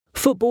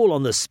Football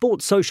on the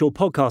Sports Social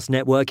Podcast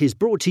Network is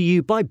brought to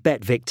you by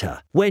BetVictor,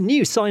 where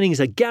new signings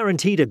are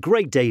guaranteed a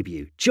great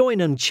debut. Join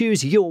and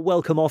choose your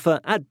welcome offer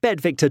at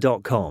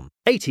betvictor.com.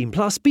 18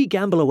 plus,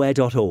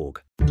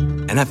 begambleaware.org.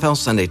 NFL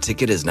Sunday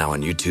Ticket is now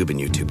on YouTube and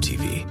YouTube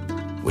TV,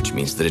 which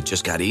means that it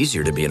just got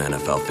easier to be an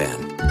NFL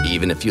fan,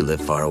 even if you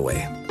live far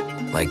away.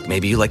 Like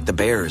maybe you like the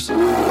Bears,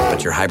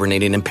 but you're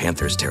hibernating in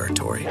Panthers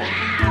territory.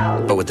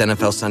 But with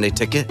NFL Sunday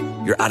Ticket,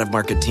 your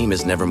out-of-market team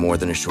is never more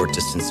than a short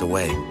distance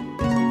away.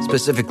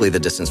 Specifically, the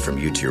distance from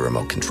you to your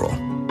remote control.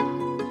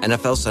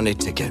 NFL Sunday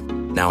Ticket,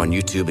 now on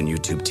YouTube and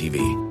YouTube TV.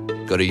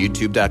 Go to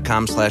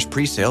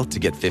youtube.com/presale to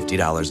get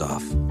 $50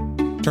 off.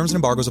 Terms and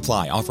embargoes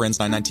apply. Offer ends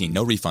 9/19.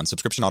 No refund.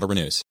 Subscription auto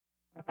renews.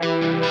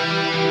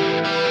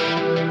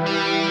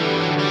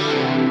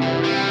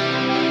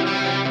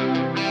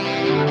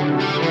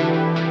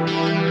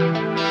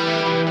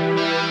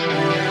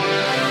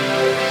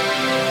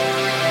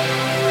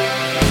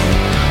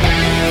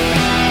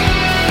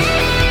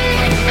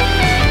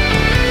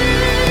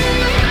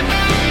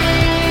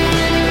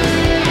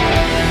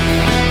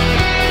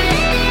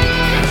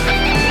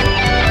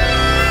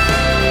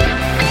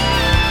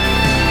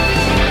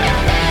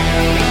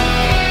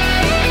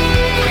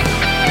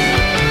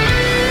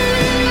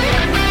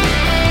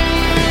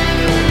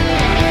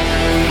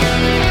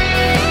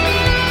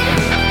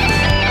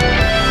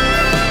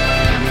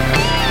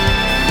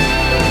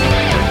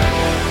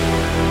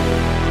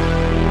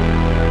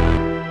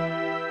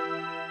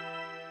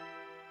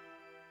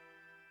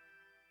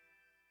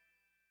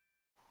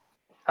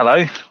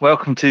 Hello,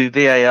 welcome to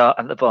VAR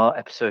at the Bar,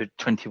 episode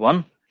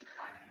 21.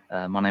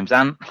 My name's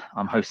Ant.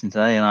 I'm hosting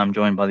today, and I'm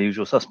joined by the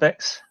usual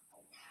suspects.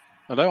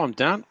 Hello, I'm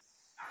Dan.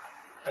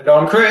 And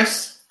I'm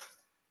Chris.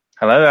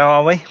 Hello, how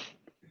are we?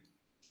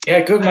 Yeah,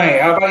 good, mate.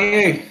 How about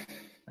you?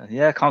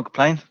 Yeah, can't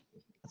complain.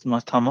 That's a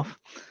nice time off.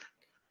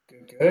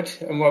 Good.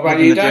 And what about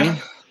you, Dan?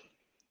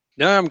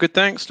 No, I'm good,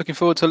 thanks. Looking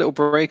forward to a little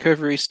break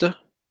over Easter.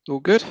 All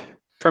good.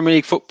 Premier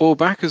League football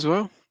back as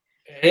well.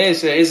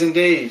 It is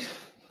indeed.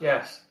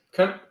 Yes.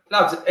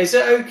 Lads, is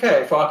it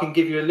okay if I can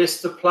give you a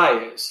list of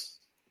players?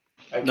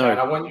 Okay, no. And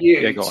I want you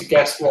to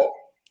guess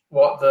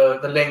what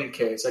the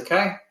link is,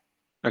 okay?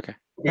 Okay.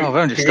 Oh, we've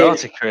only just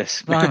started,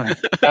 Chris.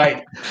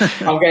 Hey,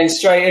 I'm getting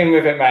straight in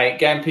with it, mate.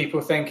 Getting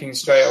people thinking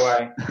straight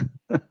away.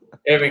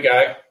 Here we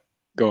go.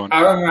 Go on.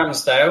 Aaron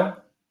Ramsdale,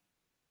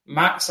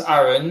 Max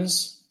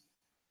Aarons,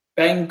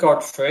 Ben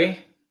Godfrey,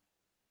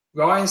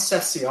 Ryan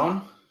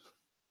Sessegnon,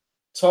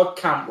 Todd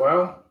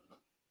Cantwell,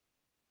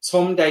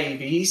 Tom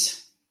Davies,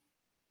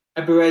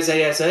 Eberezer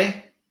Eze,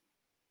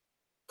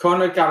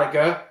 Conor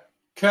Gallagher,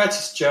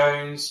 Curtis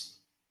Jones,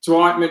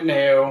 Dwight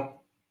McNeil,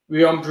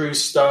 Ryan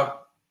Brewster,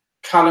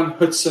 Callum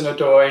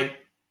Hudson-Odoi,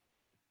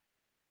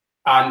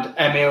 and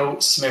Emil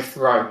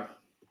Smith-Rowe.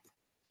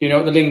 You know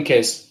what the link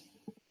is?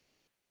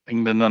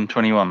 England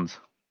under-21s.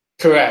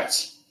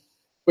 Correct.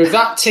 With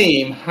that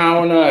team,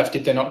 how on earth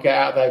did they not get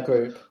out of their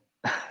group?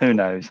 Who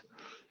knows?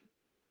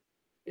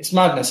 It's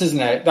madness, isn't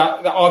it?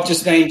 That I've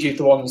just named you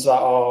the ones that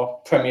are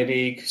Premier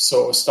League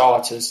sort of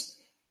starters.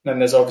 And then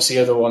there's obviously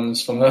other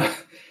ones from the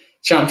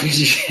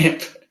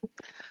Championship.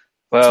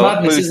 Well, it's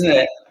madness, isn't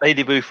it?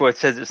 Lady Boothroyd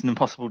says it's an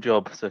impossible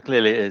job, so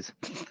clearly it is.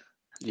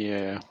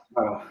 Yeah.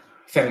 Well,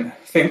 I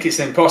think it's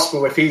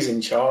impossible if he's in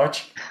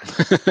charge.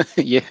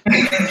 Yeah.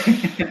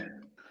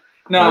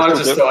 No, I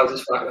just thought I'd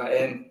just back that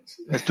in.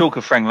 There's talk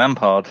of Frank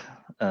Lampard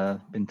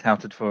been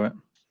touted for it.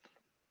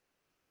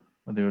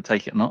 Whether he'll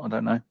take it or not, I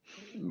don't know.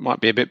 Might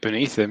be a bit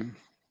beneath him.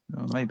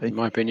 Maybe. In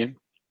my opinion.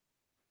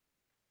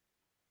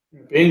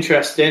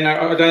 Interesting.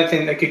 I don't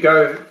think they could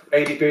go with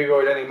AD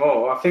Boothroyd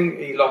anymore. I think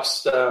he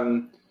lost,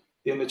 the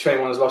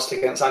under-21s lost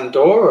against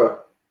Andorra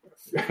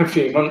a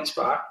few months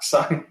back.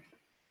 So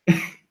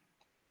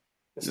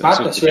it's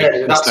madness,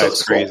 really. That's sort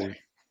of crazy.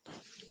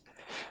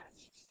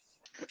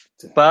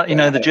 But,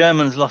 the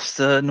Germans lost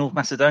to North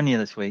Macedonia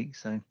this week,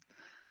 so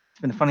it's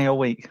been a funny old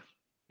week.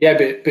 Yeah,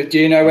 but do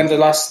you know when the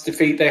last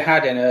defeat they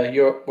had in a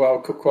Europe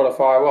World Cup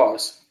qualifier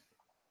was?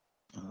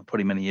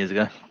 Probably many years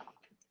ago.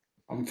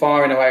 I'm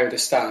firing away with the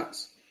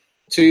stats.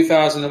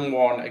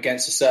 2001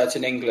 against a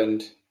certain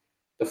England,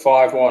 the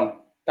 5-1.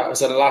 That was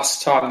the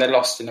last time they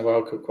lost in the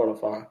World Cup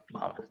qualifier.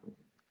 Wow.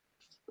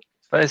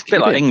 But it's a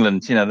bit like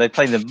England, they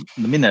play the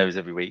minnows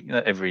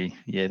every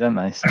year, don't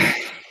they? So.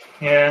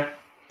 Yeah.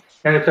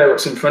 Only play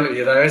what's in front of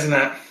you, though, isn't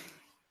it?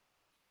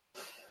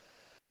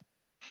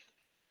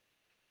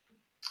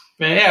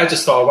 Yeah, I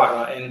just thought I'd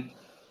whack that in.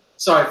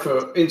 Sorry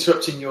for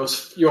interrupting your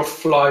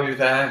flow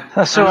there.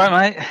 That's all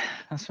right, mate.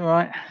 That's all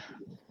right.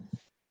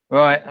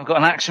 Right, I've got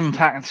an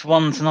action-packed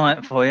one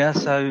tonight for you,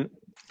 so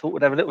thought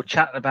we'd have a little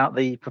chat about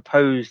the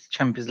proposed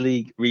Champions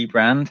League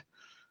rebrand,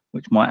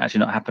 which might actually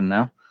not happen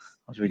now.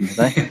 I was reading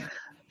today.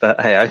 But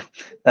hey-ho.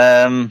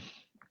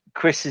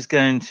 Chris is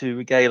going to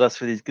regale us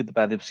with his Good, the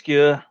Bad, the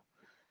Obscure.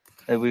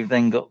 We've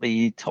then got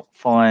the top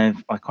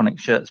 5 iconic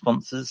shirt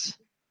sponsors,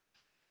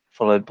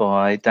 followed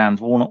by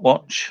Dan's Walnut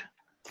Watch,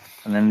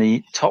 and then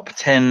the top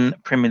 10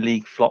 Premier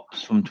League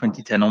flops from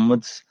 2010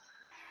 onwards,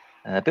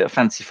 a bit of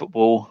fantasy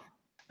football,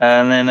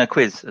 and then a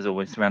quiz, as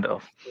always, to round it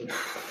off.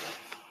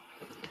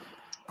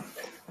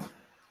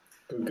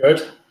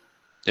 Good.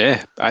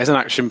 Yeah, it's an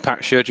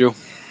action-packed schedule.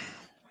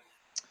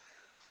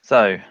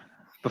 So,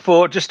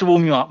 just to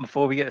warm you up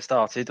before we get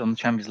started on the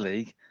Champions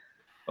League,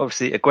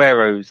 obviously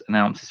Aguero's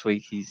announced this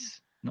week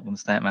he's not going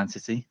to stay at Man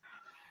City.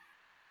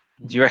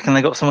 Do you reckon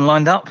they got someone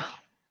lined up?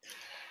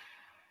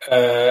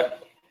 Good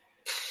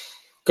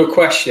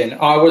question.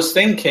 I was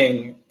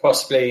thinking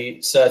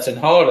possibly certain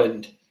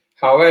Haaland.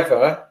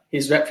 However,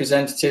 his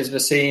representatives were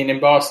seen in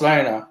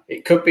Barcelona.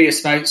 It could be a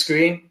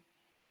smokescreen,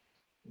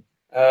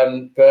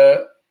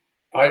 but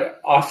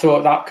I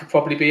thought that could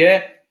probably be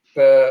it.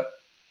 But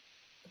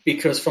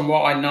because from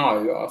what I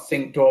know, I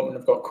think Dortmund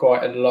have got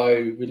quite a low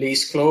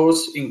release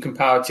clause in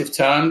comparative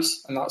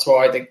terms, and that's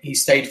why I think he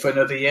stayed for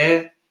another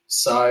year.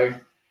 So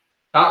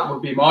that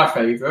would be my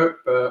favourite,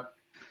 but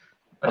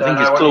I think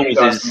his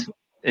clause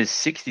is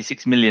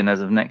 66 million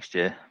as of next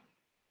year.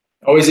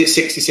 Oh, is it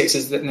 66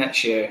 as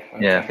next year?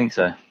 Okay. Yeah, I think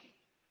so.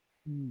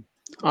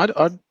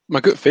 My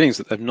gut feeling is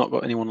that they've not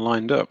got anyone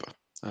lined up.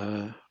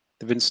 They've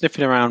been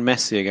sniffing around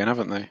Messi again,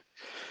 haven't they?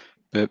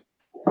 But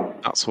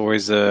that's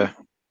always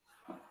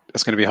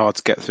that's going to be hard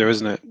to get through,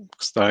 isn't it?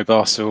 Because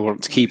Barca will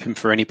want to keep him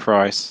for any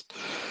price.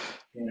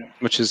 Yeah.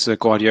 Much as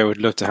Guardiola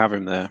would love to have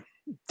him there.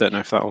 Don't know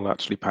if that will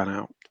actually pan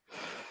out.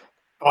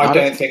 I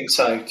don't think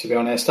so, to be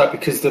honest.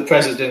 Because they've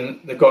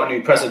got a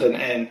new president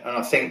in, and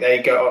I think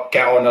they get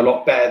on a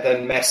lot better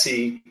than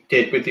Messi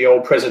did with the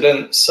old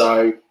president.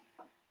 So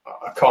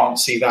I can't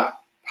see that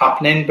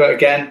happening. But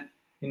again,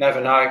 you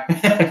never know.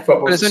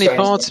 There's only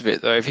part of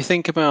it, though. If you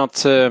think about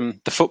the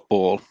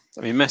football,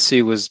 I mean,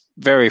 Messi was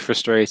very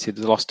frustrated.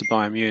 They lost to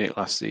Bayern Munich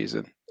last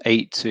season,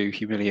 8-2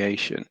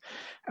 humiliation,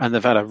 and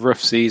they've had a rough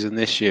season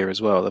this year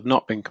as well. They've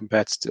not been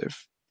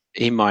competitive.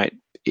 He might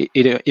be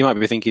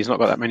thinking he's not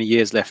got that many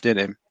years left in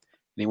him, and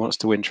he wants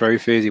to win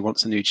trophies. He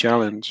wants a new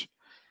challenge.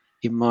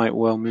 He might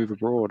well move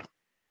abroad.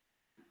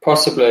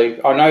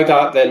 Possibly. I know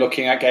that they're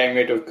looking at getting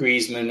rid of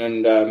Griezmann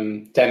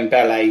and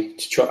Dembele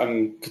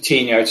and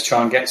Coutinho to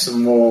try and get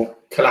some more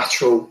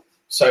collateral.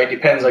 So it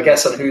depends, I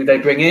guess, on who they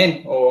bring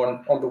in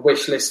or on the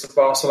wish list of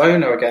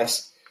Barcelona, I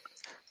guess.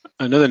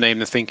 Another name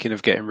they're thinking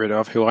of getting rid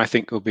of, who I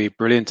think will be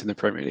brilliant in the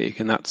Premier League,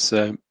 and that's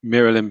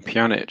Miralem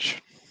Pjanic.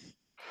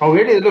 Oh,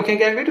 really? They're looking at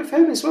getting rid of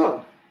him as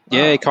well?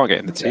 Yeah, he can't get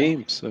in the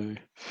team, so...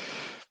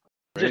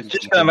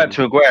 Just going back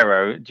to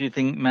Aguero, do you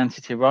think Man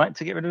City are right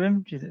to get rid of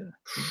him?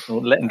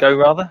 Or let him go,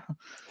 rather? I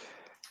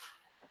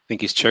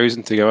think he's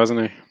chosen to go,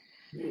 hasn't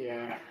he?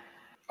 Yeah.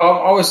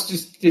 I was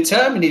just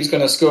determined he was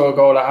going to score a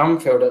goal at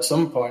Anfield at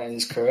some point in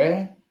his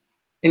career.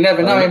 You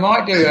never know, he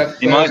might do it.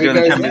 He might do in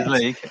the Champions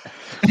League.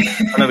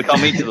 I know we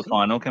can't meet to the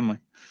final, can we?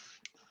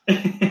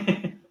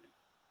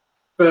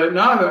 But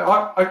no,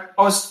 I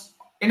was,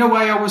 in a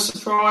way I was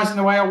surprised, in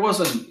a way I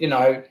wasn't,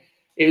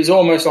 It was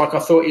almost like I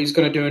thought he was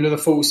going to do another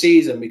full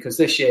season because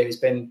this year has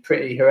been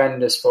pretty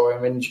horrendous for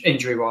him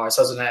injury-wise,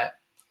 hasn't it?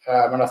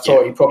 And I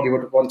thought he probably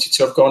would have wanted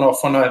to have gone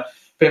off on a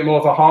bit more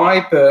of a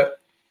high, but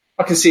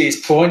I can see his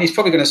point. He's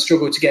probably going to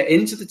struggle to get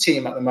into the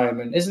team at the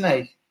moment, isn't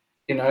he?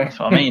 That's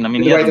what I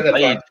mean. He hasn't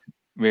played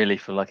really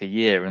for like a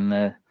year and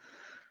they're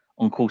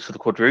on course for the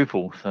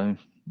quadruple. So,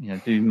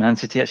 do Man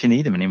City actually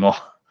need him anymore?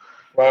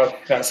 Well,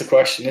 that's the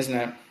question, isn't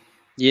it?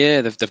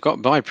 Yeah, they've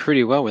got by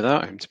pretty well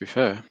without him, to be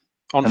fair.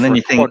 And then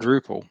you think,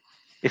 quadruple.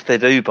 If they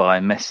do buy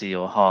Messi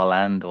or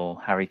Haaland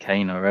or Harry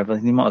Kane or whoever,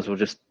 you might as well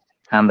just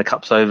hand the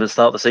cups over to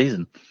start the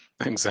season.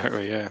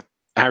 Exactly, yeah.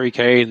 Harry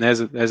Kane,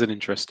 there's an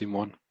interesting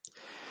one.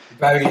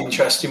 Very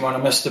interesting one, I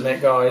must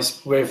admit,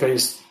 guys. With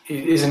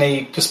isn't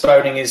he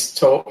postponing his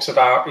talks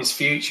about his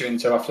future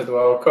until after the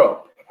World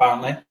Cup?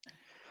 Apparently,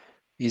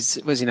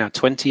 was he now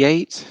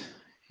 28?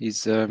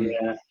 He's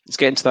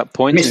getting to that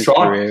point in his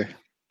career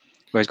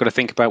where he's got to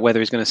think about whether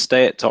he's going to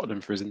stay at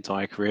Tottenham for his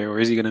entire career or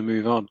is he going to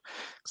move on.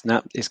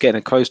 Now it's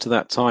getting close to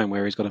that time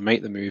where he's got to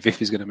make the move if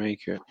he's going to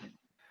make it.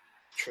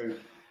 True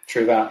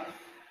that.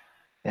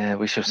 Yeah,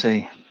 we shall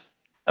see.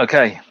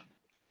 Okay,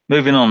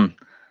 moving on.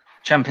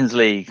 Champions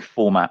League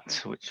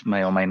format, which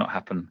may or may not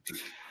happen.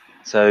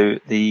 So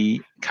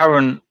the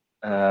current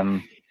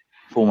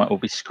format will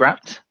be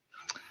scrapped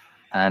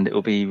and it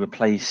will be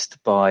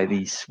replaced by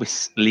the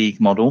Swiss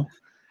League model,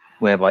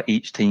 whereby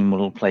each team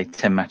will play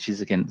 10 matches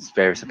against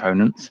various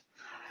opponents.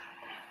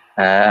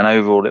 And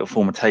overall, it will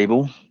form a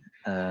table.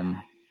 And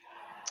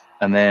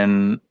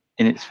then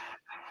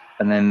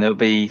there'll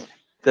be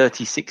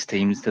 36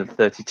 teams to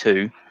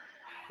 32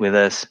 with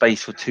a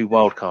space for 2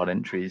 wildcard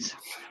entries.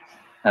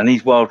 And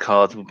these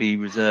wildcards will be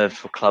reserved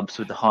for clubs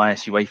with the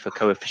highest UEFA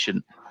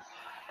coefficient.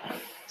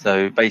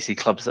 So basically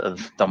clubs that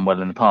have done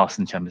well in the past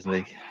in Champions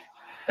League,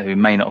 who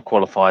may not have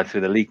qualified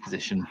through the league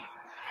position.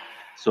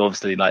 So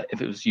obviously, like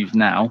if it was used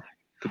now,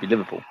 it could be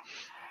Liverpool.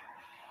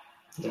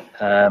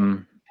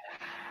 So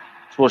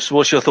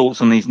what's your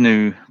thoughts on these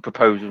new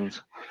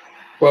proposals?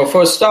 Well,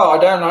 for a start,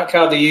 I don't like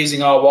how they're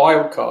using our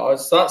wild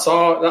cards.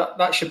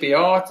 That should be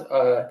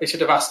our. They should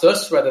have asked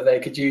us whether they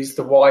could use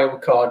the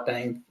wild card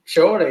name,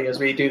 surely, as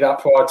we do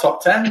that for our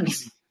top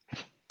tens.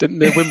 Didn't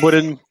the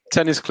Wimbledon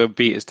Tennis Club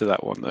beat us to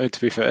that one, though? To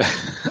be fair.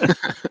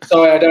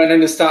 Sorry, I don't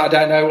understand. I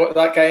don't know what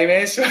that game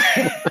is.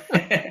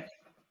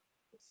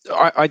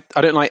 I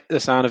don't like the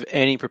sound of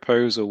any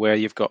proposal where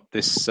you've got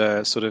this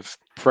sort of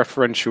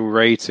preferential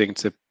rating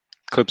to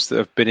clubs that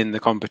have been in the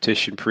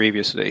competition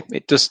previously.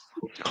 It just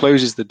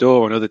closes the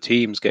door on other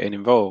teams getting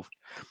involved.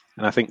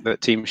 And I think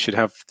that teams should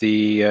have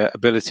the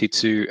ability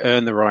to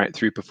earn the right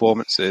through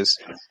performances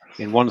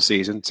in one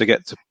season to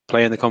get to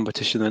play in the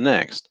competition the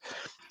next.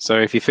 So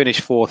if you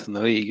finish fourth in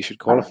the league, you should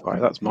qualify.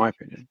 That's my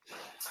opinion.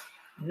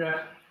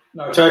 Yeah,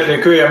 no, I totally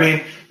agree. I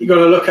mean, you've got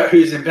to look at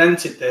who's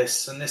invented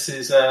this. And this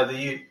is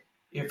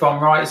if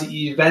I'm right, is it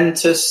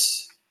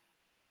Juventus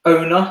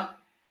owner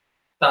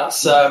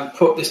that's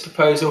put this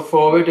proposal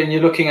forward? And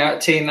you're looking at a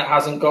team that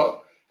hasn't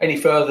got any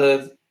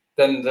further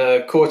than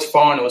the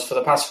quarterfinals for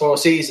the past 4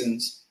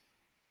 seasons.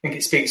 I think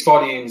it speaks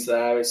volumes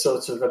there. It's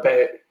sort of a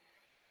bit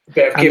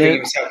of giving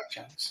himself a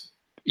chance.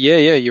 Yeah,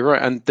 you're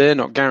right. And they're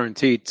not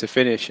guaranteed to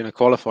finish in a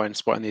qualifying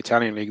spot in the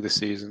Italian league this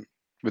season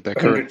with their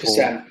current 100%.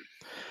 form.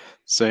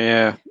 So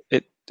yeah,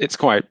 it's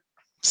quite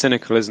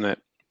cynical, isn't it?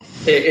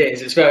 It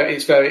is.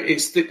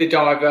 It's the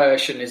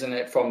diversion, isn't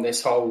it, from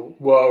this whole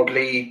World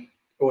League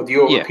or the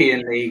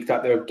European League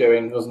that they're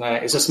doing, wasn't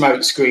it? It's a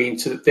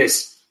smokescreen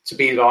to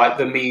be like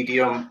the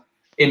medium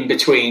in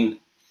between.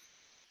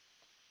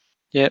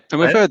 Yeah,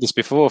 and we've heard this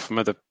before from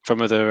other.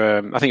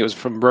 I think it was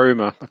from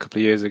Roma a couple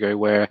of years ago,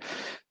 where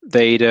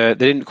they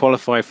didn't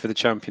qualify for the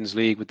Champions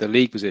League with the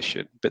league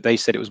position, but they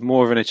said it was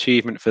more of an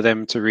achievement for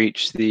them to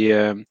reach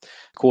the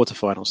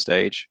quarterfinal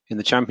stage in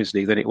the Champions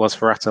League than it was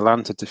for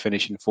Atalanta to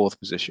finish in 4th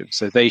position.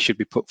 So they should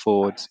be put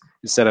forward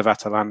instead of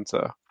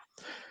Atalanta,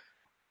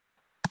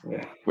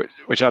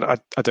 which I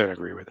don't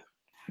agree with.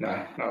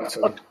 No, not at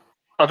all.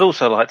 I'd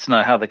also like to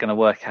know how they're going to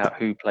work out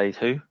who plays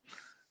who.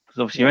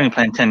 Because obviously you're only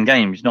playing 10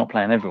 games, you're not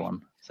playing everyone.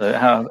 So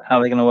how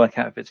are they going to work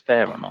out if it's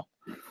fair or not?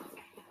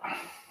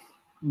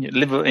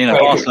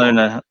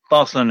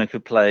 Barcelona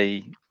could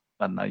play,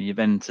 I don't know,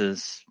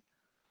 Juventus,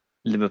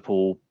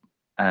 Liverpool,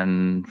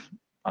 and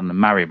I don't know,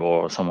 Maribor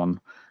or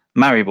someone.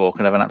 Maribor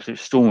could have an absolute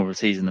storm of a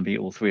season and beat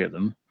all 3 of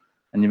them,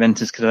 and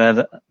Juventus could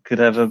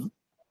have a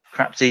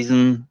crap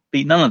season,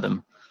 beat none of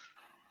them.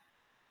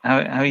 How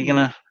are you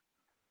going to?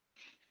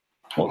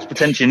 What's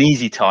potentially an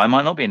easy tie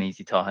might not be an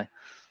easy tie.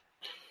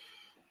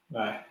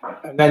 No.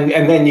 And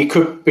then you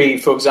could be,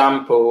 for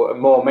example, a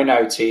more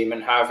minnow team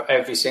and have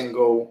every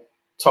single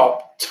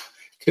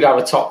could have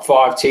a top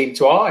 5 team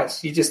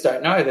twice. You just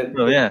don't know. Then,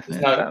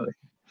 exactly.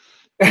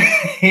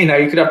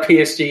 You could have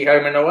PSG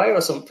home and away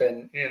or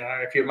something.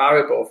 If you're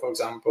Maribor, for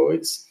example,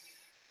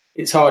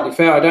 it's hardly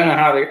fair. I don't know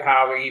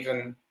how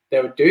even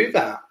they would do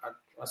that.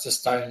 I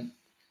just don't.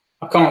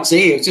 I can't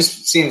see it. It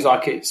just seems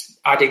like it's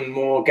adding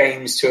more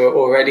games to an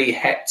already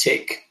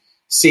hectic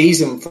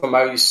season for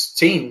most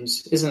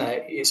teams, isn't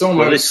it? It's almost.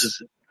 Well,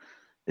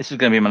 this is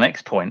going to be my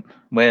next point.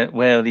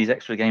 Where are these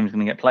extra games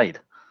going to get played?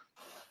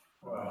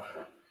 Well,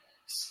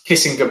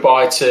 kissing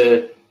goodbye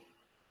to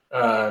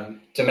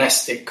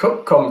domestic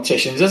cup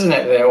competitions, isn't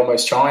it? They're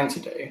almost trying to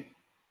do.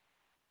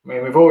 I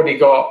mean,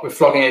 we're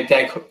flogging a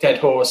dead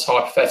horse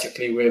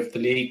hypothetically with the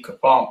League Cup,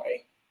 aren't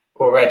we?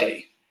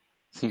 Already,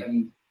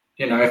 and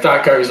if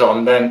that goes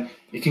on, then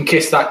you can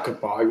kiss that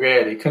goodbye,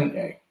 really, couldn't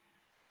you?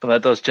 But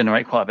that does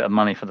generate quite a bit of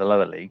money for the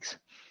lower leagues.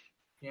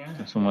 Yeah.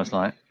 It's almost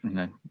like,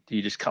 do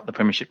you just cut the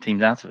Premiership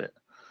teams out of it?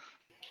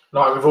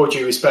 Like, with all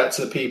due respect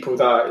to the people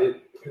that,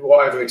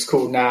 whatever it's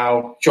called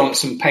now,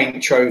 Johnson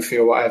Paint Trophy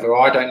or whatever,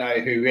 I don't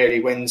know who really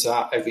wins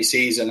that every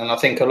season. And I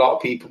think a lot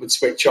of people would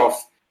switch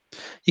off.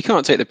 You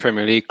can't take the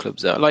Premier League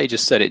clubs out. Like you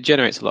just said, it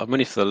generates a lot of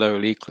money for the lower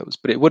league clubs,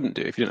 but it wouldn't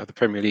do if you didn't have the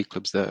Premier League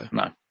clubs there.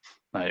 No,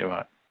 you're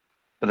right.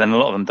 But then a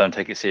lot of them don't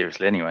take it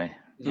seriously anyway.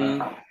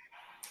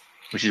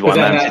 Which is why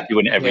Man City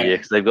win it every year,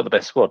 because they've got the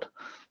best squad.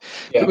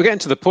 Yeah. But we're getting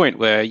to the point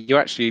where you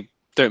actually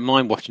don't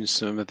mind watching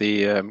some of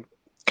the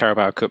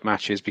Carabao Cup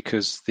matches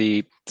because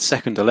the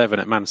second 11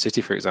 at Man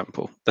City, for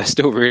example, they're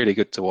still really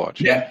good to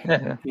watch. Yeah.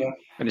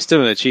 And it's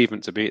still an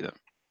achievement to beat them.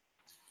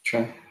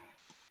 True.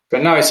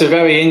 But no, it's a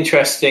very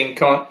interesting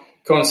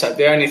concept.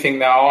 The only thing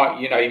that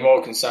you're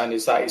more concerned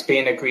is that it's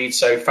being agreed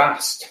so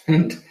fast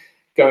and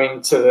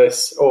going to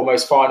this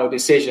almost final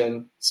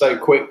decision so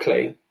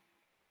quickly.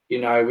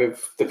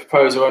 With the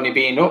proposal only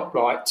being up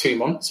like 2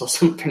 months or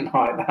something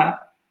like that.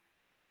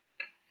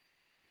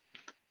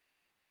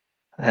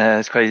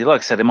 It's crazy. Like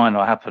I said, it might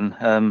not happen.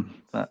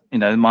 But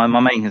my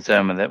main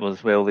concern with it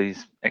was where all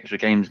these extra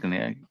games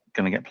going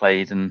to get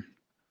played, and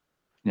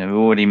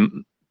already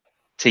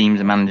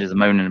teams and managers are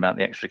moaning about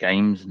the extra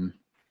games, and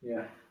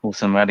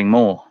also we're adding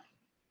more.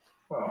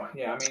 Well,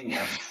 yeah, I mean,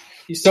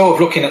 you're sort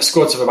of looking at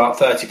squads of about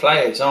 30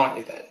 players, aren't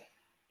you?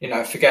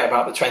 Then, forget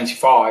about the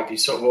 25. You're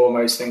sort of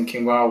almost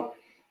thinking, well,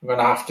 we're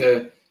going to have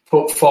to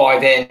put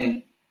 5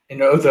 in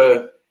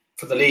other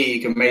for the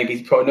league and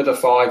maybe put another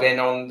 5 in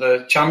on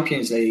the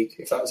Champions League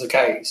if that was the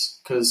case,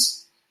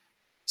 because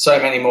so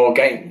many more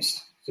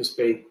games just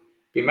be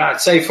mad.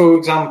 Say, for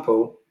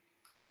example,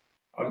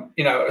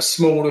 a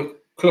smaller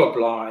club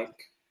like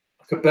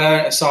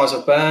a size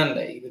of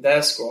Burnley with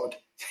their squad,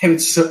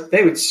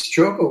 they would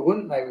struggle,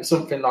 wouldn't they, with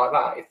something like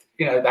that? If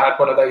they had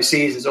one of those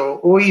seasons,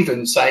 or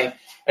even say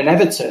an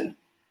Everton.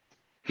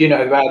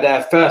 where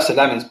their first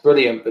 11's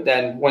brilliant, but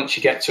then once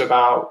you get to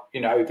about, the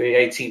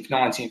 18th,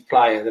 19th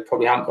player, they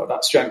probably haven't got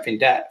that strength in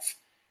depth.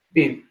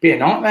 Be a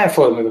nightmare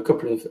for them with a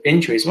couple of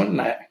injuries, wouldn't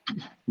it?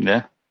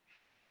 Yeah.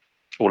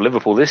 Or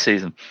Liverpool this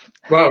season.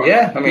 Well,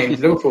 yeah. I mean,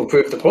 Liverpool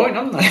proved the point,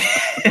 haven't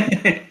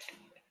they?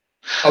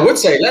 I would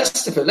say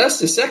Leicester, but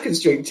Leicester's second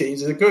string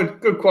teams is a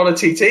good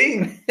quality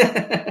team.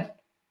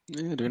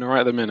 Yeah, doing all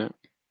right at the minute.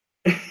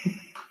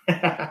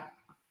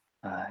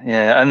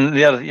 Yeah, and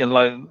the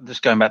other,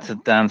 just going back to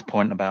Dan's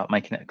point about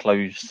making it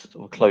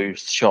a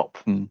closed shop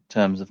in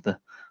terms of the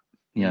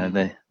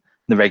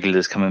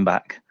regulars coming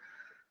back.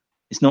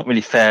 It's not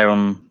really fair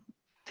on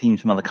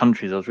teams from other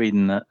countries. I was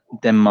reading that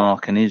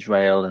Denmark and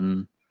Israel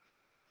and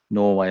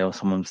Norway or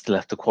someone still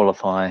have to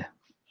qualify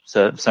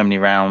so many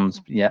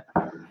rounds. Yet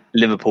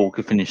Liverpool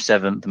could finish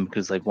 7th, and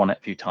because they've won it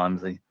a few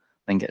times, they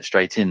then get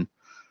straight in.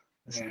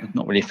 It's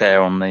not really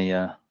fair on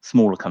the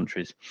smaller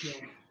countries. Yeah.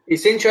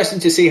 It's interesting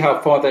to see how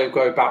far they'll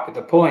go back with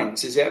the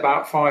points. Is it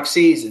about 5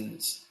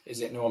 seasons?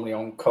 Is it normally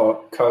on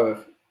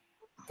curve,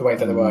 the way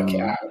that they work it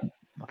out?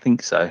 I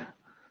think so.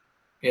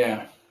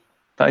 Yeah.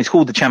 But it's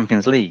called the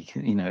Champions League.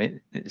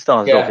 It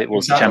started off, it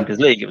was the Champions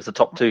League. It was the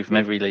top 2 from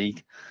every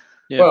league.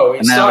 Yeah. Well,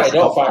 it started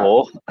off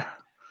 4.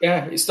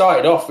 Yeah, it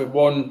started off with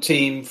one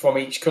team from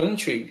each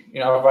country,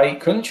 of 8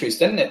 countries,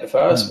 didn't it, the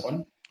first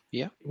one?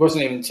 Yeah. It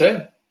wasn't even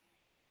 2.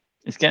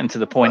 It's getting to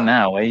the point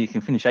now where you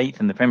can finish 8th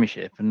in the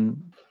Premiership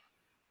and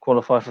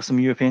qualify for some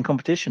European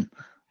competition.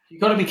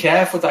 You've got to be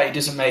careful that he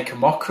doesn't make a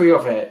mockery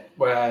of it,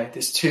 where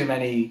there's too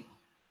many,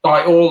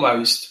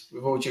 almost,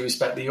 with all due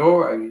respect, the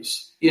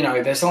Euros.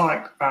 There's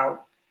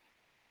about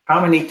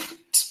how many,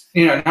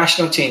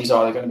 national teams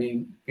are there going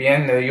to be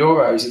in the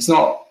Euros? It's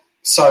not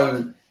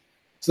an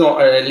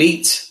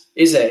elite,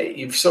 is it?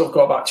 You've sort of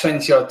got about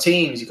 20-odd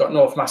teams. You've got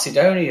North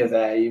Macedonia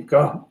there. You've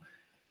got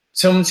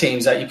some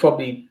teams that you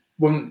probably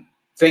wouldn't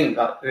think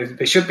that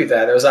they should be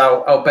there. There was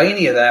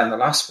Albania there in the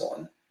last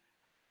one.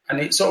 And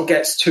it sort of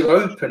gets too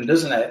open,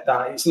 doesn't it?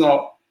 That it's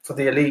not for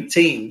the elite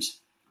teams.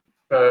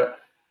 But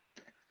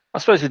I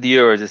suppose with the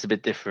Euros, it's a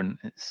bit different.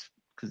 It's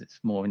because it's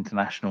more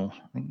international.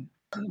 I think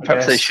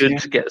perhaps they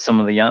should get some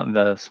of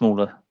the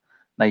smaller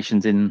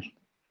nations in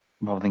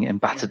rather than getting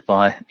battered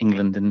by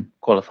England in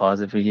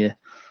qualifiers every year.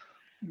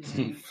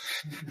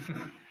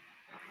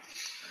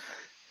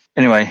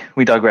 Anyway,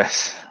 we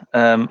digress.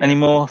 Any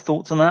more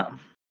thoughts on that?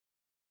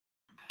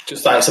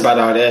 Just that it's a bad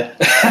idea.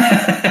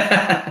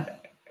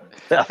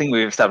 I think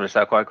we've established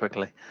that quite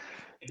quickly.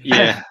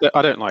 Yeah,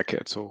 I don't like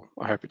it at all.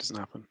 I hope it doesn't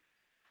happen.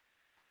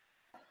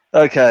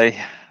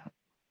 Okay,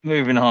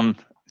 moving on.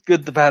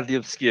 Good, the bad, the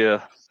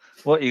obscure.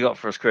 What you got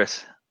for us,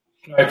 Chris?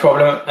 No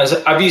problem.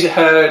 Have you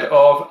heard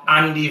of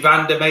Andy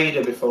van der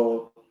Meijden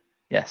before?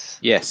 Yes.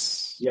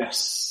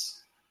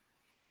 Yes.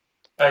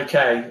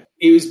 Okay.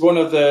 He was one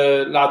of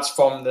the lads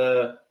from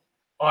the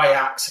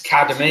Ajax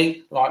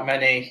Academy, like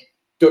many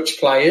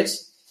Dutch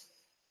players.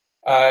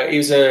 He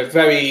was a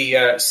very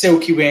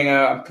silky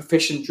winger and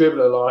proficient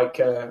dribbler like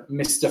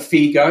Mr.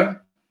 Figo,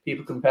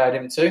 people compared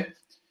him to.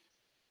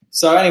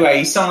 So anyway,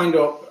 he signed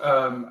up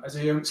as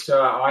a youngster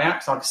at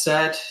Ajax, like I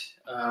said,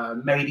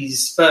 made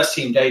his first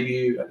team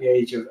debut at the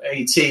age of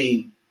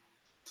 18.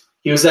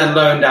 He was then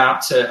loaned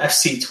out to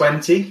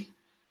FC20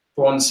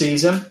 for one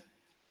season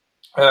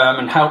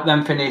and helped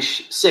them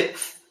finish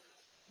 6th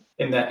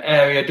in the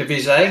Area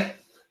Divisie.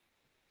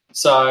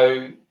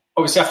 So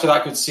obviously after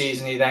that good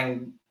season, he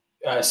then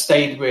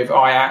stayed with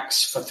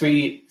Ajax for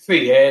three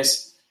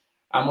years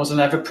and was an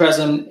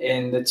ever-present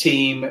in the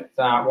team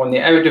that won the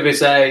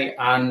Eredivisie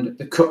and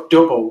the Cup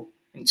double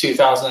in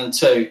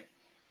 2002.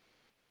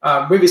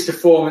 With his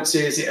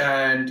performances, he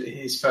earned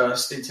his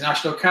first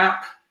international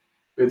cap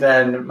with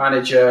then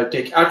manager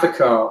Dick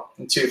Advocaat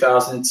in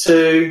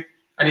 2002,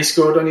 and he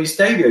scored on his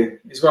debut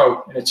as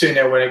well in a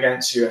 2-0 win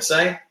against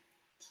USA.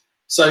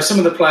 So some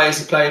of the players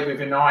he played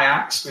with in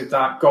Ajax with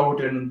that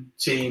golden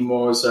team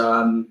was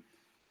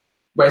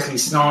Wesley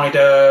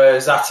Sneijder,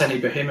 Zlatan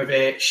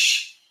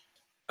Ibrahimovic.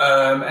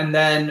 And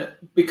then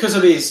because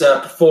of his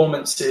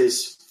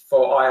performances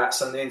for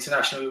Ajax and the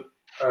international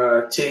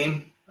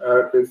team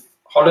with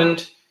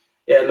Holland,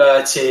 it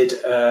alerted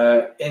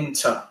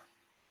Inter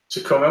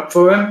to come up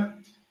for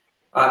him.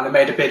 And they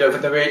made a bid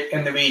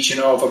in the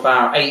region of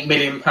about £8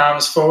 million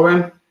for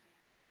him.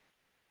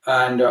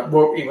 And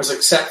he was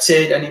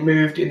accepted and he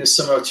moved in the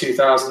summer of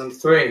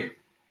 2003.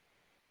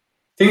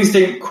 Things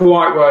didn't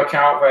quite work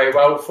out very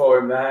well for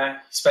him there.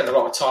 He spent a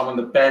lot of time on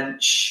the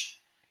bench.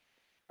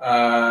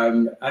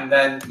 And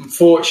then,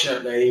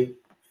 unfortunately,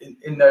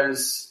 in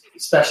those,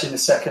 especially in the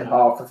second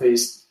half of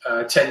his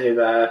tenure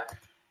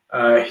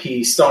there,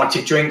 he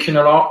started drinking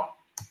a lot.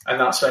 And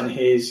that's when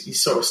he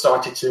sort of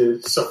started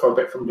to suffer a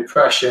bit from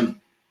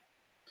depression.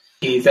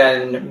 He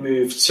then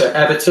moved to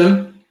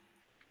Everton.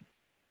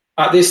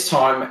 At this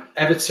time,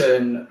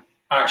 Everton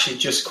actually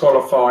just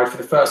qualified for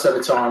the first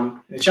ever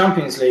time in the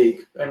Champions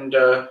League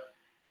under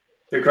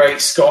the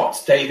great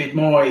Scot David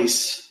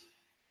Moyes,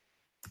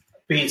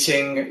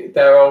 beating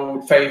their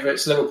old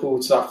favourites Liverpool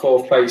to that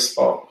 4th place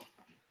spot.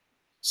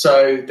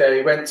 So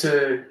they went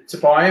to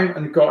buy him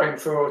and got him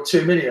for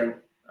 $2 million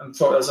and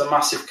thought it was a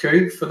massive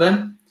coup for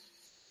them.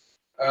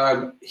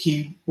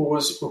 He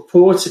was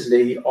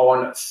reportedly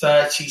on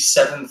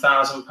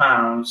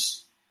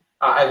 £37,000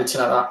 at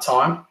Everton at that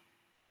time.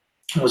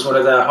 Was one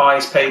of their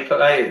highest paid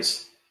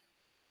players.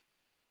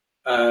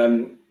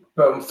 But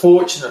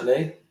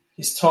unfortunately,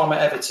 his time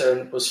at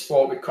Everton was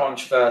fraught with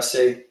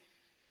controversy.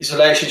 His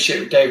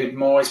relationship with David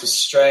Moyes was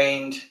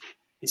strained.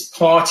 His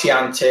party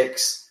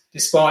antics,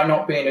 despite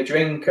not being a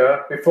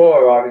drinker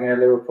before arriving in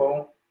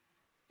Liverpool,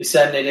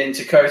 descended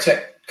into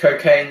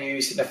cocaine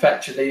use and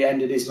effectively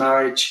ended his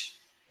marriage.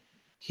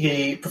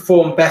 He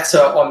performed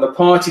better on the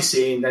party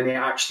scene than he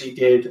actually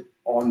did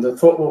on the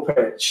football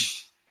pitch.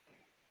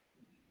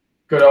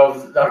 Good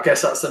old, I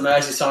guess that's the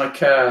Merseyside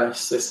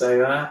curse, they say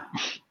there.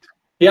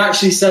 He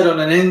actually said on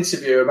an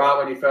interview about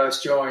when he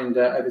first joined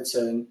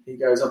Everton, he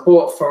goes, I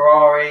bought a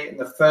Ferrari and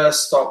the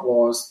first stop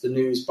was the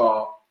News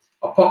Bar,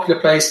 a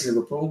popular place in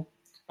Liverpool.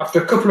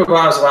 After a couple of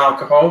hours of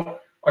alcohol,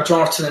 I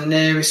drive to the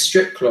nearest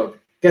strip club.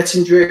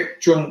 Getting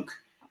drunk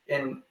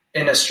in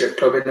a strip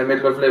club in the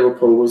middle of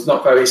Liverpool was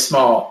not very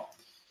smart,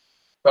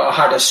 but I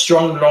had a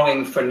strong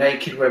longing for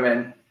naked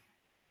women.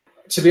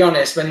 To be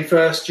honest, when he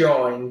first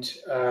joined,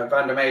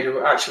 Van der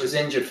Meijden actually was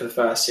injured for the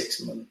first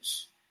 6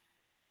 months.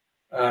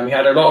 He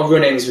had a lot of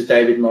run-ins with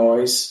David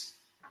Moyes,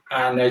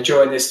 and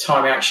during this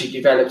time he actually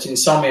developed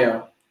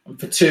insomnia, and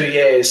for 2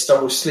 years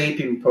stole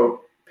sleeping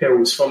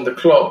pills from the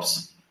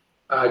club's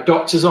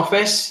doctor's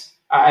office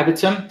at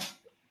Everton,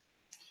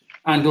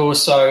 and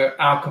also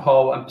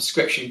alcohol and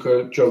prescription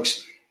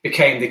drugs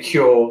became the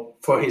cure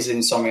for his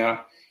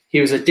insomnia.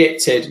 He was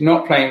addicted,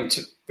 not playing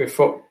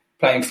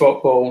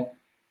football,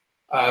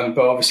 but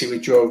obviously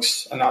with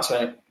drugs, and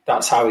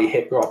that's how he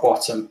hit rock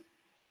bottom.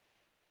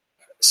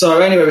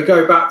 So anyway, we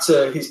go back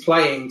to his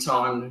playing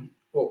time,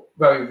 or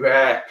very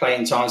rare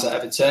playing times at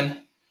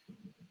Everton,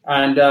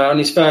 and on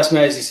his first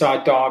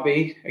Merseyside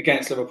derby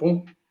against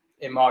Liverpool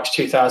in March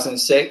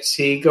 2006,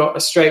 he got a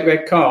straight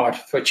red card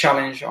for a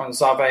challenge on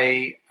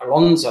Xabi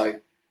Alonso.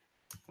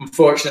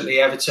 Unfortunately,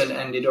 Everton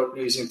ended up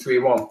losing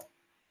 3-1.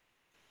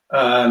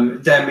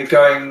 Then we're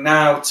going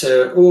now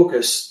to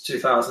August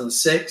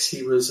 2006.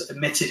 He was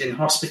admitted in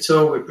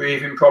hospital with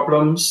breathing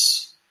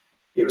problems.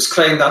 It was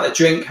claimed that his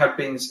drink had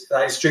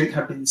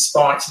been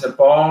spiked in a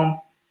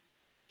bar.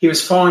 He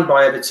was fined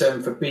by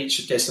Everton for breach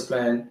of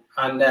discipline,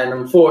 and then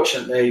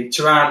unfortunately,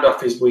 to round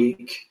off his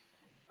week,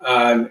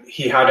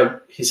 he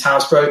had his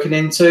house broken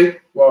into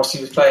whilst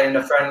he was playing in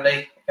a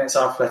friendly against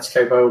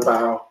Atletico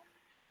Bilbao.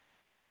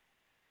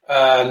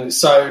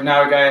 So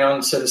now we're going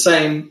on to the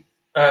same.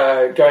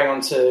 Going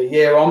on to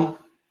year on.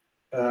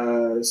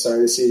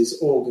 So this is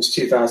August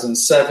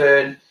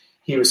 2007.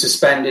 He was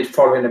suspended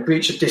following a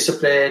breach of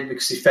discipline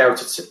because he failed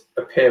to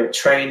appear at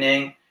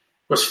training,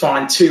 was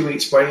fined 2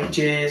 weeks'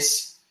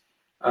 wages.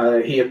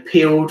 He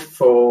appealed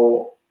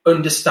for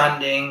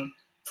understanding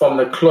from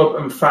the club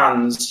and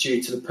fans due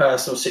to the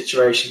personal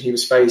situation he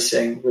was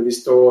facing with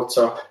his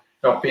daughter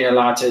not being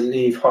allowed to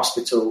leave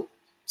hospital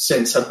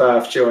since her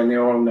birth during the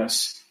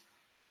illness.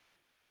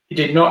 He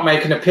did not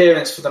make an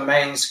appearance for the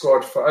main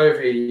squad for over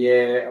a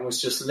year and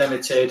was just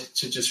limited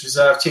to just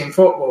reserve team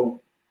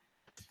football.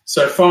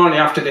 So finally,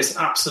 after this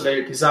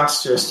absolute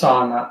disastrous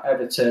time at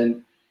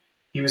Everton,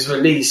 he was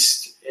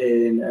released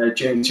in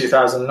June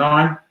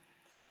 2009.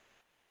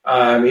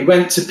 He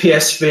went to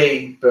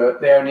PSV,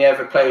 but they only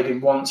ever played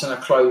him once in a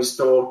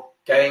closed-door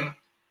game.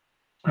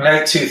 In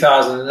late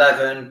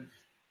 2011,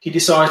 he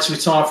decided to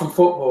retire from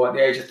football at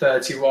the age of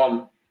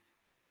 31.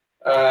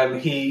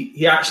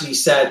 He actually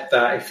said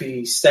that if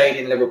he stayed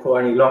in Liverpool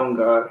any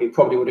longer, he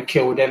probably would have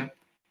killed him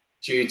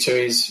due to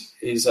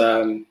his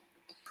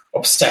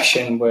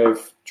obsession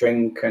with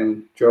drink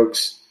and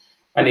drugs,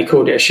 and he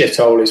called it a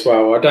shithole as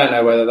well. I don't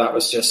know whether that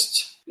was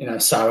just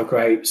sour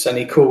grapes, and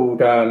he called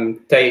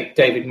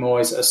David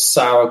Moyes a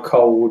sour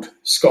cold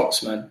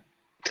Scotsman.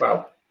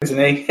 Well, isn't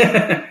he?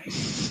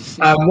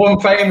 One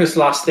famous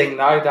last thing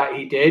though that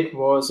he did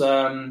was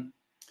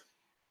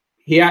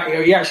he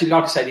actually,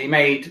 like I said, he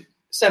made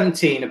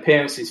 17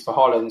 appearances for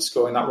Holland,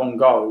 scoring that one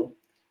goal.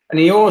 And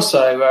he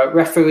also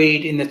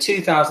refereed in the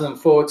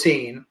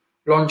 2014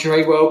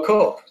 Lingerie World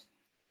Cup,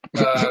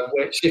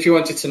 which, if you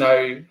wanted to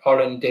know,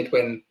 Holland did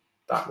win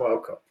that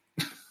World Cup.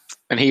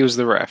 And he was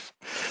the ref.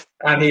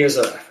 And he was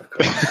a ref, of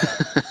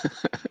course.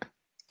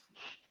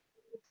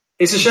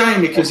 It's a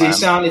shame because he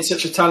sounded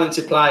such a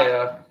talented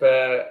player,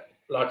 but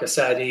like I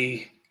said,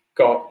 he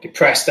got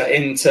depressed at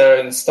Inter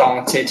and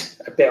started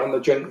a bit on the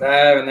drink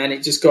there, and then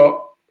it just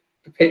got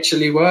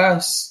perpetually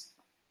worse.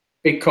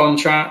 Big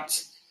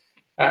contract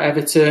at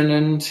Everton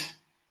and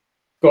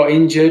got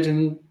injured,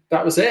 and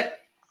that was it.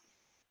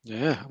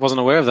 Yeah, I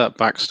wasn't aware of that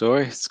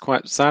backstory. It's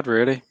quite sad,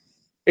 really.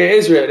 It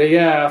is really,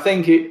 yeah. I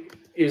think it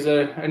is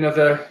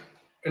another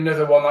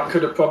one that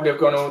could have probably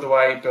gone all the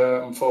way,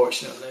 but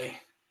unfortunately.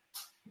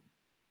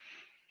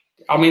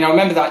 I mean, I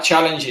remember that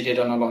challenge he did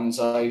on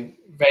Alonso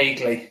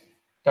vaguely.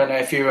 Don't know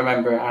if you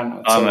remember it,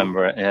 Ant. I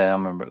remember it. Yeah, I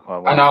remember it quite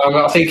well. And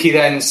I think he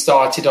then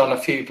started on a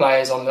few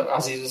players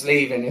as he was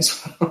leaving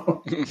as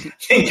well. I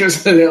think it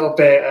was a little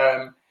bit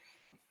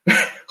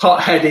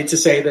hot-headed, to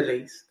say the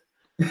least.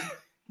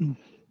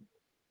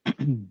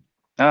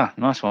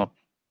 Nice one.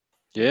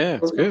 Yeah,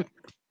 it's good.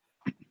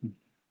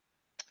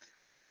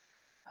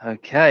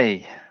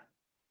 Okay.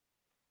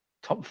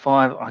 Top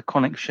 5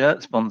 iconic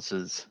shirt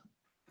sponsors.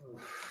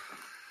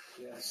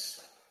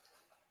 Yes.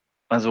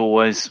 As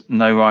always,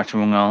 no right or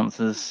wrong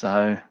answers.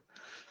 So,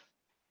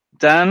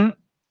 Dan,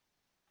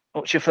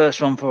 what's your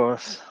first one for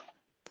us?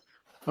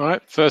 All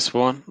right, first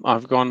one.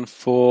 I've gone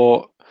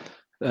for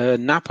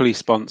Napoli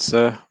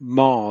sponsor,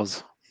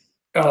 Mars.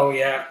 Oh,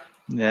 yeah.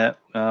 Yeah,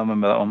 I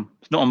remember that one.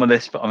 It's not on my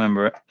list, but I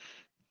remember it.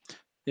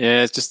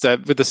 Yeah, it's just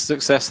with the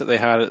success that they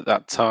had at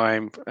that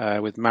time,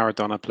 with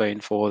Maradona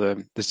playing for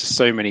them. There's just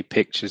so many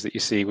pictures that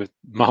you see with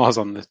Mars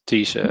on the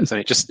t-shirts,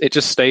 and it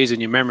just stays in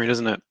your memory,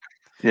 doesn't it?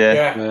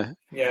 Yeah.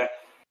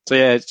 So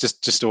yeah, it's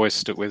just always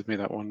stuck with me,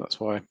 that one. That's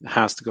why it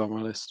has to go on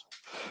my list.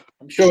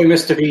 I'm sure we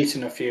must have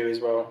eaten a few as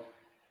well.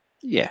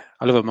 Yeah,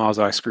 I love a Mars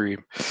ice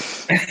cream.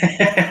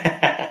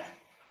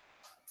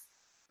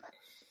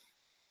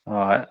 All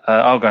right,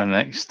 I'll go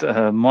next.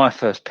 My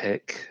first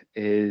pick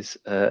is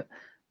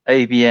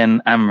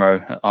ABN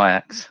AMRO at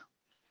Ajax.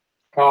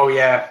 Oh,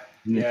 yeah.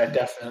 Yeah,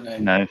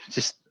 definitely.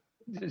 It's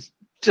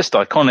just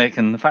iconic,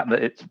 and the fact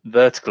that it's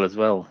vertical as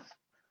well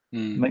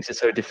makes it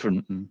so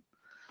different. And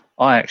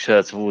Ajax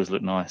shirts have always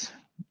looked nice.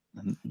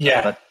 And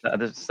that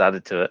just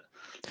added to it.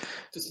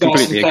 Just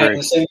nice and plain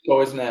and simple,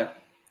 isn't it?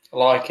 I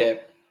like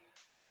it.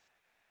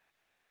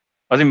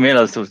 I didn't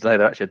realise till today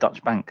they're actually a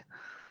Dutch bank.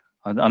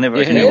 I never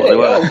actually knew what they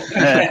were.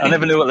 I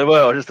never knew what they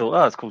were. I just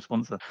thought, it's a cool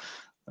sponsor.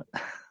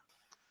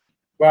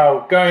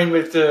 Well, going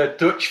with the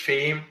Dutch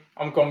theme,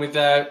 I'm going with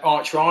their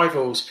arch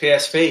rivals,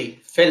 PSV,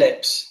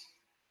 Philips.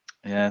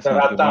 Yeah, they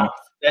had that.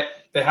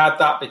 They had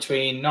that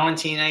between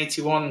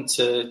 1981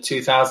 to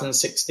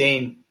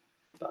 2016.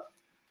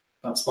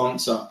 That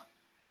sponsor.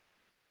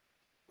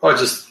 I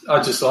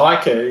just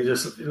like it. It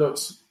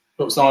looks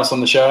nice on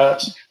the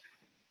shirts,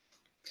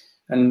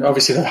 and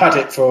obviously they've had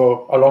it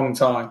for a long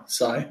time.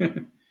 So,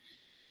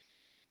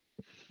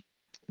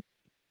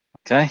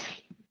 okay,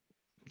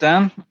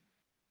 Dan.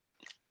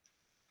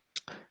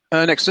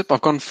 Next up,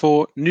 I've gone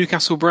for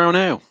Newcastle Brown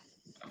Ale.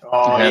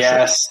 Oh,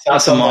 yes.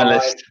 That's on my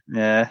list.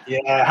 Yeah. Yeah,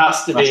 it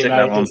has to be, mate,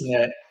 doesn't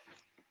it?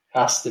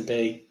 Has to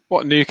be.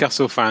 What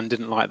Newcastle fan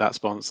didn't like that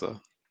sponsor?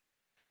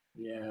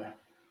 Yeah,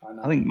 I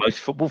know. I think most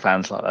football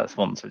fans like that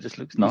sponsor. It just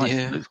looks nice.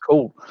 Yeah. It looks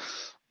cool.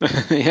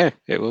 Yeah,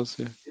 it was.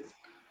 Yeah.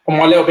 On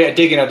my little bit of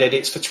digging I did,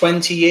 it's for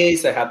 20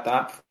 years they had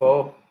that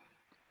before.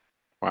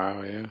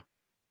 Wow, yeah.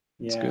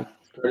 That's good.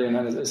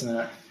 Brilliant, isn't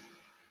it?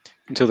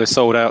 Until they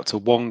sold out to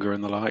Wonga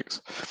and the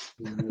likes.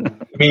 I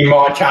mean,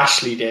 Mark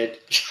Ashley did.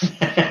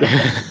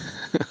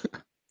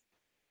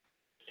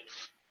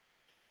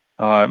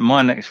 All right,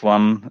 my next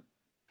one.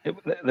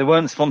 They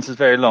weren't sponsors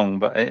very long,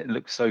 but it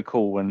looked so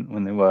cool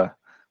when they were.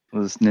 It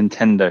was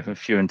Nintendo with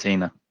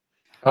Fiorentina.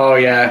 Oh,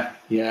 yeah,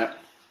 yeah.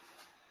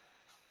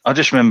 I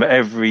just remember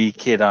every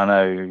kid I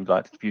know who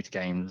liked computer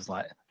games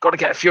like, got to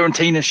get a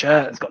Fiorentina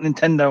shirt. It's got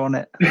Nintendo on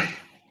it.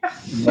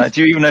 Like,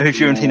 do you even know who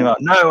Fiorentina are?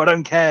 No, I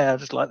don't care. I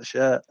just like the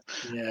shirt.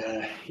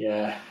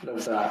 Yeah.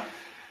 Love that.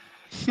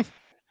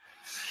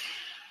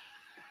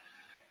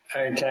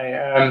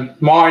 Okay,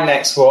 my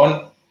next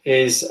one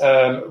is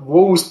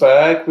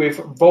Wolfsburg with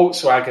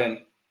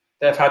Volkswagen.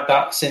 They've had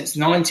that since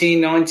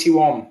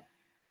 1991.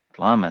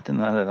 Blimey, I didn't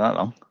know they had that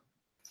long.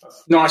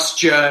 Nice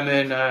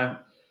German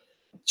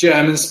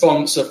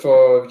sponsor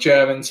for a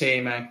German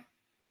team, eh?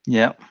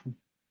 Yeah.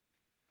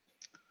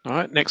 All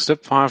right, next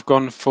up, I've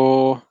gone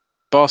for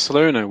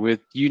Barcelona with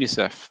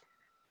UNICEF.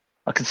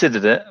 I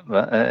considered it,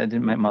 but it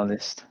didn't make my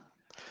list.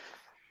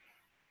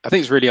 I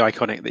think it's really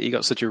iconic that you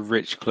got such a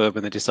rich club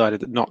and they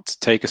decided not to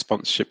take a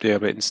sponsorship deal,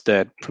 but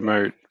instead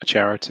promote a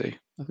charity.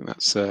 I think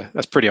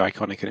that's pretty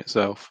iconic in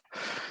itself.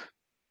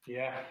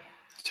 Yeah,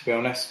 to be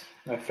honest,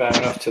 fair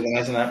enough to them,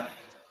 isn't it? I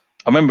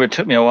remember it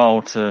took me a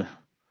while to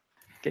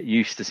get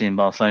used to seeing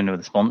Barcelona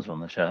with a sponsor on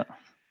the shirt.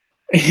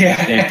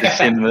 Yeah, to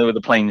see them with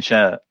a plain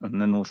shirt,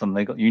 and then all of a sudden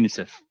they got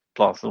UNICEF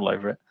plastered all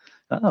over it.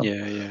 Oh.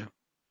 Yeah.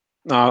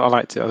 No, I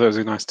liked it. I thought it was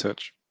a nice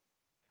touch.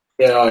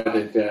 Yeah, I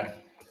did. Yeah.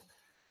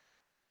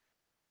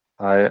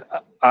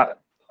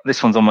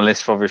 This one's on my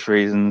list for obvious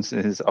reasons.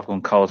 I've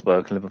gone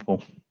Carlsberg,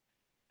 Liverpool.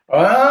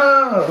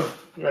 Oh,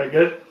 very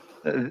good.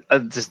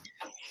 Just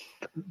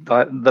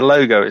like the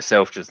logo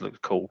itself just looks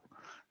cool,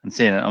 and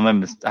seeing it. I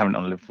remember having it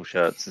on Liverpool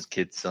shirts as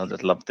kids. So I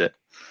just loved it.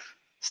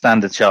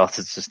 Standard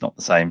Chartered's just not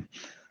the same.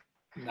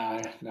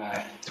 No.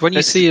 So when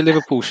you see a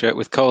Liverpool shirt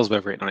with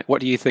Carlsberg written on it,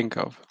 what do you think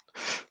of?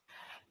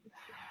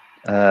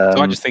 So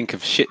I just think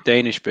of shit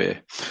Danish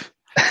beer.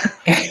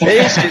 It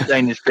is shit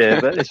Danish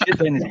beer, but it's shit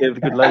Danish beer with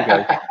a good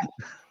logo.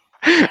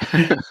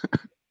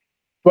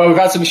 Well, we've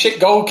had some shit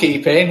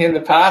goalkeeping in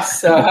the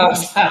past, so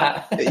how's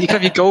that? You can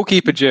have your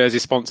goalkeeper jersey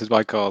sponsored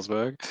by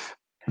Carlsberg.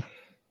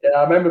 Yeah,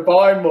 I remember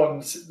buying one,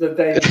 the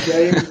David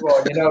James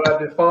one,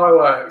 the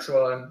fireworks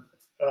one.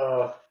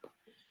 Oh,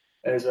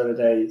 those were the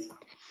days.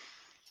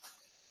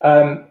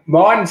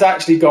 Mine's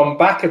actually gone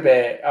back a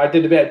bit. I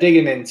did a bit of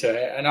digging into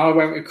it, and I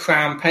went with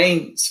Crown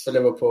Paints for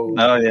Liverpool.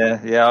 Oh yeah.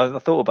 I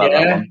thought about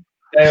that one.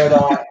 They were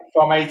like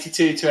from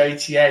 82 to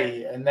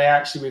 88, and they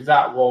actually, with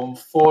that one,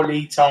 4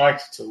 league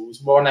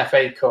titles, 1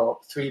 FA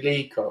Cup, 3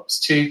 League Cups,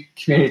 2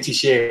 Community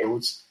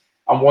Shields,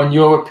 and 1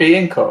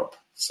 European Cup.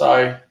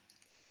 So,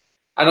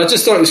 and I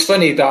just thought it was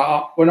funny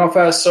that when I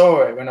first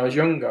saw it when I was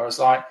younger, I was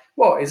like,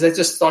 what, is there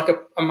just like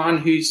a man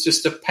who's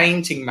just a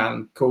painting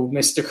man called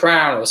Mr.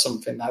 Crown or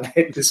something that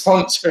they're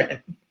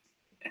sponsoring?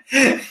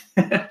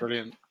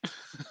 Brilliant.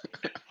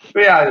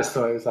 But yeah, I just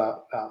thought it was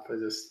that for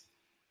just...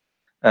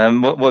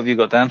 What have you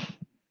got, Dan?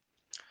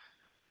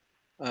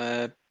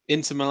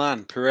 Inter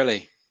Milan,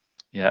 Pirelli.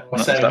 Yeah,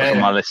 that's on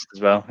my list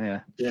as well.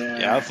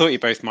 Yeah, I thought you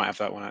both might have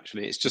that one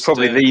actually. It's just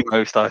probably the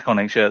most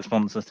iconic shirt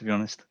sponsor, to be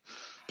honest.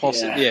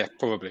 Possibly, yeah,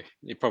 probably.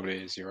 It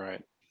probably is. You're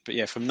right. But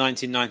yeah, from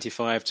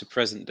 1995 to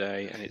present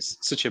day, and it's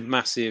such a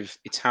massive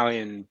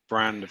Italian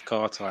brand of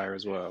car tire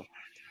as well.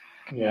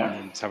 Yeah,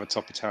 and to have a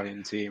top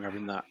Italian team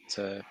having that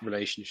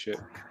relationship,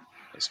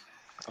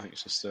 I think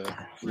it's just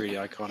really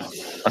iconic.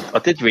 I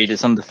did read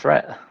it's under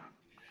threat.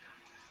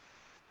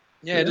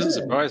 Yeah, it doesn't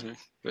surprise me.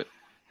 But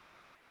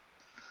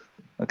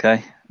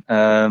okay,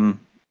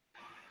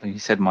 you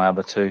said my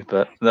other two,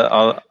 but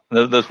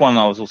there's one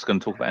I was also going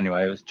to talk about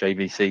anyway. It was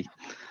JVC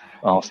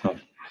Arsenal.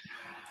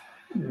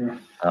 Yeah.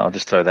 I'll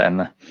just throw that in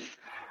there.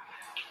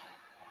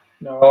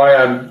 No,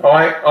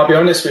 I'll be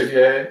honest with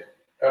you.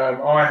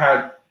 I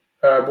had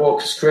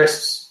Walker's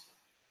Crisps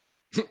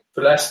for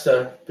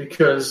Leicester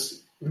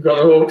because we've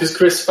got the Walker's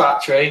Crisps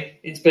factory.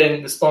 It's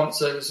been the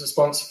sponsor. It was the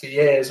sponsor for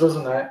years,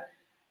 wasn't it?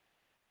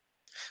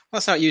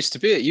 That's how it used to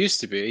be. It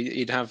used to be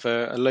you'd have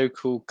a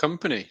local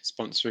company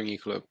sponsoring your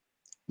club.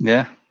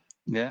 Yeah.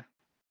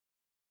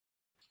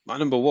 My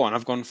number one,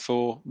 I've gone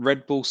for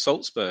Red Bull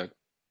Salzburg.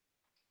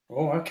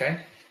 Oh,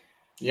 okay.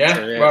 Yeah,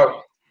 so,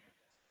 well...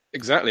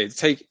 Exactly.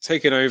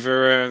 Taken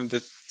over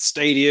the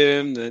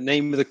stadium, the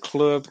name of the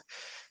club.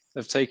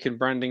 They've taken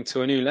branding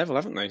to a new level,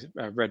 haven't they?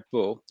 Red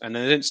Bull. And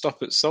then they didn't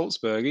stop at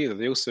Salzburg either.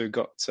 They also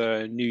got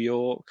New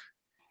York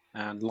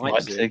and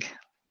Leipzig.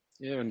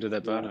 Yeah, under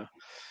their banner.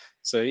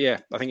 So, yeah,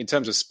 I think in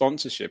terms of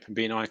sponsorship and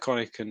being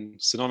iconic and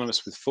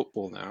synonymous with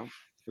football now,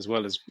 as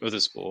well as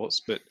other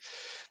sports. But,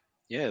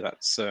 yeah,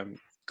 that's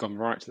gone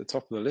right to the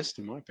top of the list,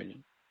 in my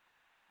opinion.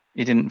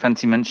 You didn't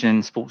fancy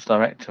mentioning Sports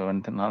Director or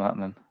anything like that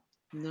then?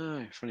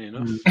 No, funny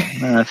enough.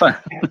 No, fine.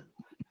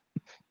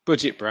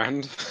 Budget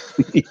brand.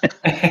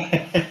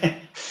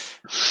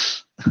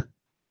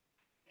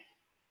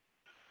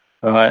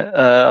 All right,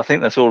 I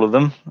think that's all of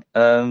them.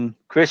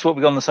 Chris, what have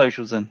we got on the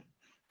socials then?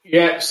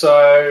 Yeah,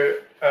 so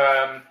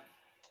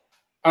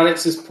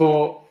Alex has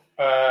put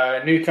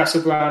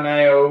Newcastle Brown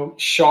Ale,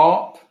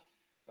 Sharp.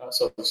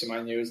 That's obviously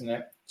my new, isn't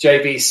it?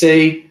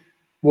 JVC,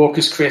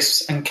 Walker's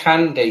Crisps, and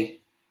Candy.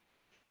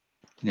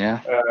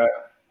 Yeah.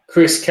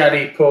 Chris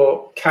Kelly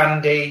put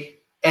Candy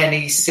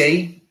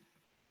NEC.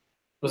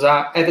 Was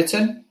that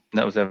Everton?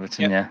 That was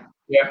Everton, yeah.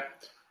 Yeah.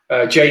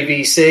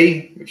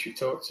 JVC, which we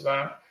talked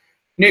about.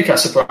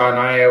 Newcastle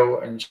Brown Ale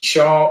and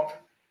Sharp.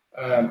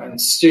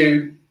 And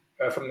Stu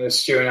from the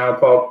Stu and Al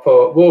Pod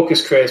put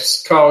Walker's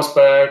Crisps,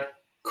 Carlsberg,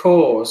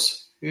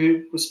 Coors.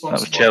 Who was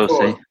sponsored? That was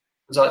Chelsea.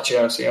 Was that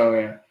Chelsea? Oh,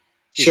 yeah.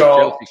 He's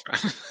Sharp.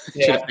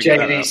 Yeah,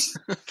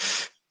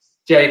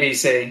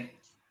 JVC.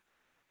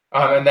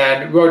 And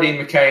then Roddy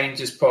McCain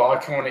just put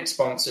iconic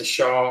sponsor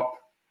Sharp.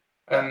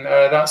 And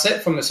that's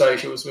it from the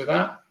socials with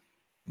that.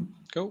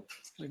 Cool.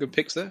 Good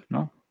picks there.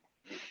 No.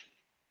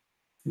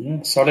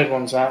 Yeah, solid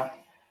ones out.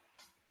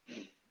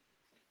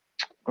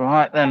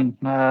 Right then,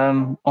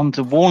 on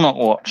to Walnut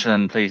Watch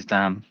then, please,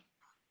 Dan.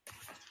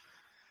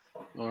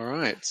 All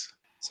right.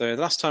 So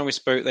last time we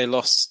spoke, they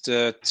lost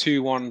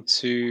 2-1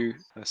 to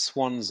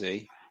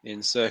Swansea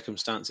in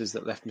circumstances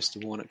that left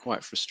Mr. Warnock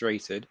quite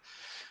frustrated.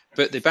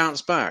 But they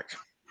bounced back.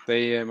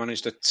 They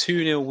managed a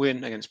 2-0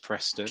 win against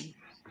Preston,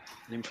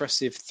 an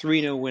impressive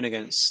 3-0 win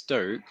against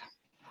Stoke,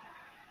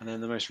 and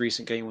then the most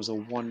recent game was a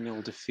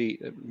 1-0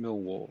 defeat at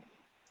Millwall.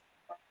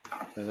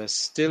 So they're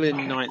still in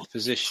 9th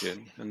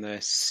position, and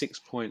they're 6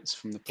 points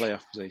from the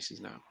playoff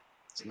places now.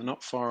 So they're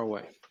not far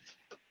away.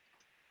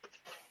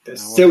 They're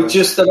still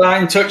just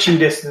about in touching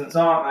distance,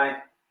 aren't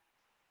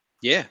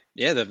they?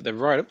 Yeah, they're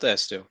right up there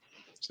still.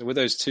 So with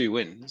those 2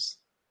 wins,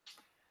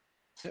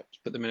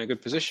 put them in a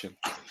good position.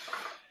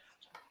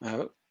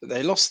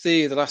 They lost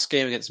the last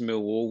game against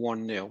Millwall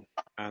 1-0,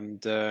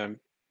 and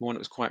one that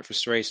was quite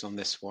frustrating on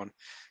this one.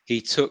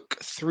 He took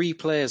 3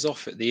 players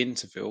off at the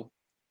interval.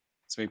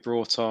 So he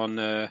brought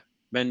on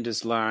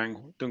Mendes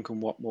Lang, Duncan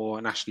Watmore,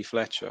 and Ashley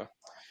Fletcher.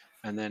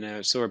 And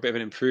then saw a bit of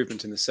an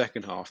improvement in the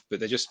second half, but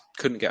they just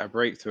couldn't get a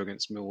breakthrough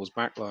against Millwall's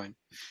backline.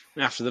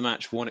 And after the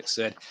match, Warnock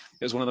said,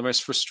 it was one of the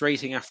most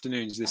frustrating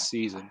afternoons this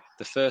season.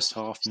 The first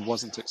half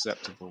wasn't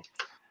acceptable.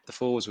 The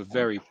forwards were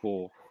very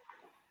poor.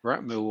 We're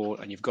at Millwall,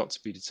 and you've got to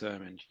be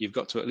determined. You've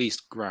got to at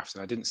least graft,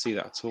 and I didn't see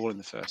that at all in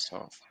the first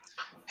half.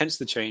 Hence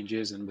the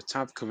changes, and with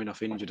Tav coming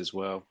off injured as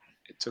well,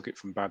 it took it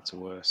from bad to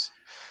worse.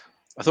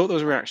 I thought there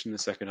was a reaction in the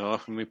second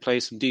half, and we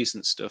played some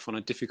decent stuff on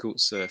a difficult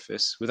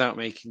surface without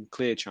making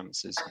clear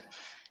chances.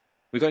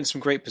 We got in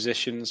some great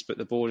positions, but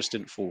the ball just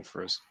didn't fall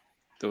for us.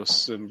 There was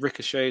some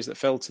ricochets that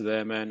fell to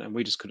their men, and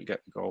we just couldn't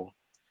get the goal.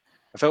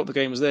 I felt the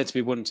game was there to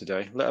be won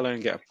today, let alone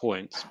get a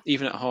point.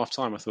 Even at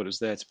half-time, I thought it was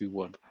there to be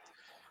won.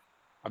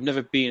 I've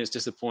never been as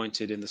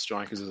disappointed in the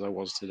strikers as I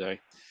was today.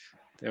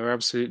 They were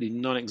absolutely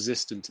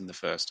non-existent in the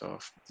first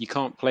half. You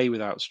can't play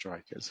without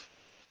strikers.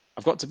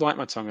 I've got to bite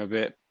my tongue a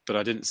bit, but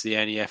I didn't see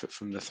any effort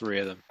from the three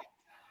of them.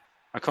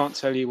 I can't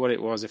tell you what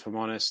it was, if I'm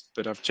honest,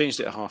 but I've changed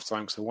it at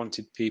half-time because I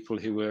wanted people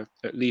who were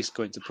at least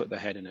going to put their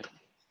head in it.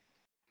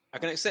 I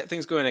can accept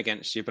things going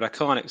against you, but I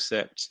can't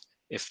accept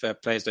if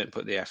players don't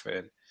put the effort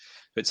in.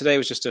 But today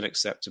was just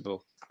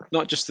unacceptable.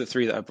 Not just the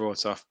three that I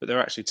brought off, but there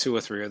are actually 2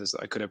 or 3 others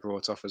that I could have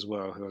brought off as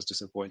well, who I was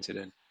disappointed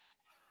in.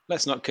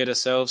 Let's not kid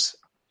ourselves.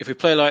 If we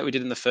play like we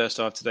did in the first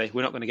half today,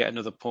 we're not going to get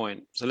another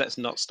point. So let's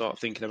not start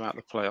thinking about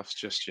the playoffs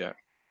just yet.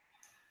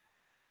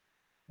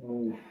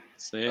 Ooh,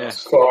 so yeah,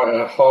 that's quite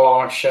a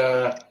harsh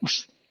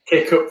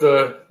kick up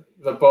the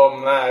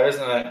bum there,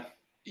 isn't it?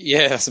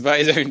 Yeah, that's about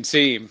his own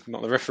team,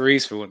 not the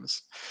referees for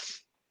once.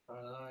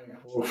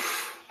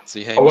 So,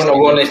 yeah, I wouldn't have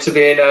wanted to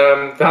be in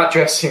that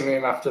dressing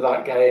room after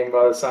that game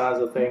by the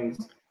sounds of things.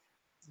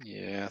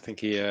 Yeah, I think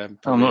he... I'm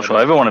not sure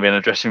I ever want to be in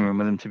a dressing room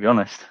with him, to be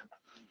honest.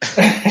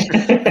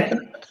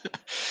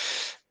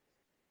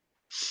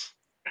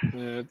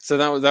 So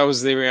that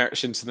was the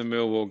reaction to the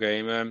Millwall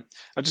game.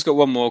 I've just got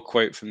one more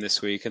quote from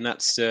this week, and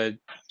that's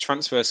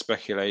transfer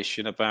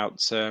speculation about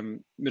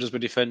Middlesbrough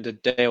defender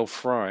Dale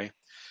Fry.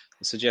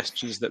 The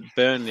suggestions that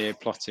Burnley are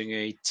plotting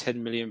a £10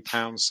 million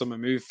summer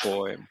move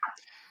for him.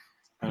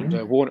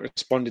 And Warner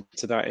responded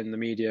to that in the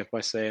media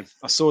by saying,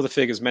 I saw the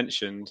figures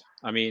mentioned.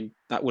 I mean,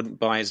 that wouldn't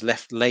buy his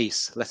left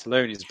lace, let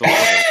alone his body.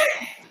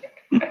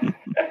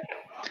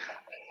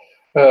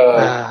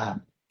 I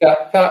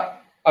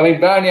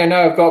mean, Burnley, I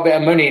know I've got a bit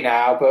of money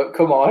now, but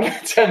come on,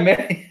 10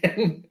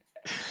 million.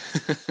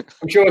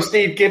 I'm sure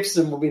Steve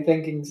Gibson will be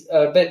thinking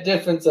a bit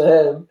different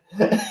to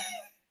him.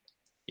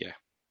 Yeah.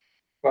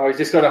 Well, he's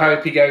just got to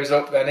hope he goes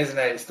up then, isn't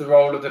it? It's the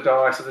roll of the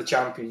dice of the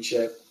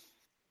Championship.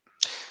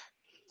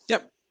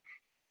 Yep.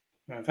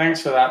 Well,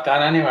 thanks for that,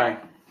 Dan, anyway.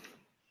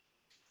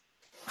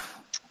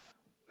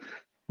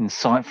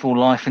 Insightful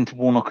life into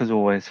Warnock as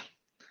always.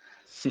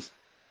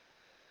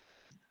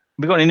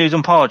 We got any news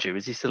on Pardew?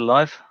 Is he still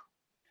alive?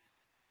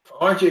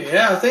 Pardew,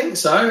 yeah, I think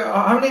so.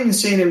 I haven't even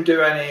seen him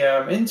do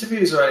any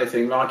interviews or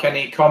anything, like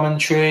any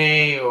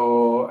commentary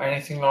or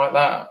anything like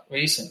that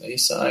recently.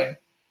 So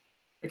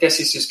I guess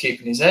he's just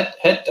keeping his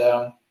head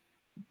down.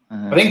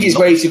 I think he's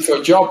waiting for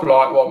a job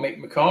like what Mick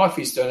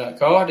McCarthy's done at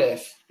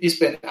Cardiff. He's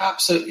been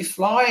absolutely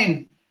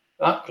flying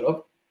that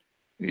club.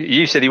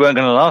 You said he weren't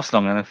going to last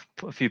long, and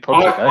a few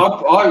pods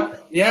ago.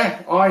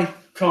 I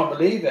can't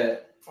believe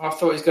it. I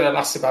thought he was going to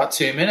last about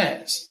 2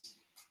 minutes.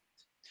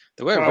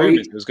 There were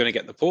rumours he was going to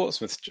get the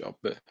Portsmouth job,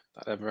 but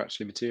that never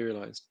actually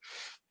materialised.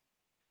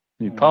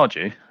 Who,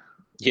 Pardew?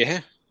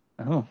 Yeah.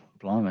 Oh,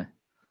 blimey.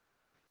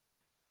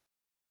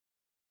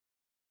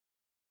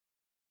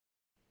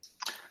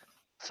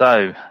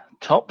 So,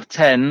 top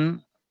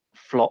 10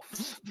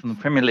 flops from the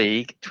Premier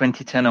League,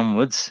 2010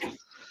 onwards.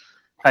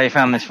 How you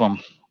found this one?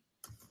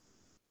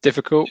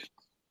 Difficult.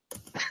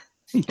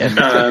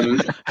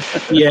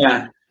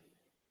 Yeah.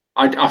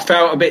 I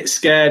felt a bit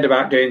scared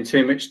about doing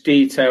too much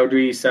detailed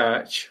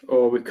research,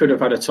 or we could have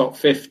had a top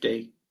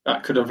 50.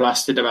 That could have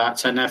lasted about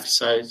 10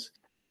 episodes.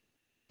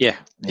 Yeah,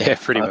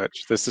 pretty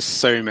much. There's just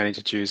so many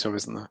to choose from,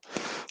 isn't there?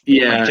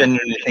 Yeah. I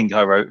genuinely think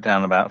I wrote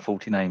down about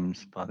 40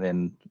 names by the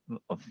end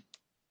of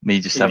me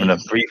just having a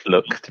brief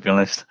look, to be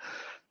honest.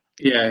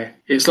 Yeah,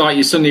 it's like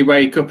you suddenly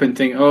wake up and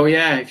think, oh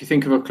yeah, if you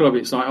think of a club,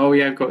 it's like, oh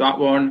yeah, I've got that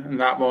one and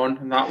that one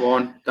and that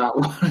one, that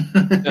one.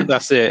 And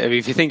that's it. I mean,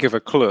 if you think of a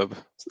club,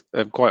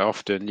 quite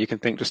often you can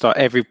think just like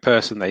every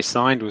person they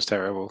signed was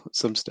terrible at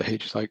some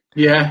stage. Like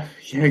yeah,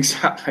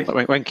 exactly.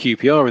 Like when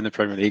QPR in the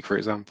Premier League, for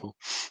example.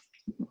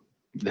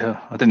 Yeah,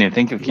 I didn't even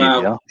think of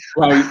QPR.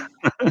 Well,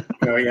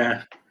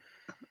 yeah.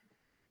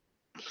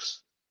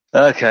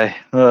 Okay,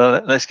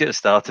 well, let's get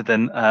started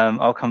then.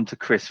 I'll come to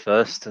Chris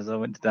first, as I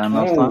went down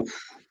last time.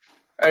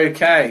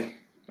 Okay,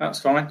 that's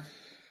fine.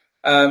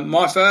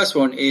 My first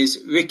one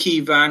is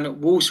Ricky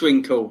van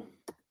Wolfswinkel.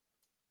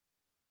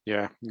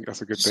 Yeah,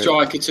 that's a good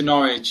striker to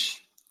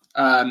Norwich.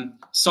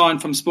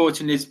 Signed from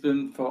Sporting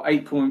Lisbon for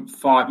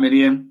 8.5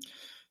 million.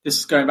 This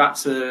is going back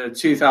to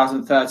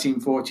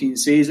 2013-14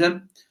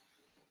 season.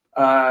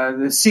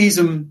 The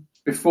season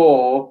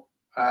before,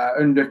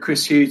 under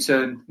Chris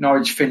Hughton,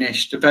 Norwich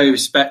finished a very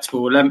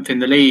respectable 11th in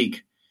the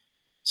league.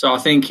 So I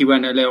think he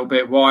went a little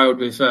bit wild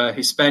with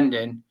his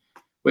spending,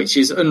 which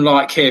is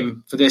unlike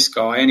him for this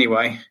guy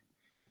anyway.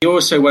 He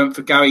also went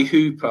for Gary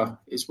Hooper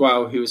as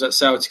well, who was at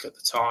Celtic at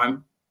the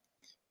time,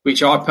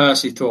 which I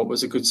personally thought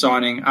was a good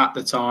signing at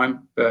the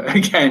time. But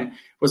again,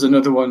 was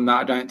another one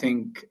that I don't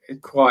think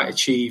quite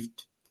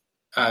achieved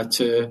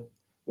to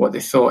what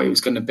they thought it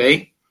was going to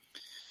be.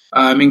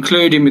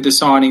 Including with the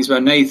signings were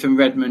Nathan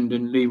Redmond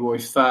and Leroy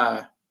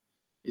Fair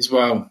as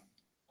well.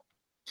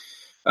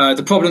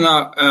 The problem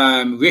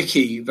that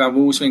Ricky Van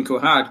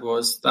Wolfswinkel had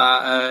was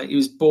that he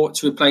was bought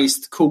to replace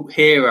the cult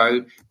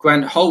hero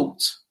Grant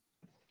Holt,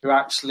 who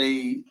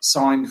actually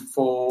signed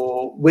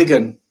for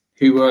Wigan,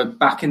 who were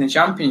back in the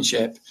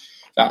Championship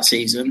that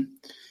season.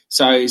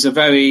 So it's a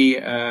very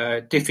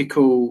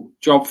difficult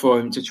job for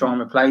him to try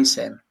and replace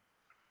him.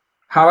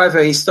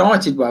 However, he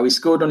started well. He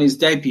scored on his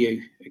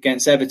debut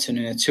against Everton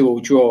in a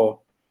 2-2 draw.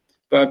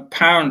 But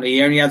apparently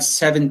he only had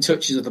 7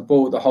 touches of the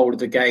ball the whole of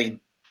the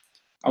game.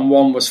 And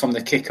 1 was from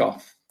the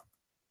kickoff.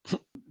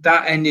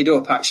 That ended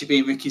up actually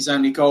being Ricky's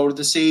only goal of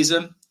the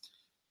season.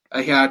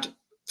 He had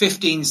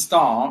 15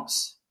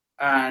 starts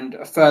and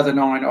a further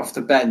 9 off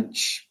the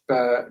bench.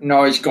 But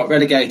Norwich got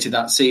relegated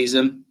that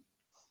season.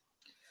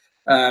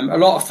 A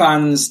lot of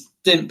fans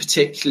didn't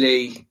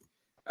particularly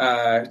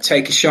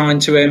take a shine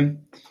to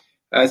him.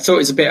 Thought he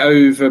was a bit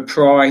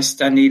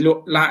overpriced and he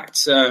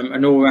lacked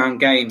an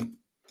all-round game.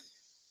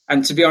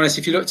 And to be honest,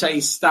 if you looked at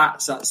his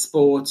stats at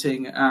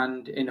Sporting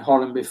and in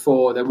Holland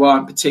before, they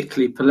weren't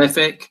particularly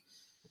prolific.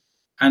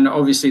 And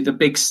obviously the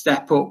big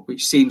step up,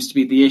 which seems to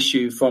be the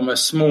issue from a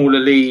smaller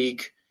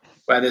league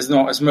where there's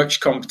not as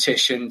much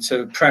competition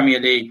to Premier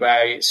League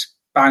where it's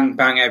bang,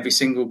 bang every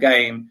single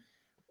game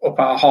up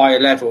at a higher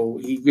level,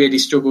 he really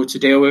struggled to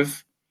deal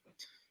with.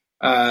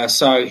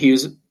 So he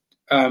was,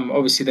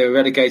 obviously they were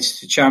relegated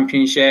to the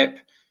Championship.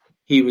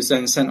 He was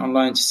then sent on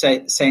loan to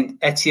Saint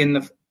Etienne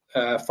the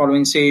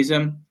following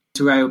season,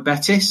 to Real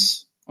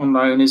Betis on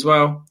loan as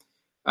well,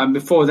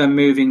 before then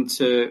moving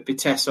to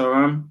Vitesse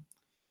Oran.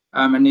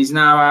 And he's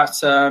now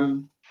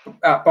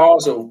at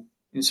Basel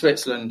in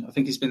Switzerland. I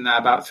think he's been there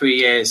about 3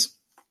 years.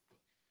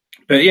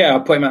 But yeah,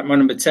 I'll put him at my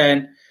number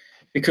 10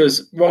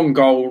 because 1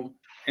 goal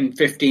in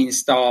 15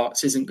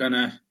 starts isn't going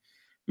to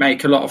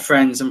make a lot of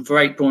friends. And for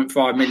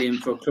 8.5 million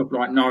for a club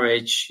like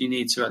Norwich, you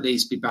need to at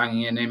least be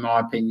banging in my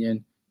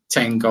opinion,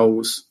 10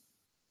 goals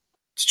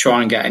to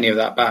try and get any of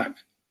that back.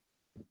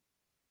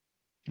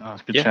 Oh,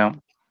 that's a good shout.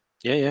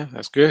 Yeah,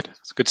 that's good.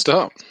 That's a good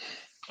start.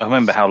 I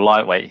remember how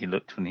lightweight he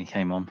looked when he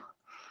came on.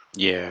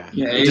 Yeah,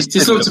 he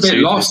just looked a bit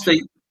lost.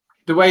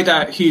 The way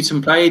that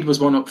Houghton played was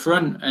one up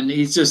front, and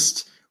he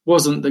just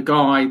wasn't the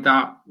guy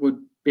that would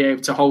be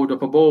able to hold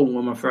up a ball,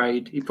 I'm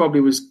afraid. He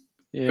probably was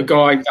a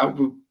guy that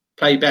would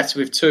play better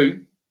with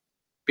 2,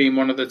 being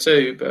one of the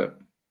 2.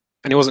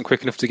 And he wasn't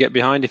quick enough to get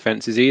behind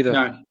defences either.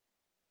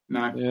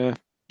 No. Yeah,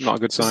 not a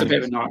good sign. It's a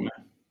bit of a nightmare.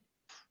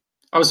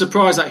 I was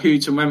surprised that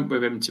Houghton went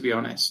with him, to be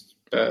honest,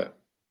 but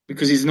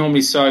because he's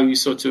normally so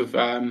sort of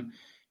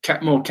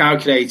more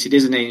calculated,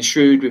 isn't he, and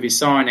shrewd with his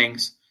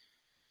signings.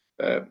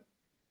 But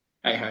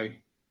hey ho,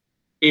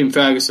 Ian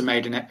Ferguson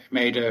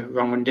made a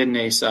wrong one, didn't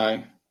he?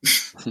 So,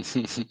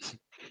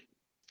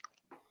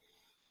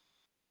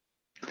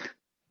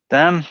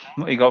 Dan,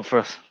 what you got for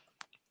us?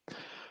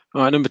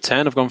 All right, number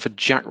 10, I've gone for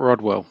Jack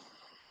Rodwell.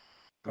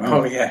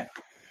 Oh yeah,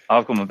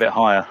 I've gone a bit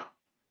higher.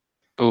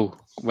 Oh,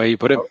 where you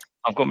put him?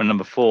 I've got my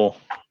number 4.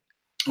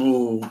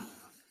 Oh,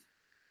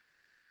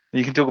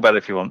 you can talk about it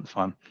if you want. It's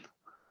fine.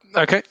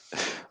 Okay.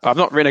 I've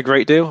not written a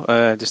great deal,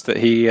 just that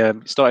he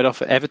started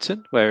off at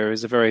Everton, where he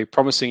was a very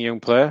promising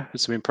young player,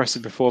 had some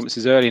impressive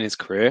performances early in his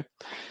career,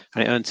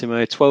 and it earned him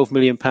a £12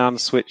 million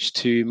switch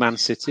to Man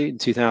City in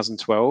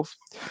 2012.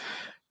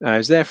 He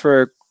was there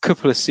for a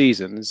couple of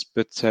seasons,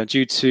 but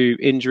due to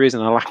injuries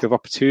and a lack of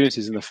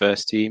opportunities in the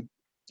first team,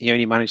 he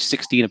only managed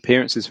 16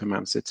 appearances for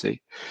Man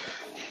City.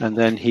 And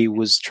then he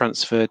was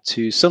transferred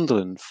to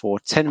Sunderland for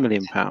 £10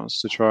 million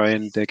to try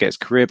and get his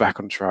career back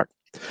on track.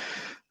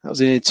 That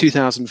was in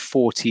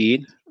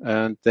 2014,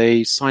 and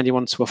they signed him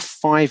onto a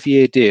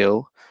 5-year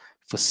deal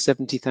for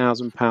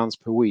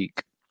 £70,000 per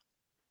week.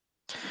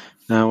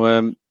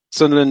 Now,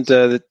 Sunderland,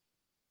 they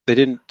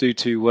didn't do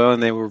too well,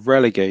 and they were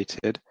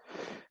relegated.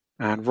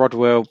 And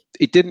Rodwell,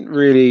 he didn't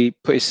really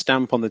put his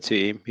stamp on the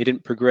team. He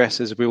didn't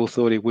progress as we all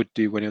thought he would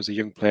do when he was a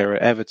young player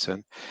at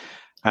Everton.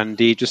 And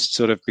he just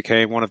sort of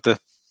became one of the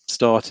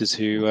starters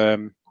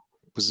who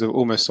was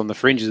almost on the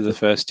fringes of the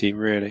first team,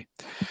 really.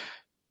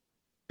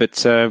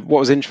 But what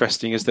was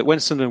interesting is that when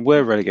Sunderland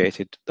were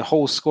relegated, the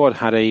whole squad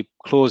had a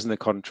clause in the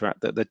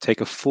contract that they'd take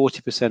a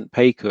 40%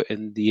 pay cut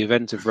in the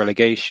event of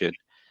relegation,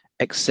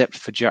 except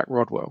for Jack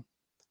Rodwell,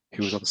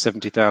 who was on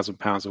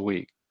 £70,000 a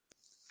week.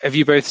 Have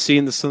you both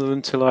seen the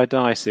Sunderland Till I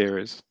Die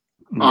series?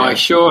 I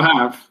sure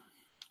have.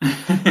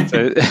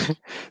 So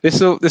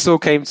this all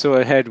came to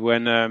a head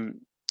when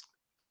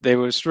they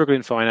were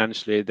struggling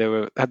financially.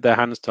 They had their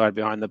hands tied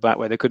behind the back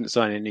where they couldn't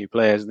sign any new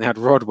players, and they had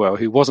Rodwell,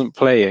 who wasn't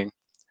playing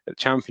at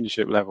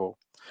championship level,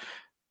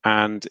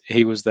 and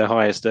he was their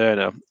highest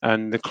earner.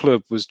 And the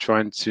club was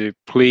trying to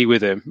plead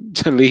with him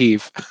to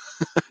leave,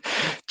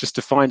 just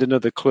to find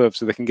another club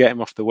so they can get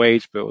him off the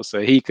wage bill,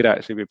 so he could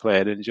actually be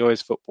playing and enjoy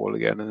his football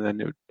again, and then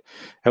it would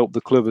help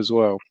the club as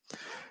well.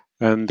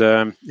 And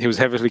he was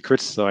heavily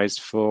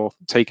criticised for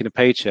taking a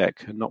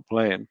paycheck and not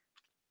playing.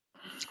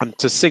 And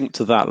to sink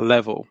to that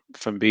level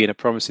from being a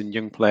promising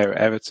young player at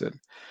Everton,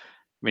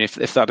 I mean,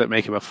 if that didn't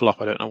make him a flop,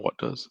 I don't know what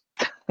does.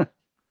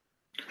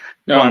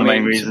 One of the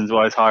main reasons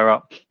why it's higher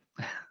up.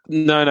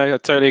 No, I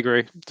totally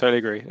agree.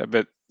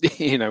 But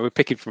we're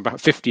picking from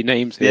about 50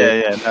 names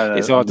here. Yeah. No,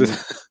 it's hard to.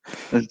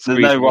 There's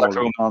no right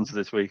or wrong answer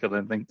this week, I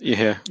don't think.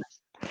 Yeah.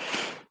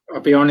 I'll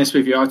be honest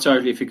with you, I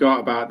totally forgot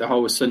about the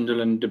whole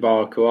Sunderland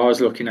debacle. I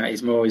was looking at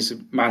his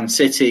Man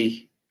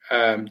City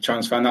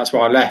transfer, and that's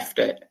why I left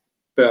it.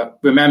 But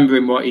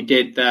remembering what he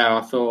did there,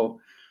 I thought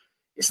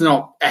it's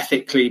not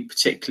ethically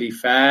particularly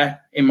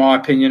fair, in my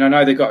opinion. I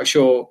know they've got a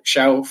short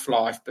shelf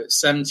life, but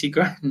 70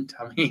 grand,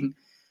 I mean,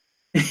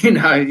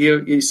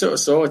 you're sort of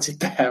sorted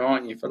there,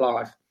 aren't you, for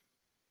life?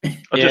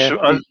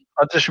 I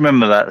just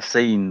remember that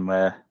scene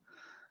where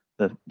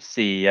the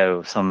CEO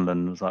of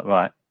Sunderland was like,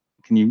 right,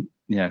 can you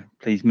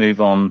please move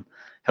on,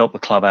 help the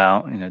club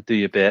out, do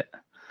your bit,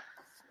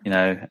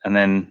 and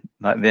then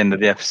like at the end of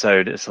the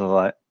episode, it's sort of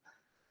like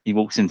he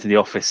walks into the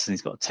office and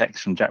he's got a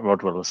text from Jack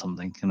Rodwell or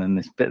something, and then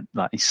this bit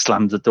like he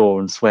slams the door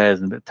and swears,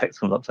 and a bit of text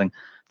comes up saying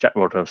Jack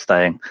Rodwell's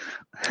staying.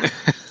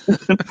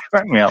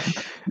 Crack me up.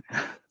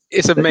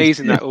 It's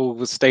amazing that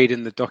all stayed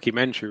in the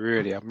documentary.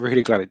 Really, I'm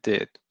really glad it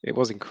did. It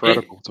was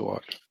incredible to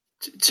watch.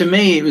 To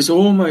me, it was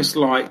almost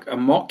like a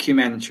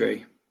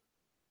mockumentary.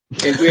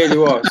 It really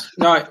was.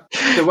 No,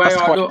 the way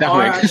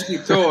I actually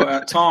thought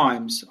at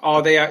times,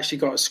 they actually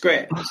got a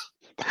script?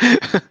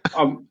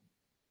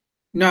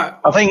 No,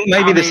 I think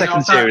maybe the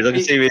second series. I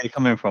can see where you're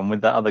coming from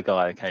with that other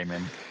guy who came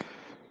in.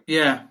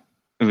 Yeah,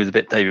 it was a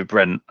bit David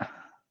Brent.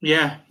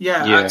 Yeah.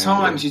 At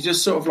times, you're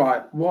just sort of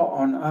like, what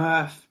on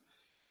earth?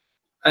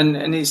 And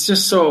it's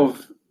just sort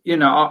of,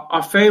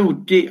 I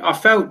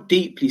felt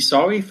deeply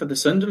sorry for the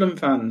Sunderland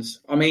fans.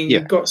 I mean,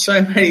 you've got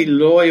so many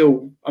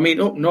loyal. I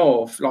mean, up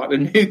north, like the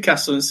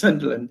Newcastle and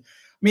Sunderland. I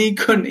mean, you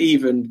couldn't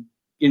even,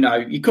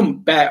 you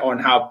couldn't bet on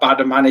how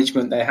bad a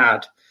management they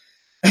had.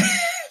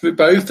 With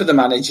both of the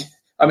managers.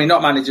 I mean,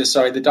 not managers,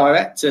 sorry, the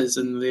directors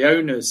and the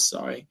owners,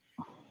 sorry.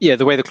 Yeah,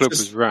 the way the club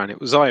was run,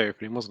 it was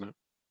eye-opening, wasn't it?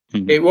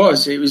 Mm-hmm. It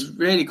was. It was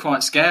really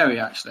quite scary,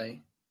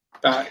 actually,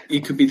 that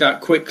you could be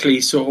that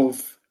quickly sort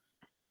of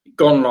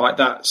gone like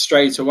that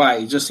straight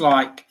away. Just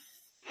like,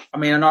 I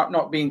mean, I'm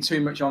not being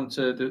too much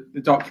onto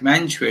the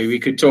documentary. We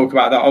could talk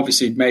about that,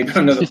 obviously, maybe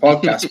on another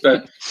podcast,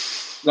 but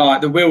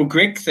like the Will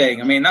Grigg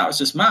thing, I mean, that was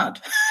just mad.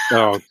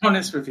 Oh, to be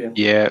honest with you.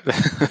 Yeah.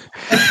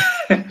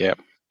 Yeah.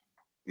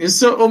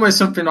 It's almost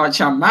something like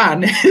Chan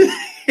Man,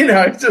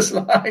 just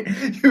like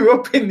you're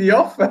up in the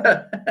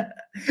offer.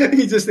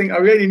 You just think, I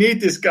really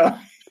need this guy.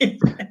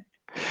 But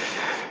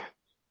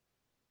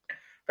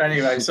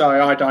anyway, sorry,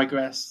 I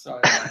digress.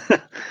 Sorry.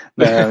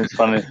 No, it's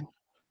funny.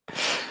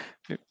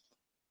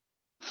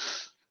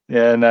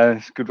 Yeah, no,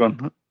 it's a good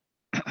one.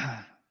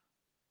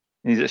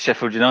 He's at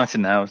Sheffield United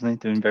now, isn't he?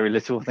 Doing very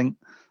little, I think.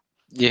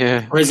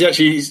 Yeah. Or has he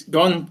actually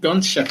gone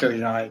to Sheffield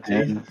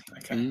United? Yeah.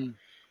 Okay. Mm.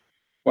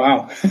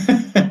 Wow.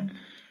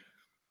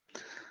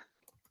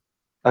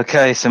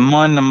 Okay, so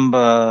my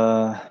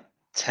number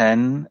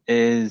 10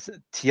 is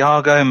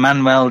Thiago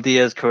Manuel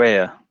Diaz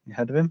Correa. You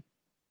heard of him?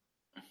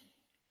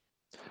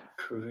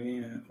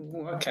 Correa.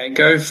 Ooh, okay,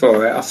 go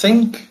for it. I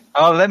think.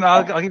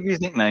 I'll give you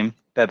his nickname,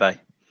 Bebe.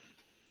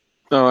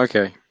 Oh,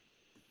 okay.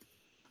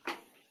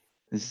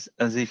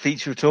 Has he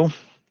featured at all?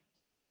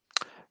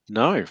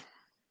 No.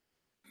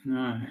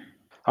 No.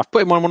 I've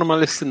put him on one of my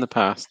lists in the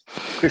past.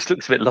 Chris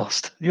looks a bit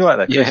lost. You all right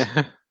there, Chris?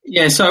 Yeah.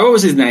 Yeah, so what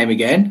was his name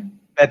again?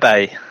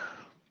 Bebe.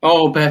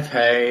 Oh,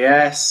 Beppe,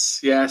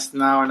 yes.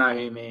 Now I know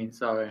who you mean.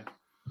 Sorry.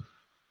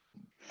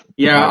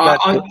 Yeah,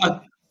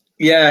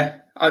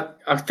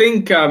 I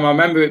think I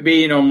remember it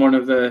being on one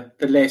of the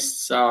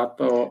lists. I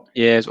thought.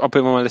 Yeah, I'll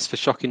put him on my list for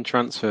shocking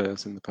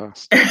transfers in the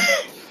past.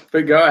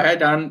 But go ahead,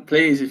 Dan,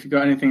 please, if you've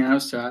got anything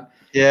else to add.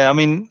 Yeah, I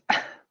mean,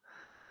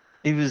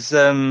 he was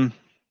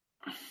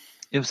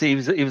obviously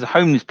he was a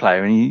homeless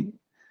player, and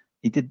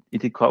he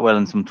did quite well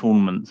in some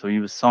tournaments. So he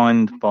was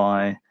signed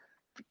by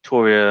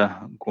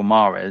Victoria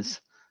Guimarães,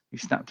 who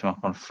snapped him up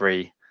on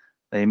free.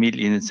 They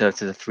immediately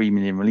inserted a 3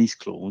 million release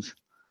clause.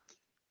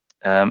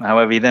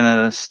 However, he then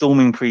had a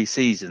storming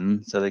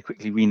pre-season, so they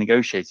quickly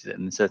renegotiated it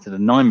and inserted a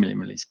 9 million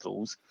release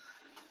clause.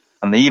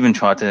 And they even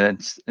tried to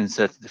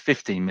insert the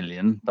 15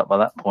 million, but by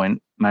that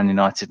point, Man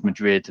United,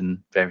 Madrid,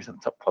 and various other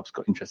top clubs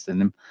got interested in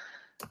him.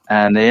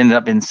 And they ended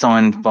up being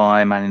signed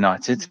by Man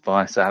United,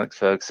 by Sir Alex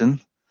Ferguson,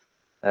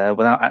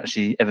 without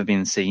actually ever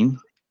being seen.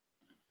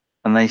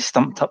 And they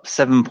stumped up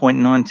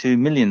 7.92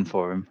 million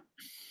for him.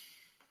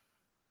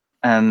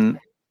 And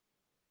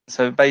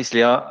so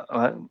basically,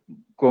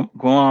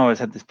 Guimarães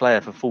had this player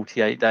for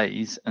 48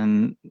 days,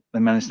 and they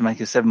managed to make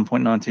a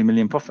 7.92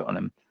 million profit on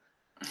him.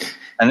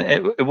 And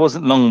it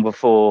wasn't long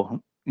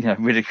before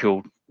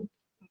ridicule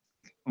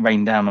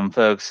rained down on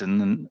Ferguson.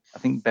 And I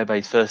think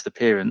Bebe's first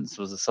appearance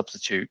was a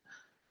substitute,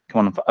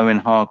 come on for Owen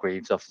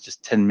Hargreaves after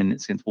just 10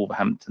 minutes against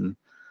Wolverhampton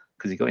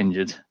because he got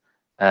injured.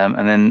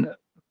 And then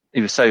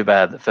he was so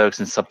bad that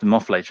Ferguson subbed him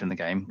off later in the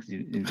game because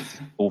he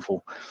was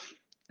awful.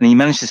 And he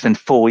managed to spend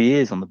 4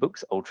 years on the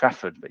books at Old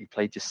Trafford, but he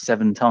played just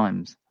 7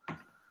 times.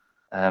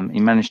 He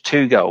managed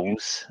 2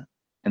 goals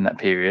in that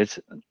period,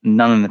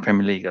 none in the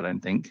Premier League, I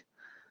don't think.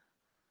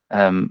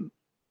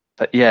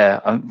 But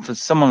yeah, for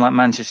someone like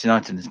Manchester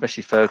United,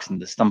 especially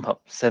Ferguson, to stump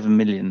up 7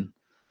 million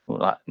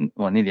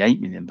nearly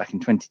 8 million back in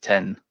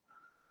 2010.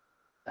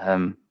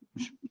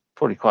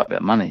 Probably quite a bit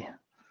of money.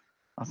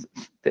 I was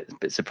a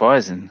bit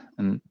surprising.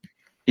 And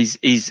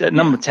he's at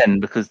number 10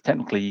 because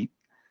technically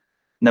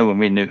no one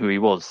really knew who he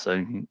was,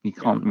 so he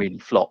can't really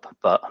flop.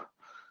 But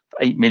for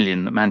 8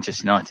 million at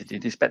Manchester United,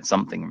 you'd expect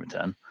something in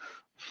return.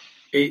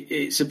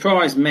 It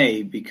surprised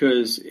me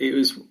because it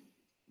was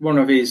one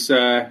of his.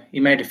 He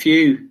made a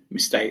few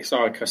mistakes,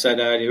 like I said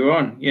earlier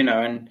on,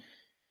 and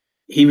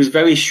he was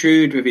very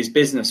shrewd with his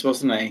business,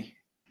 wasn't he?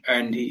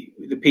 And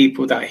the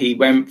people that he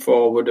went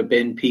for would have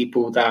been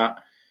people that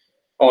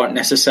aren't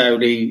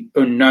necessarily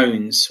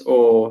unknowns,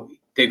 or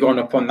they've gone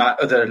up on that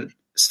other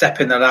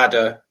step in the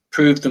ladder,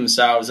 proved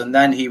themselves, and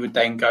then he would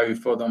then go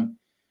for them.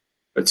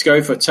 But to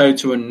go for a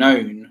total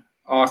unknown,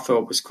 I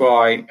thought was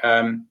quite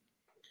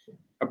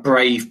a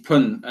brave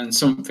punt, and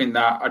something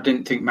that I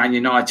didn't think Man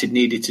United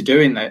needed to do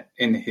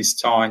in his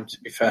time, to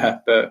be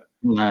fair. But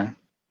no,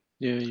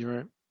 yeah, you're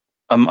right.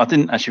 I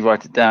didn't actually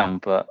write it down,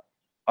 but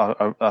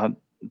I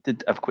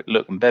did have a quick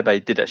look, and Bebe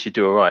did actually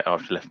do all right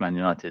after he left Man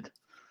United.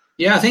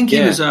 Yeah, I think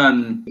he was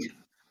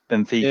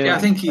Benfica. Yeah, I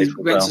think he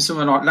went to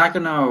somewhere like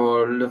Laguna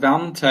or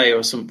Levante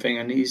or something,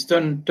 and he's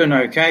done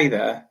okay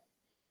there.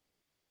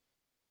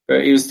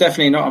 But he was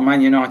definitely not a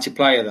Man United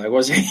player, though,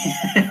 was he?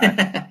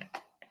 No,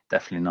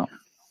 definitely not.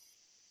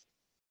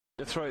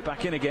 To throw it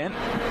back in again.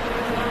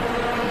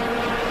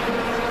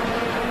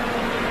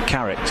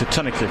 Carrick to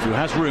Tunnicliffe, who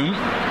has room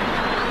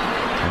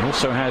and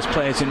also has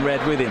players in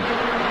red with him.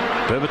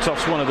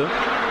 Berbatov's one of them.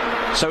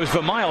 So is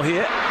Vermeil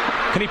here.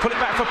 Can he put it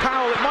back for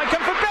Powell? It might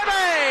come for Bebe!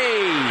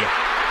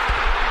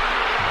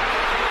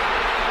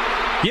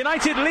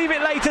 United leave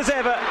it late as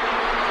ever,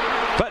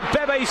 but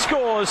Bebe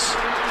scores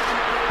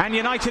and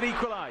United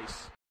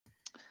equalise.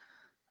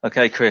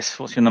 Okay, Chris,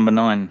 what's your number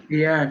 9?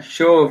 Yeah,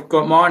 sure. I've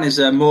got mine as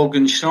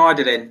Morgan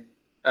Schneiderlin,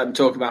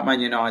 talking about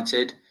Man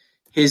United.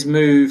 His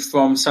move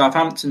from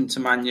Southampton to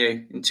Man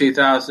U in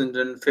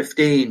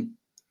 2015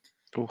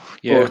 for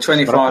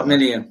 25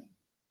 million.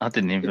 I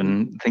didn't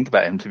even think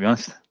about him, to be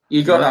honest.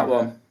 You got that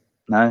one?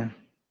 No.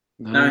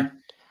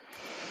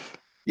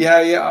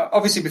 Yeah.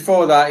 Obviously,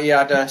 before that, he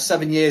had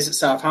 7 years at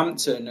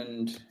Southampton,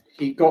 and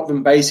he got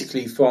them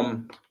basically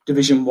from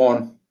Division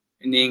 1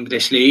 in the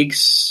English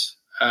leagues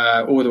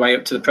all the way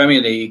up to the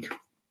Premier League.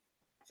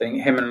 I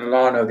think him and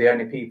Lallana are the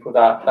only people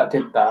that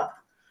did that.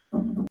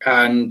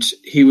 And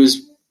he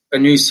was a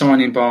new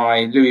signing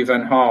by Louis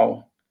van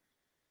Gaal.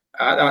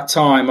 At that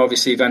time,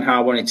 obviously, Van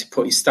Gaal wanted to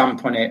put his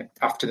stamp on it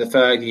after the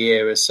Fergie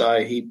era,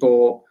 so he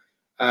bought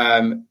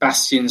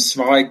Bastian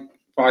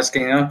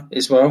Schweinsteiger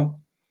as well.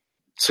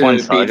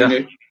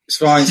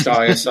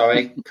 Schweinsteiger,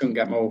 sorry, couldn't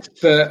get more.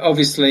 But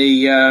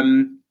obviously, at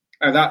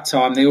that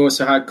time, they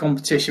also had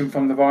competition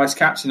from the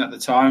vice-captain at the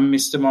time,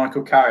 Mr.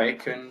 Michael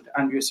Carrick and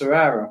Andreas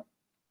Herrera.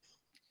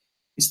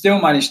 He still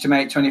managed to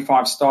make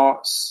 25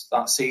 starts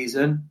that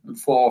season and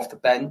 4 off the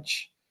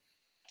bench.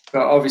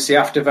 But obviously,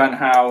 after Van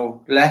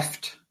Gaal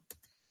left,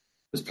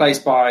 was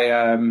placed by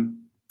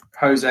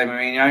Jose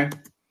Mourinho,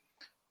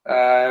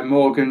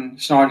 Morgan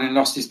Schneiderlin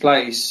lost his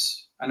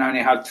place and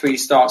only had 3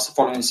 starts the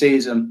following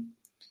season.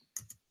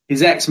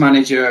 His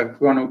ex-manager,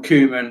 Ronald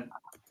Koeman,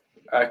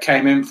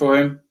 came in for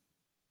him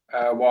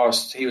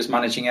whilst he was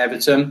managing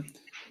Everton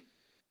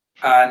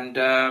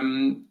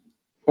and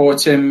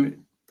bought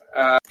him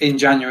in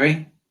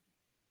January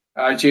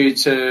due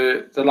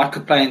to the lack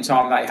of playing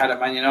time that he had at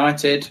Man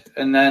United,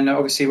 and then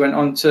obviously went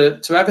on to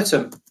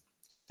Everton.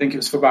 I think it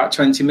was for about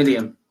 20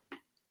 million.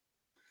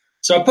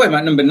 So I put him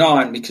at number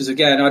 9 because,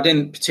 again, I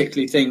didn't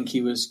particularly think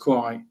he was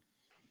quite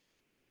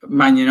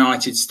Man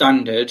United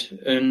standard,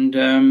 and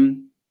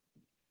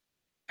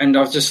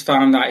I've just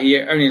found that he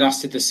only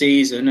lasted the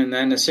season, and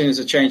then as soon as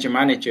a change of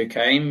manager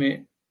came,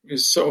 it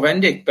was sort of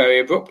ended very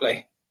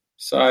abruptly.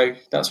 So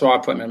that's why I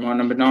put him in my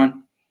number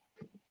 9.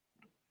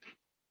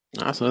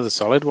 That's another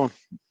solid one.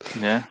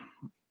 Yeah,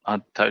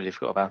 I totally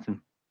forgot about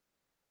him.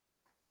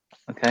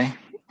 Okay.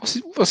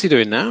 What's he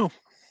doing now?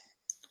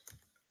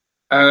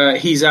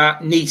 He's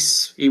at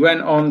Nice. He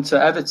went on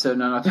to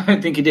Everton, and I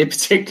don't think he did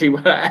particularly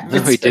well at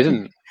Everton. No, he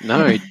didn't.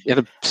 No, he had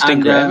a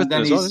stinker at Everton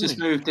then as well, he's just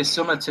moved this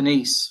summer to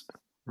Nice.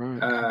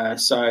 Right.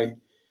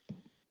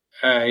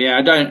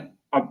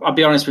 I'll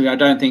be honest with you, I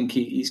don't think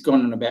he's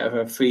gone on a bit of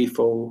a free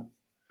fall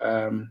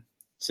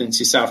since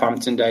his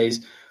Southampton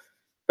days.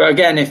 But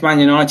again, if Man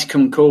United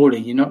come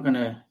calling, you're not going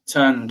to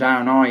turn them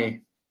down, are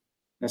you?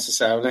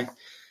 Necessarily.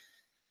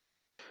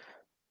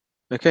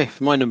 Okay,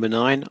 for my number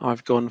 9,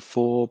 I've gone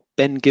for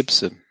Ben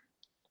Gibson.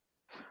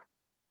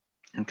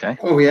 Okay.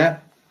 Oh, yeah.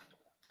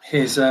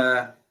 His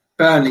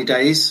Burnley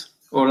days,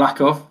 or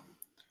lack of.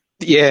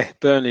 Yeah,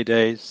 Burnley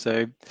days.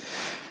 So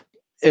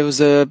it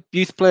was a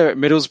youth player at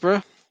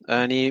Middlesbrough,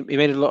 and he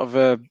made a lot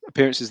of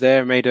appearances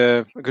there, made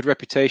a good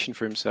reputation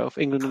for himself.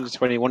 England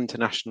under-21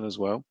 international as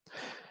well.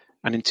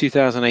 And in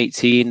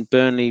 2018,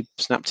 Burnley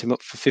snapped him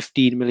up for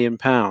 £15 million,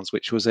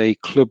 which was a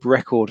club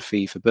record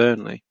fee for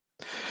Burnley.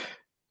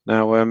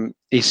 Now,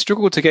 he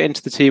struggled to get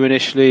into the team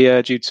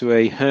initially due to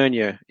a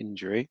hernia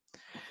injury,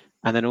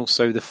 And then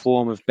also the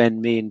form of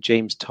Ben Mee and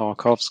James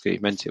Tarkowski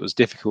meant it was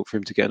difficult for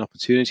him to get an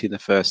opportunity in the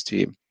first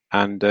team.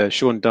 And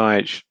Sean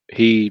Dyche,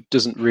 he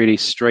doesn't really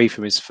stray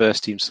from his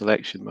first team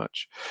selection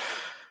much.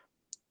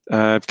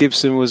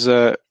 Gibson was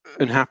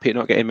unhappy at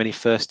not getting many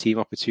first team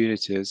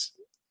opportunities,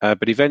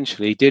 but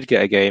eventually he did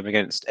get a game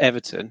against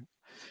Everton.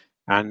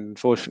 And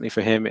fortunately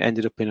for him, it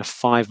ended up in a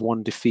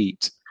 5-1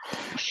 defeat.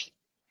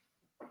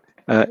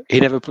 He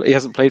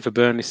hasn't played for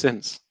Burnley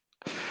since.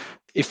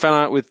 He fell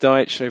out with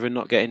Dyche over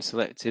not getting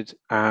selected,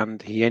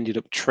 and he ended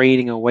up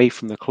training away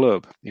from the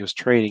club. He was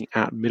training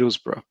at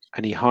Middlesbrough,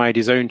 and he hired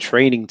his own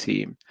training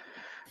team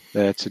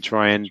to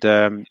try and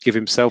give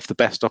himself the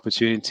best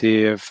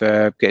opportunity of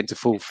getting to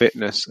full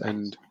fitness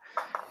and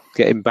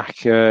getting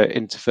back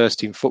into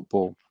first-team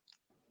football.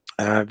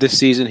 This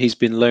season, he's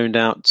been loaned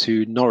out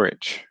to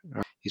Norwich.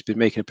 He's been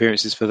making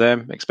appearances for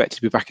them, expected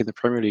to be back in the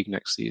Premier League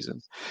next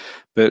season.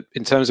 But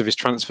in terms of his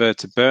transfer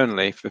to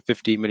Burnley for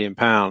 £15 million,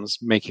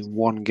 making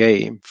one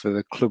game for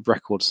the club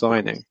record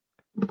signing,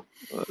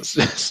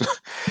 it's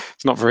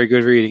not very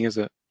good reading, is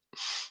it?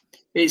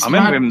 It's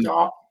mad.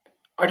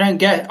 I don't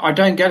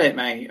get it,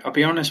 mate. I'll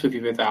be honest with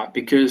you with that,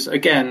 because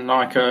again,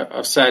 like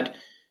I've said,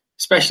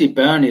 especially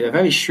Burnley, they're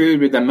very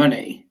shrewd with their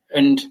money,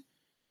 and to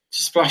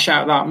splash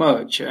out that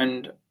much.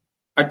 And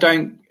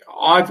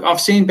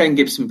I've seen Ben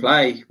Gibson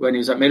play when he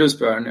was at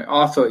Middlesbrough, and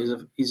I thought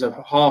he's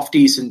a half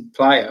decent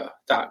player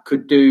that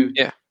could do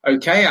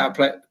okay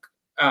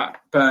at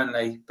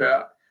Burnley.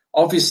 But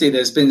obviously,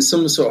 there's been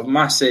some sort of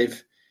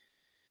massive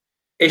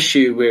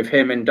issue with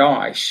him and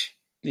Dyche.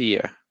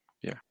 Yeah.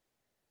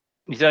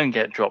 You don't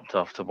get dropped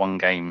after one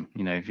game.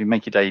 You know, if you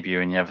make your debut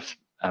and you have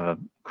a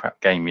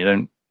crap game, you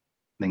don't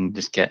then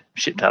just get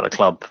shipped out of the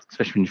club,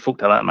 especially when you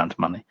forked out that amount of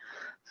money.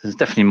 So there's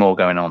definitely more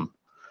going on.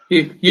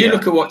 You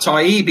look at what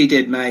Taibbi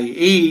did, mate.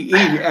 He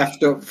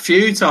effed up a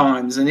few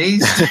times, and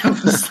he's still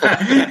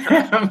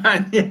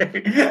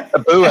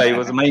Abue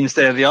was a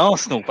mainstay of the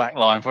Arsenal back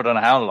line for I don't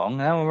know how long.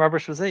 How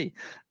rubbish was he?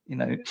 You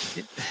know,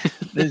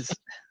 there's.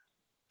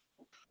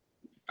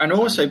 And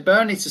also,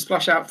 Burnley to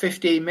splash out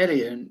 15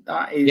 million,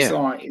 that is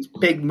it's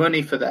big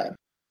money for them.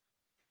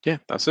 Yeah,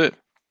 that's it.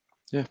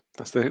 Yeah,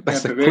 that's the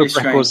really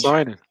club record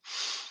signing.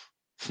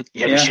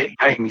 Yeah, shit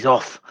game, he's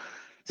off.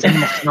 Send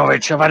him off to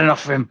Norwich. I've had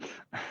enough of him.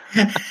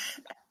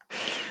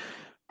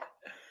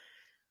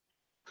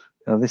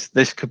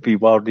 This could be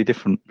wildly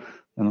different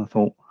than I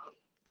thought.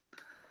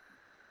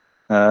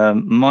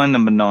 My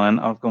number 9,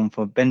 I've gone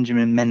for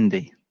Benjamin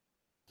Mendy.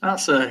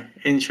 That's an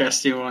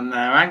interesting one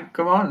there, Hank.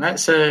 Come on,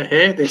 let's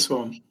hear this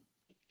one.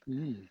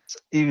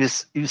 He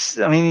was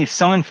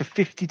signed for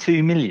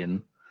 52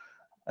 million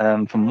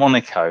from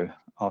Monaco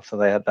after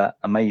they had that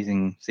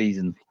amazing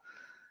season.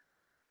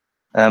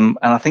 And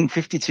I think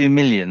 52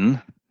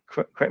 million,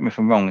 correct me if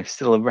I'm wrong, is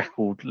still a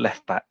record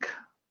left back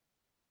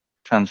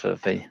transfer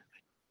fee,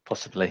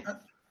 possibly.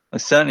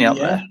 It's certainly up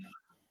there.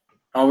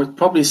 I would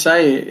probably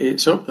say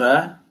it's up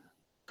there.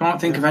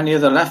 Can't think of any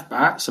other left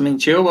backs. I mean,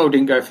 Chilwell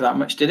didn't go for that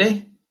much, did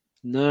he?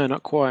 No,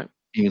 not quite.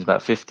 He was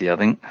about 50, I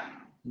think.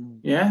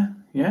 Yeah,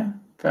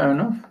 fair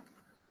enough.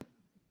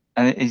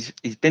 And he's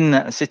been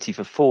at City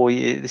for 4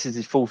 years. This is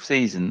his 4th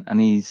season,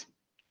 and he's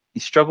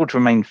struggled to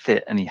remain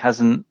fit, and he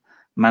hasn't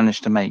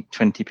managed to make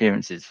 20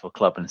 appearances for a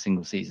club in a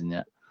single season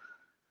yet.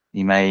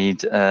 He's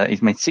made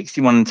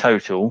 61 in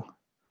total,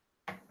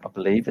 I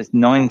believe. There's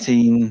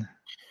 19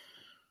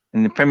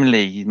 in the Premier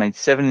League. He's made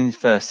 7 in his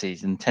first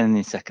season, 10 in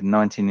his second,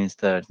 19 in his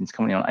third, and he's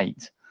currently on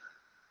 8.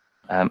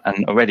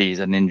 And already he's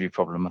had an injury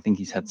problem. I think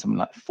he's had something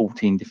like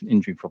 14 different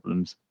injury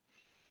problems.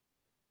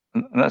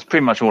 And that's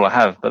pretty much all I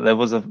have. But there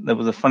was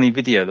a funny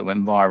video that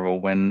went viral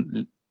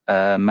when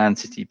Man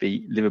City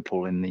beat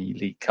Liverpool in the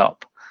League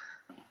Cup.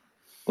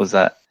 Was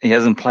that he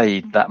hasn't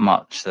played that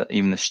much that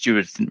even the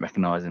stewards didn't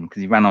recognise him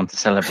because he ran on to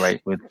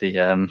celebrate with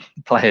the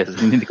players and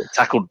he nearly got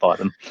tackled by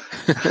them.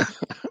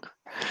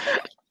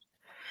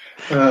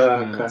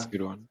 That's a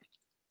good one.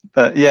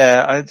 But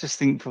yeah, I just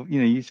think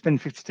you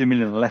spend 52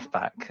 million on a left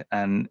back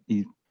and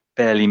he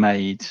barely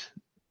made,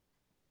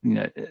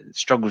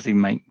 struggles to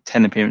even make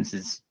 10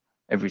 appearances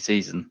every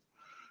season.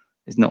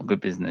 It's not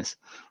good business.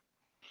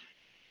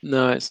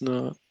 No, it's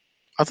not.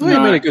 I thought he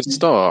made a good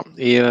start.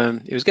 He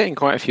was getting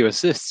quite a few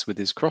assists with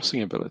his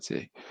crossing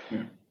ability,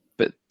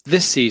 but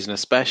this season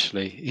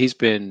especially, he's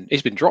been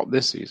dropped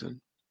this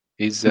season.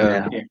 He's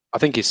I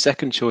think he's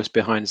second choice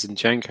behind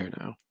Zinchenko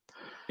now.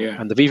 Yeah,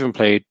 and they've even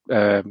played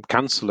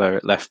Cancelo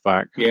at left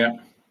back. Yeah,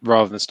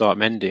 rather than start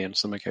Mendy on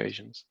some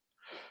occasions.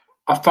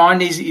 I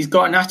find he's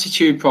got an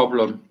attitude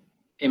problem,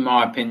 in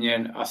my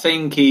opinion. I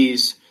think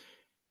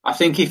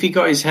if he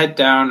got his head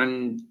down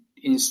and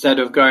instead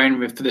of going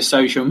for the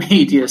social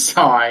media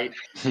side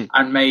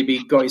and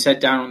maybe got his head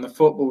down on the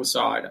football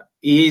side,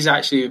 he is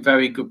actually a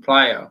very good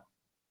player.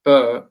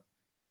 But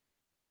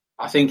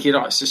I think he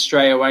likes to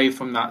stray away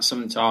from that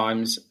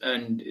sometimes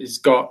and has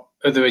got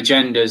other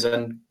agendas,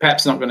 and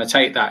Pep's not going to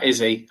take that, is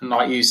he? And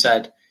like you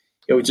said,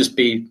 he'll just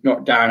be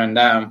knocked down and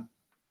down.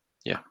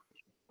 Yeah.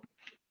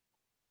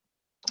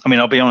 I mean,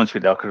 I'll be honest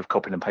with you, I could have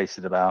copied and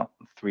pasted about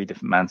 3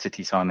 different Man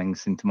City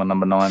signings into my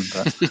number 9,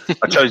 but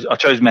I chose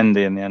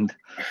Mendy in the end.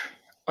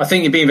 I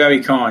think you're being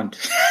very kind.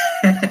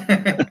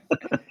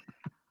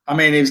 I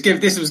mean,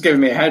 this was giving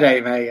me a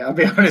headache, mate. I'll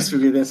be honest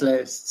with you, this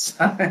list.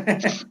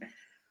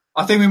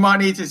 I think we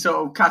might need to sort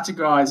of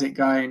categorise it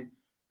going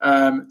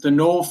the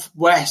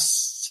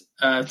Northwest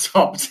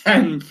top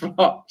 10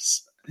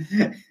 flops.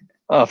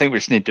 Oh, I think we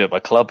just need to do it by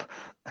club.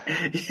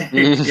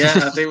 Yeah,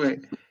 I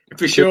think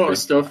for short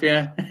stuff,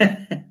 yeah.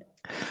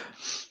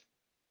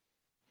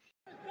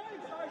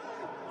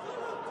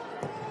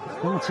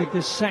 Started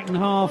this second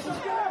half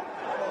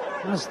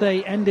as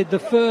they ended the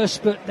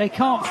first, but they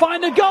can't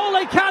find a goal.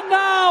 They can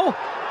now.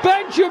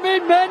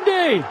 Benjamin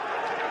Mendy,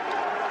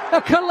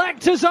 a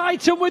collector's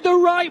item with the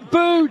right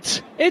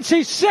boot. It's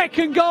his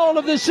second goal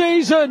of the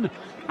season,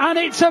 and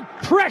it's a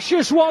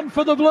precious one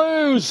for the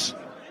Blues.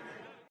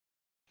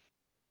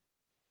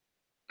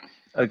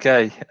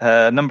 Okay,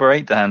 number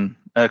 8, Dan.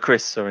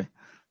 Chris, sorry.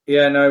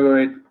 Yeah, no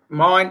worries.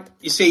 Mine,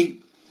 you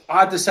see, I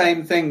had the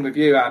same thing with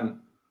you, Anne.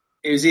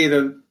 It was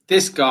either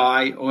this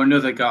guy or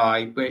another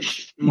guy,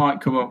 which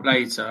might come up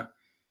later.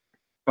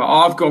 But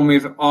I've gone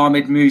with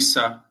Ahmed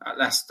Musa at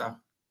Leicester.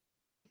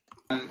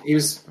 And he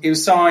was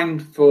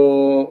signed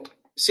for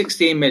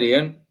 16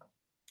 million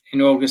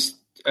in August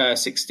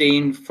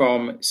 16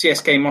 from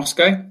CSK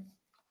Moscow.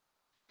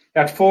 He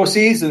had 4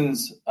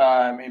 seasons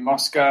in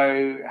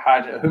Moscow,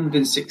 had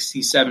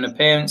 167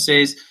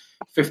 appearances,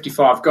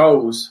 55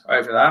 goals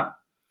over that.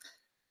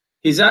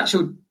 His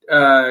actual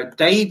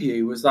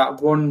debut was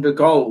that wonder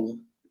goal,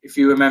 if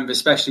you remember,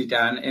 especially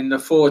Dan, in the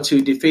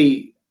 4-2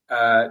 defeat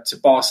to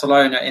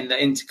Barcelona in the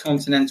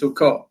Intercontinental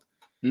Cup,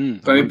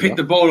 where he picked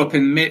the ball up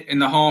in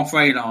the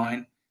halfway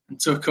line and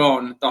took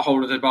on the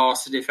whole of the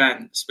Barca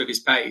defence with his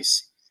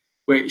pace,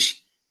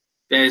 which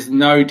there's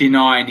no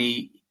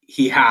denying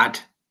he had.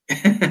 He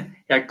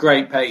had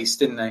great pace,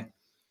 didn't he?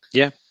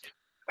 Yeah.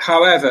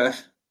 However,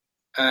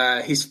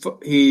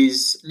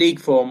 his league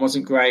form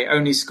wasn't great,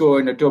 only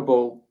scoring a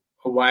double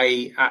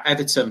away at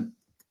Everton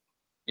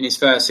in his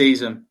first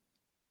season.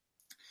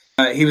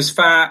 He was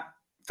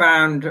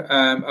found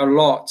a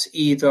lot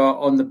either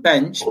on the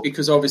bench,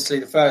 because obviously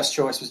the first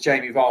choice was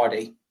Jamie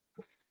Vardy,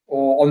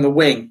 or on the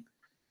wing.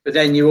 But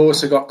then you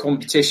also got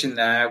competition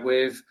there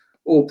with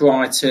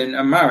Albrighton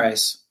and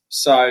Mahrez.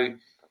 So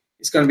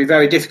it's going to be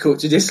very difficult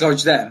to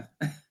dislodge them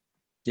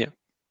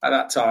at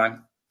that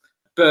time.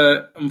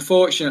 But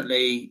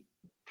unfortunately,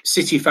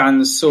 City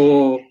fans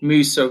saw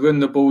Musa run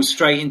the ball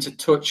straight into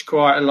touch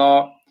quite a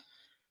lot,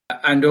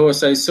 and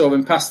also saw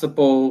him pass the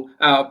ball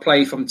out of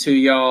play from 2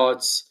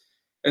 yards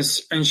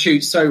and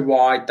shoot so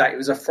wide that it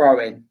was a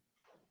throw-in.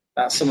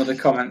 That's some of the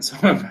comments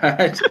I've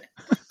heard.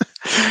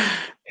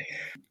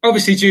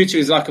 Obviously, due to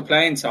his lack of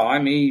playing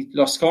time, he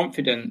lost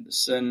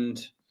confidence, and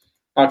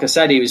like I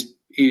said, he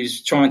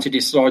was trying to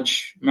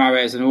dislodge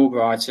Mahrez and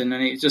Albrighton,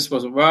 and it just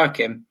wasn't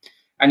working.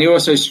 And he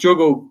also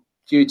struggled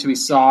due to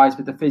his size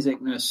with the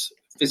physicalness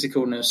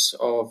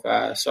of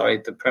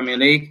the Premier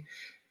League.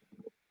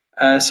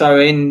 So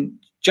in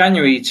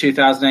January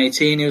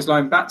 2018, he was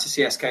loaned back to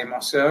CSK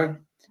Moscow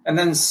and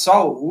then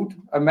sold,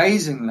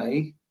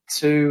 amazingly,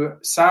 to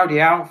Saudi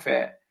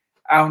outfit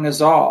Al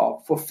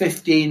Nassr for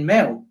 15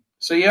 mil.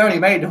 So he only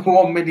made a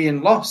 1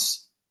 million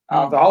loss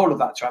out of the whole of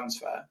that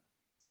transfer.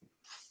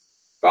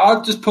 But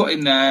I'll just put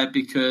him there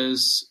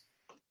because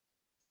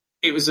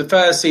it was the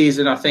first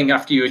season, I think,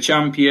 after you were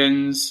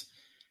champions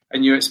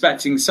and you're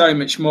expecting so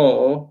much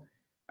more.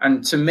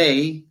 And to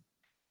me,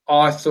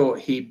 I thought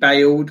he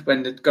bailed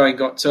when the going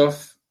got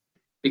tough,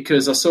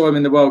 because I saw him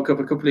in the World Cup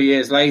a couple of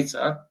years later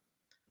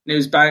and he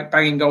was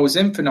banging goals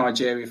in for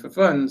Nigeria for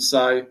fun.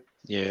 So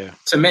yeah,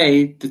 to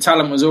me, the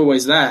talent was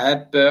always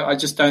there, but I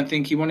just don't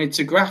think he wanted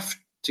to graft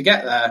to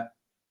get there.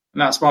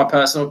 And that's my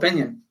personal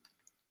opinion.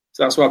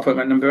 So that's why I put him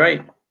at number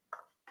 8.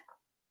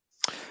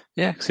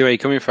 Yeah, see where you're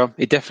coming from.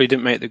 He definitely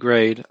didn't make the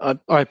grade.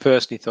 I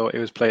personally thought he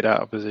was played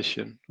out of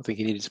position. I think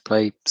he needed to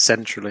play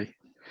centrally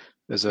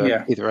as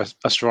either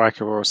a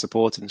striker or a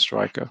supporting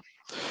striker.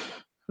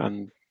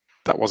 And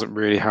that wasn't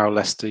really how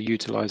Leicester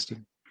utilised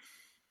him.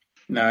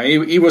 No,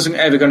 he wasn't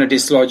ever going to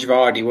dislodge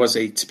Vardy, was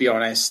he, to be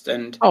honest?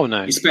 And oh,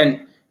 no.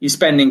 He's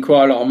spending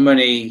quite a lot of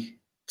money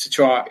to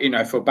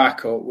try, for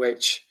backup,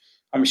 which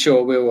I'm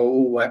sure we will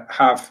all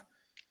have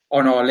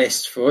on our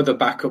list for other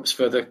backups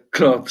for the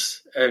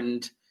clubs.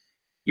 And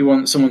you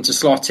want someone to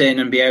slot in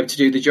and be able to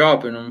do the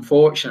job. And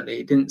unfortunately,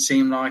 it didn't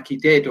seem like he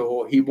did,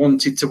 or he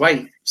wanted to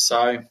wait.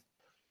 So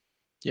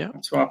yeah,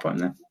 that's why I put him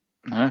there.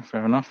 No,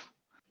 fair enough.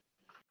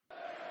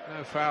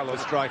 No foul or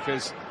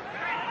strikers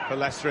for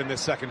Leicester in this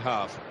second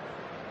half.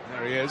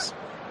 There he is.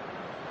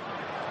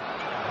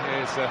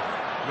 Here's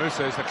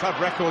Musa, is the club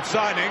record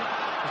signing.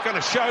 He's going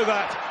to show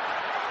that.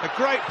 A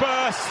great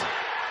burst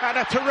and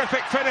a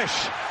terrific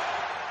finish.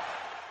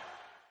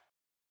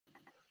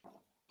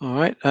 All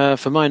right,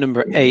 for my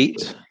number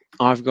 8,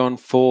 I've gone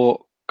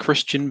for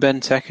Christian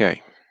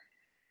Benteke.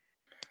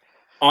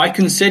 I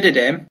considered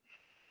him.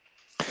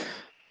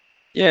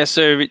 Yeah,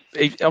 so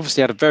he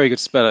obviously had a very good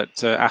spell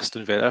at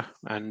Aston Villa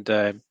and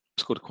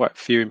scored quite a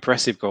few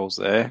impressive goals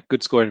there.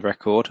 Good scoring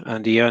record,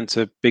 and he earned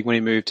a big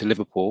money move to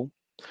Liverpool.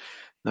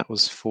 That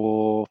was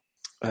for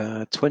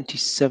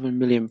 £27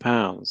 million.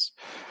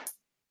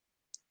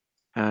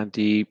 And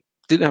he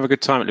didn't have a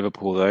good time at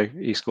Liverpool, though.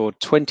 He scored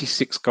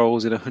 26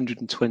 goals in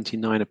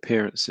 129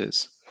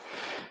 appearances.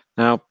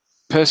 Now,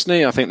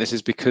 personally, I think this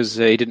is because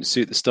he didn't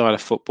suit the style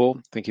of football.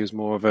 I think he was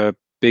more of a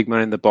big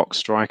man in the box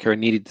striker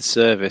and needed the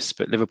service,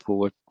 but Liverpool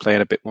were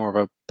playing a bit more of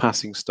a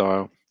passing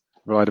style,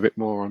 relied a bit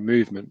more on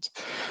movement.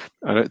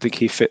 I don't think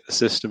he fit the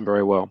system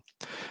very well.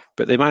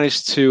 But they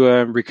managed to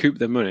recoup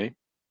their money.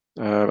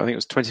 I think it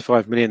was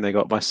 25 million they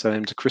got by selling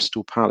him to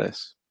Crystal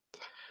Palace.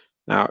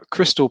 Now,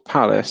 Crystal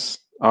Palace,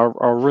 I'll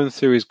run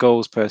through his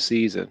goals per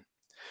season.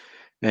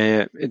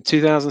 In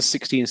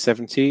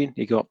 2016-17,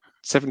 he got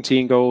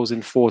 17 goals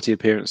in 40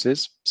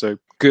 appearances, so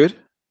good.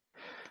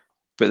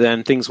 But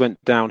then things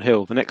went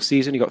downhill. The next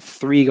season, he got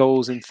 3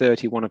 goals in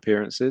 31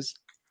 appearances,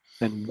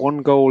 then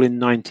 1 goal in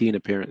 19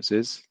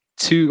 appearances,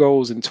 2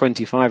 goals in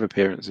 25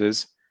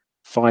 appearances,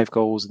 5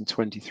 goals in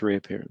 23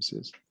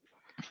 appearances.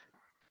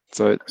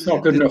 So it's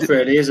not good enough,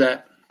 really, is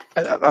it?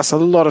 That's a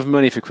lot of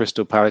money for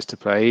Crystal Palace to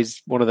play.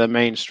 He's one of their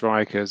main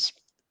strikers,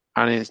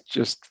 and it's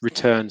just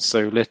returned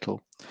so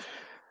little.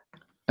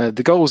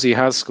 The goals he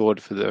has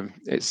scored for them,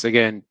 it's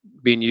again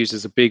being used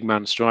as a big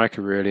man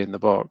striker really in the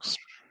box.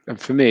 And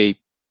for me,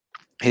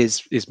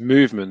 his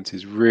movement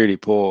is really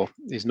poor.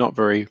 He's not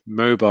very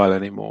mobile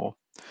anymore.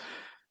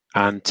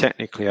 And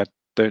technically, I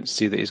don't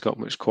see that he's got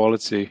much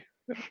quality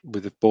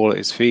with the ball at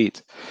his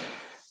feet.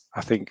 I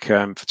think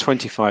for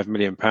 £25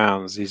 million,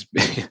 he's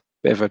a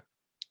bit of a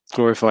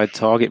glorified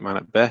target man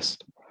at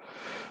best.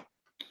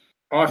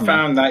 I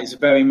found that he's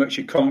very much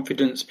a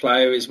confidence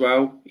player as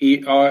well.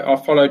 I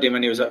followed him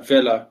when he was at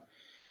Villa.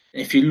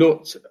 If you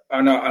looked,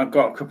 I know I've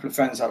got a couple of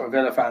friends that were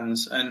Villa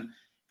fans, and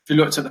if you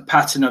looked at the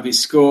pattern of his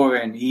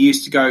scoring, he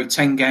used to go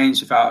 10 games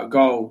without a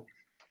goal,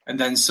 and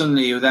then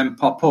suddenly he'll then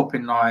pop up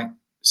in like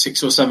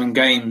 6 or 7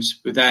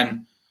 games with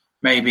then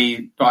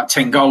maybe like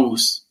 10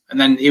 goals, and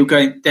then he'll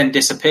then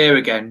disappear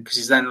again because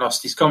he's then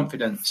lost his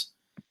confidence.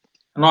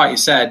 And like you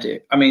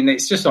said, I mean,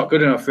 it's just not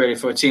good enough really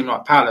for a team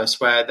like Palace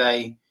where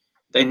they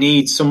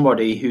need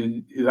somebody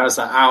who has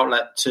that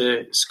outlet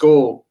to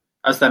score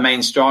as their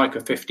main striker,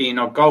 15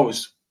 odd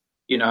goals,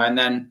 and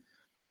then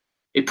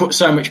it puts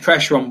so much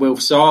pressure on Wilf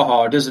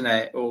Zaha, doesn't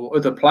it, or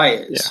other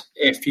players,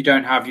 if you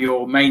don't have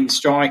your main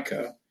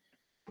striker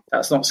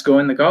that's not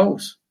scoring the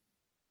goals.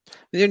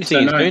 The only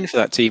thing he's doing for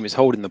that team is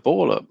holding the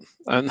ball up,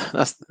 and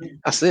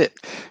that's it,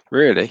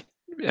 really.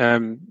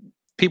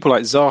 People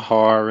like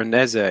Zaha and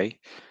Eze,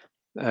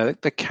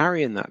 they're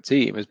carrying that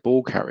team as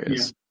ball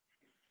carriers.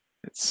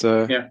 Yeah. It's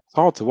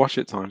hard to watch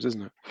at times,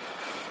 isn't it?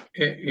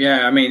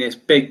 Yeah, I mean, it's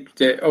big.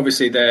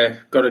 Obviously, they've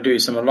got to do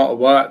a lot of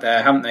work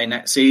there, haven't they,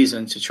 next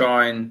season to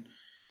try and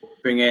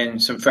bring in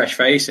some fresh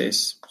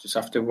faces. Just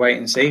have to wait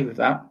and see with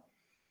that.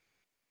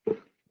 It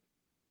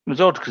was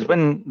odd because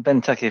when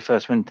Benteke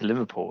first went to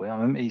Liverpool,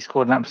 I mean, he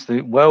scored an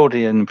absolute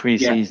worldie in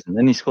pre-season. Yeah.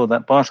 Then he scored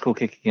that bicycle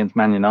kick against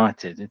Man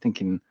United. You're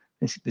thinking,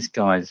 this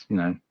guy's,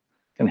 going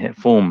to hit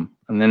form.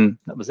 And then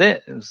that was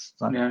it. It was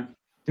like, didn't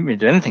really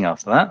do anything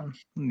after that.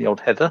 The old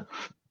header.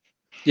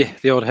 Yeah,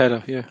 the old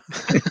header, yeah.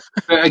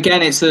 But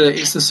again, it's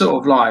a sort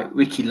of like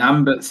Ricky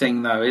Lambert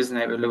thing, though, isn't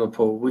it? With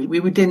Liverpool,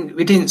 we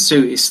didn't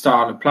suit his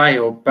style of play,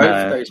 or both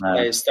of those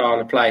players' style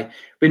of play.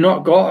 We've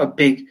not got a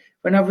big.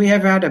 When have we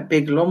ever had a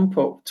big lump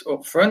up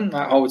front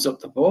that holds up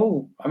the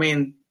ball? I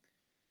mean,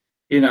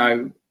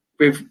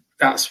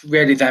 that's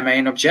really their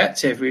main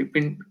objective.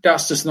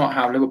 That's just not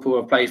how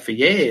Liverpool have played for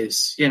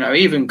years.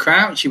 Even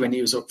Crouchy, when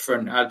he was up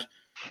front, had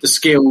the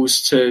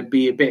skills to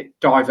be a bit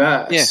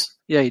diverse.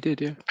 Yeah, he did,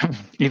 yeah.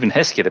 Even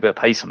Heskey had a bit of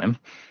pace on him.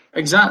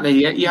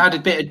 Exactly. You had a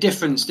bit of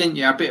difference, didn't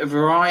you? A bit of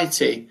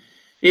variety.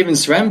 Even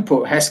Sven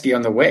put Heskey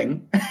on the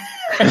wing.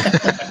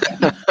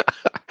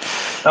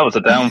 That was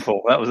a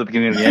downfall. That was the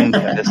beginning of the end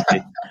for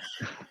Heskey.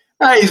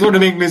 He's one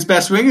of England's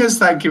best wingers,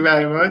 thank you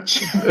very much.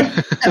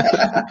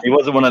 He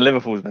wasn't one of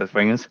Liverpool's best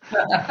wingers.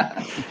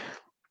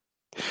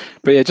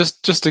 But yeah,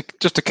 just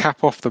to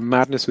cap off the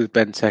madness with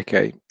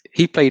Benteke,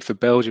 he played for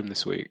Belgium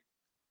this week.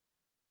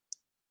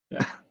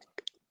 Yeah.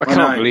 I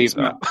can't believe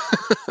that.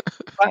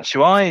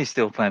 Batshuayi is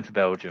still playing for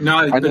Belgium.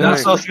 No, but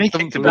that's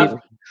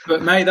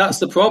but mate, that's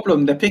the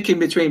problem. They're picking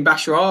between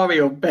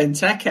Batshuayi or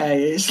Benteke.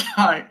 It's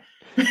like,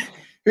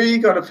 who you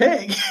got to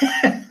pick?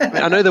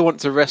 I know they want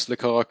to rest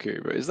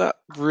Lukaku, but is that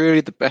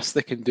really the best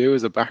they can do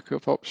as a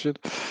backup option?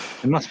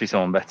 There must be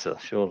someone better,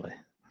 surely.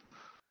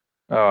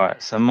 All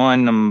right, so my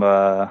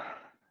number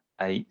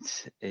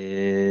 8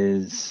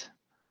 is...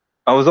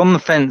 I was on the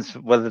fence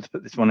whether to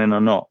put this one in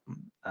or not.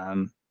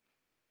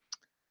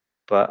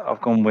 But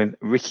I've gone with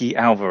Ricky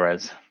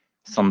Alvarez,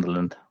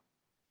 Sunderland.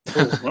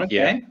 Oh,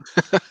 okay.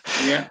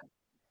 Yeah.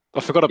 I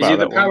forgot about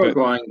that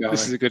one. Guy?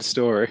 This is a good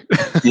story.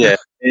 Yeah,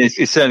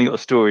 it's certainly got a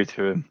story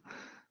to him.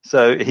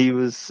 So he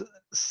was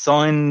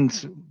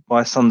signed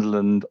by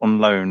Sunderland on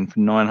loan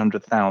for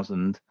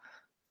 $900,000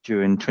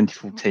 during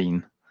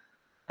 2014.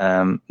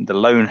 The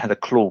loan had a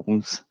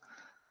clause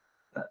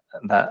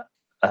that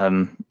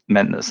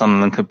meant that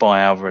Sunderland could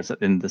buy Alvarez at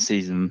the end of the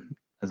season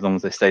as long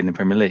as they stayed in the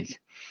Premier League.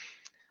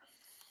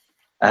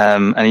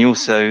 And he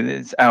also,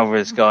 this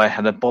Alvarez guy,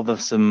 had a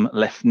bothersome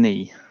left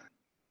knee,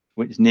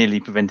 which nearly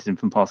prevented him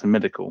from passing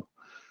medical.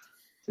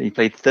 So he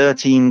played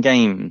 13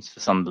 games for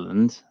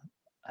Sunderland,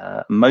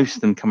 most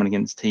of them coming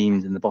against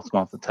teams in the bottom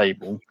half of the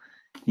table.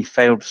 He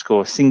failed to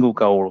score a single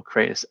goal or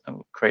create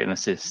an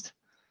assist.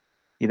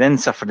 He then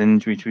suffered an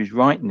injury to his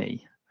right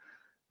knee,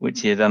 which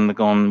he had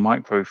undergone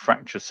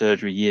microfracture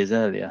surgery years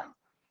earlier.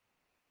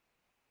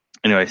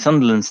 Anyway,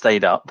 Sunderland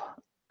stayed up,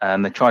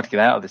 and they tried to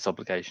get out of this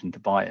obligation to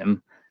buy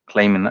him,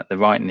 claiming that the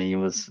right knee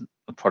was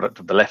a product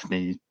of the left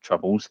knee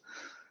troubles.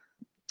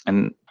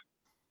 And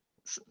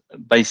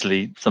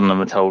basically, some of them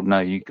were told, no,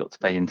 you've got to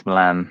pay Inter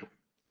Milan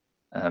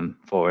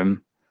for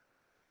him.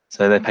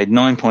 So they paid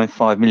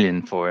 9.5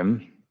 million for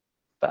him.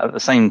 But at the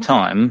same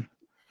time,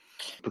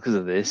 because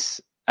of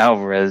this,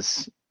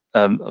 Alvarez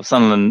of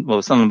Sunderland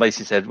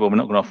basically said, well, we're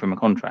not going to offer him a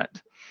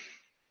contract.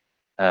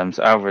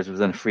 So Alvarez was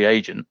then a free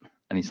agent,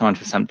 and he signed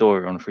for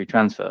Sampdoria on a free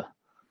transfer.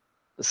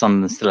 But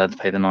Sunderland still had to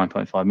pay the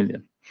 9.5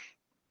 million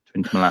to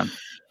Inter Milan.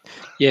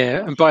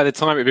 Yeah, and by the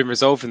time it had been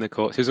resolved in the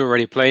courts, he was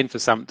already playing for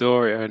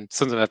Sampdoria, and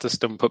Sunderland had to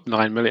stump up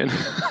 9 million.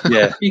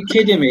 Yeah, are you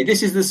kidding me?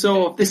 This is the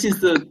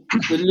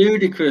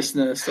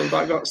ludicrousness of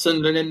that got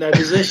Sunderland in their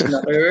position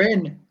that they were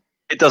in.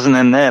 It doesn't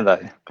end there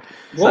though.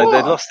 What? So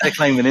they lost their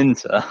claim in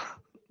Inter,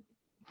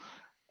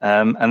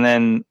 and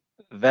then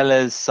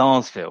Velez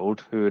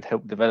Sarsfield, who had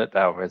helped develop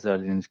Alvarez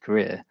early in his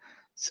career,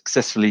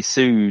 successfully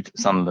sued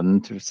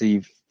Sunderland to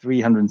receive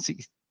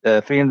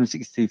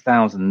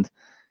 362,000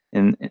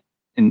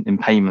 in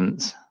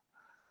payments.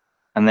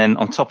 And then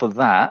on top of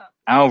that,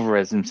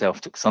 Alvarez himself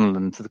took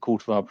Sunderland to the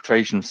Court of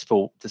Arbitration of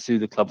Sport to sue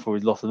the club for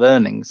his loss of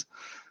earnings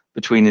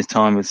between his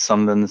time with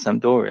Sunderland and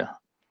Sampdoria.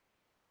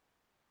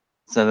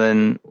 So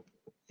then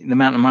the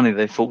amount of money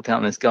they forked out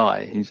on this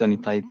guy who's only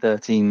played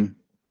 13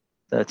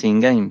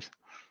 games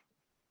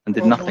and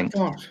did nothing.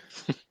 My God.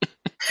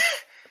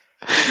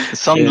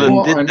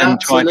 Sunderland did then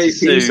try to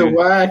sue. Piece of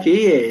work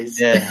he is.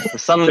 Yeah,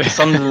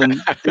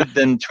 Sunderland did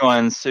then try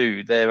and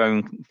sue their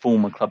own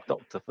former club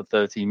doctor for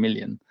 30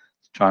 million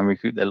to try and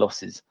recoup their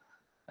losses.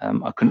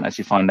 I couldn't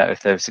actually find out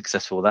if they were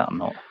successful with that or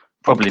not.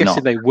 Probably I'm not.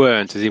 guessing they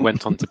weren't, as he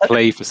went on to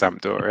play for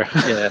Sampdoria.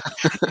 Yeah.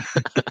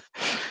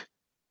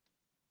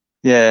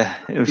 Yeah,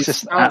 it was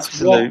just an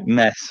absolute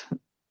mess.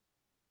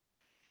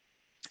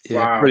 Yeah,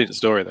 Wow. Brilliant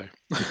story though.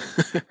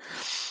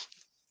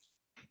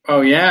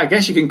 Oh yeah, I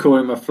guess you can call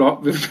him a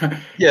flop if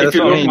you look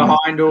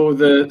behind all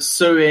the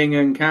suing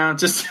and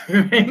counter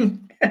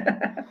suing.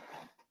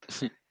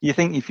 You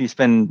think if you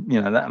spend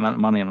that amount of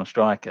money on a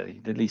striker,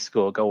 you'd at least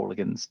score a goal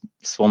against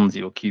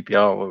Swansea or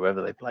QPR or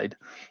wherever they played.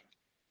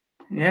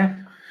 Yeah.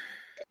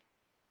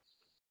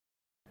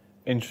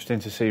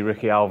 Interesting to see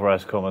Ricky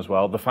Alvarez come as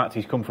well. The fact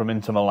he's come from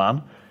Inter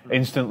Milan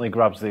instantly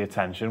grabs the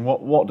attention.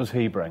 What does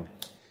he bring?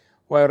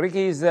 Well,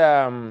 Ricky is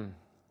an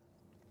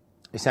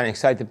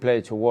exciting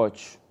player to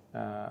watch.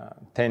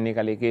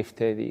 Technically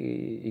gifted,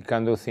 he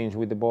can do things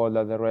with the ball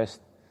that the rest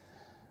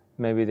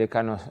maybe they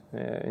cannot.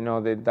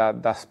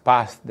 That's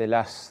past the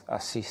last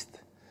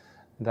assist.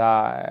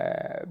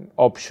 The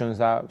options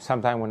that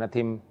sometimes when a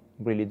team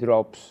really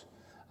drops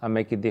and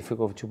make it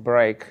difficult to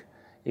break,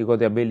 he got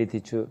the ability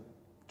to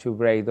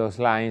break those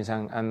lines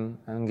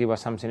and give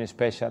us something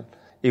special.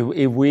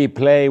 If we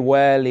play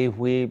well, if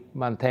we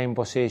maintain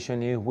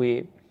possession, if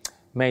we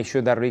make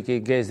sure that Ricky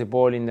gets the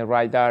ball in the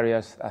right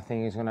areas, I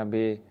think it's gonna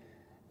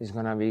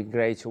be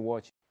great to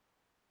watch.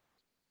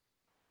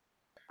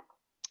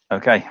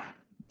 Okay,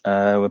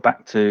 we're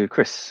back to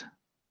Chris.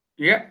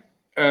 Yeah,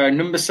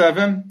 number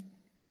 7.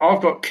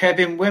 I've got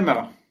Kevin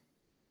Wimmer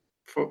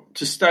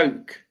to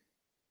Stoke.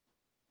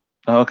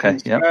 Oh, okay,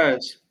 yeah.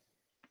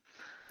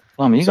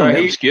 Well, you're going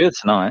to get obscured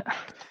tonight.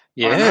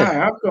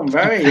 Yeah, I've gone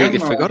very. Completely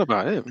forgot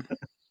about him.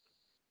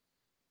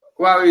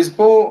 Well, he was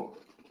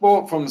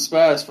bought from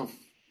Spurs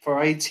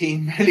for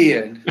 18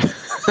 million.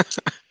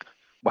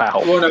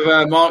 Wow. One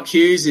of Mark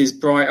Hughes'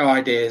 bright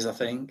ideas, I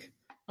think.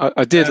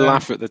 I did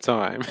laugh at the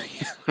time.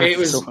 It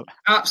was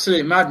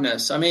absolute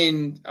madness. I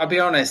mean, I'll be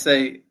honest,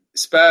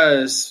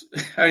 Spurs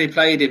only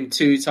played him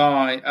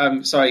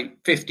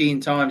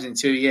 15 times in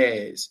 2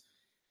 years.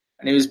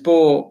 And he was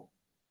bought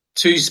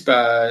to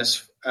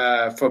Spurs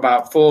for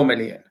about 4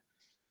 million.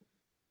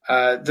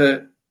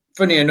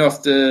 Funny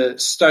enough, the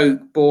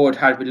Stoke board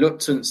had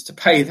reluctance to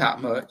pay that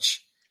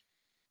much,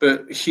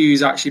 but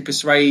Hughes actually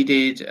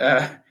persuaded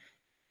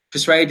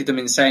them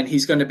in saying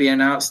he's going to be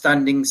an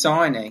outstanding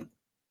signing.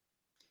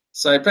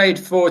 So he played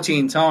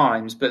 14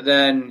 times, but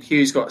then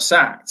Hughes got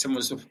sacked and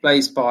was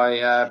replaced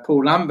by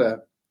Paul Lambert.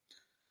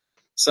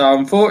 So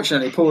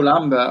unfortunately, Paul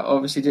Lambert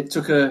obviously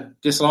took a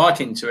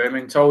disliking to him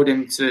and told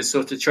him to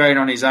sort of train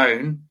on his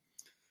own,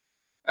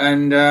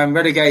 and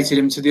relegated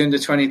him to the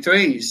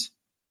under-23s.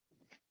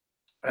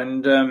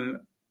 And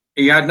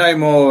he had no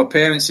more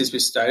appearances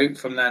with Stoke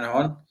from then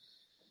on.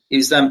 He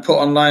was then put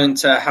on loan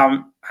to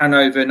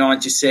Hannover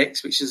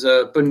 96, which is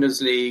a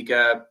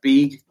Bundesliga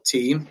B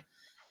team.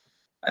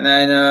 and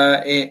then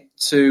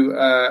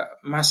to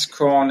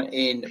Macron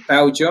in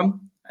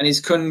Belgium, and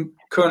he's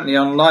currently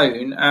on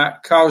loan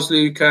at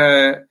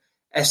Karlsruhe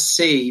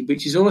SC,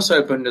 which is also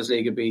a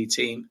Bundesliga B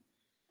team.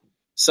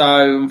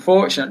 So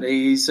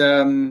unfortunately, his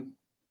sort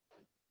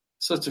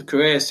of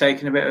career has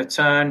taken a bit of a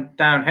turn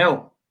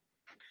downhill.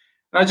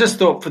 And I just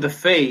thought for the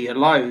fee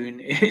alone,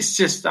 it's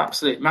just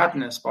absolute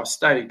madness by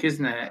Stoke,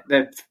 isn't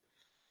it?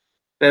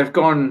 They've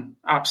gone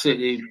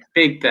absolutely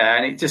big there,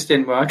 and it just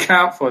didn't work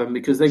out for them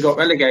because they got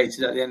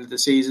relegated at the end of the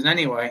season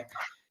anyway.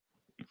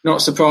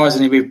 Not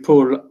surprisingly, with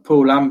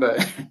Paul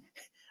Lambert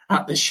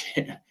at the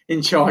shit,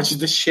 in charge of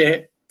the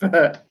shit,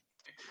 but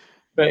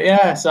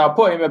yeah. So I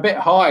put him a bit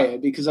higher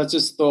because I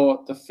just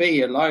thought the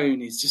fee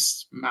alone is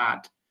just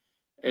mad,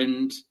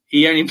 and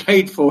he only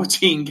played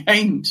 14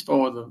 games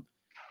for them.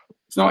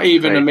 It's not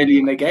even $1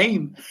 million a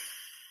game;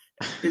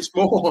 it's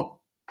more.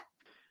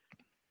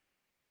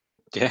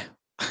 Yeah.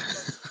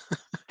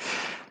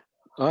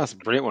 Oh, that's a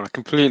brilliant one. I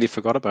completely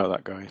forgot about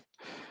that guy.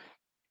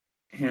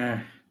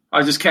 Yeah.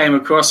 I just came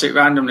across it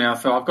randomly. I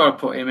thought, I've got to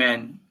put him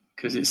in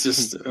because it's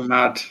just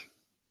mad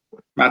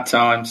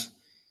times.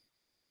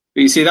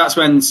 But you see, that's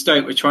when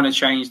Stoke were trying to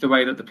change the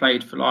way that they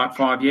played for like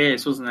 5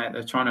 years, wasn't it?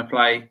 They're trying to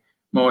play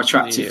more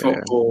attractive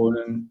football,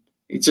 and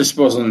it just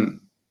wasn't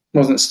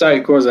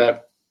Stoke, was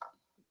it?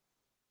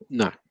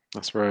 No,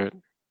 that's right.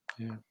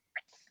 Yeah.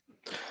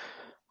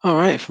 All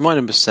right, for my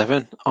number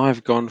 7,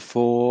 I've gone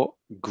for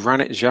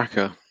Granit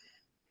Xhaka.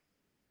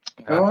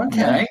 Oh,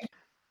 okay.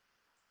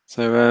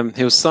 So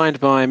he was signed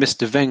by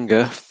Mr.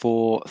 Wenger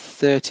for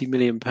 £30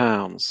 million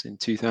in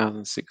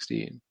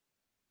 2016.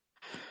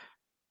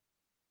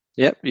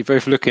 Yep, you're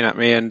both looking at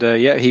me, and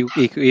he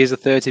is a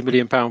 £30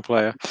 million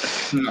player.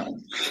 No.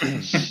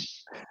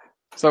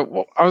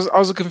 So I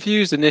was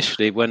confused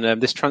initially when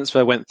this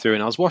transfer went through,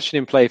 and I was watching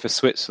him play for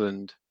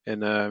Switzerland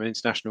in an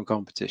international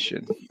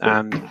competition,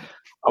 and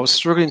I was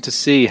struggling to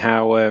see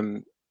how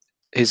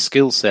his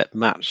skill set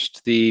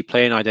matched the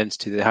playing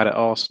identity they had at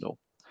Arsenal.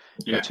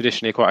 Yeah.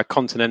 Traditionally quite a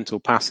continental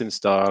passing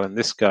style, and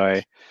this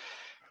guy,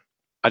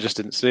 I just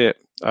didn't see it.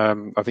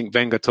 I think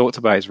Wenger talked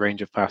about his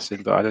range of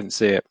passing, but I didn't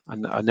see it,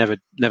 and I never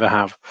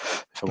have,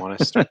 if I'm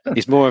honest.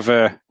 He's more of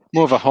a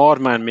hard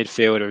man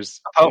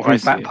midfielder. Apart from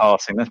his back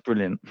passing, that's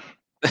brilliant.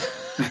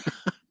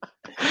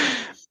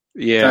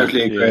 Yeah,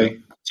 totally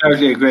agree.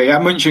 Totally agree.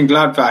 At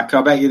Mönchengladbach,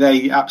 I bet you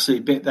they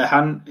absolutely bit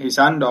his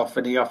hand off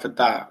when he offered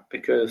that,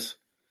 because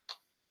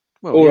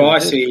I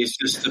see is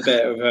just a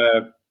bit of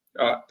a,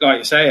 like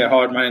you say, a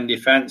hard man in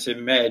defence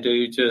in mid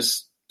who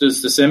just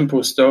does the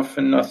simple stuff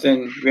and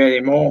nothing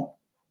really more,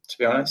 to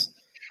be honest.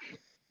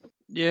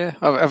 Yeah,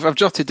 I've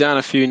jotted down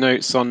a few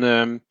notes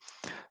on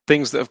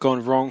things that have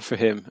gone wrong for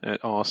him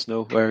at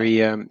Arsenal, where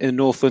he, in the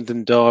North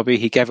London derby,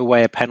 he gave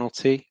away a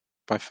penalty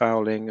by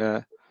fouling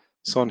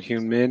Son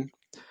Heung-min,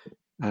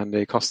 and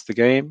it cost the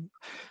game.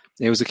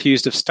 He was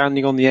accused of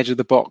standing on the edge of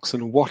the box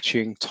and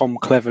watching Tom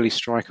Cleverley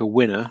strike a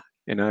winner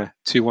in a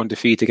 2-1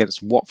 defeat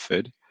against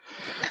Watford.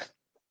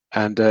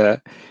 And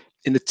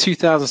in the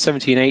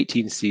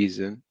 2017-18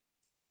 season,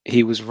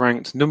 he was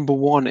ranked number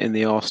 1 in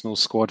the Arsenal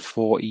squad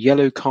for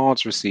yellow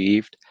cards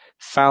received,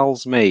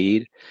 fouls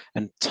made,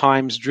 and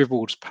times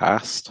dribbled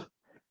past,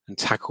 and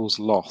tackles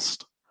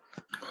lost.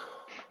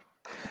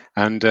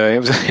 And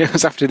it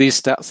was after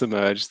these stats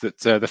emerged that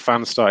the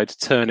fans started to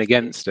turn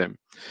against him.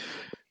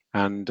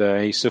 And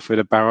he suffered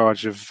a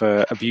barrage of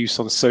abuse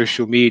on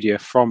social media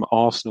from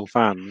Arsenal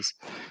fans,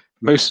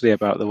 mostly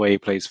about the way he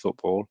plays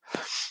football.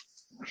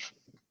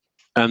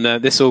 And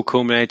this all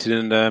culminated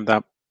in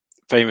that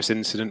famous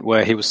incident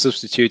where he was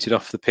substituted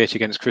off the pitch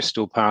against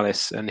Crystal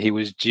Palace, and he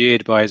was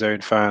jeered by his own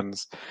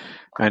fans,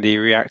 and he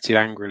reacted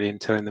angrily and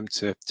telling them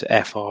to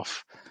F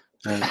off,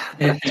 and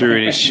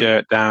threw his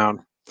shirt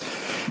down.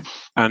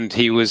 And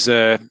he was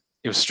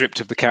stripped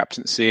of the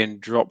captaincy and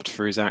dropped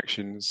for his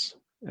actions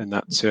in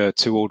that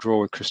 2-2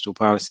 draw with Crystal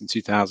Palace in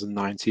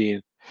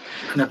 2019.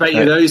 And I bet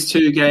you those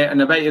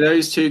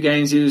two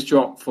games he was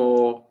dropped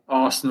for,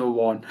 Arsenal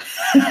won.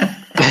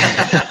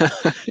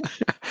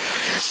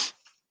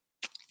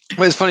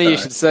 Well, it's funny you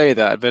should say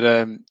that,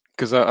 but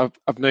because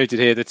I've noted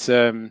here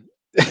that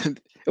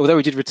although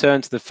he did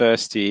return to the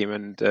first team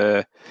and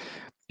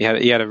he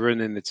had a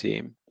run in the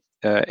team,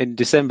 in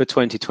December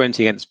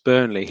 2020 against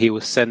Burnley, he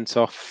was sent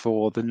off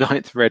for the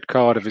 9th red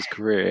card of his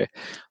career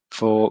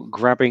for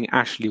grabbing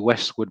Ashley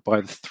Westwood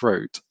by the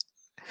throat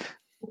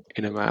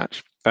in a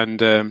match.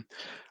 And a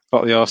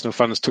lot of the Arsenal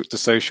fans took to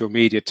social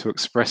media to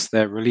express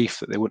their relief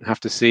that they wouldn't have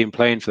to see him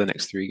playing for the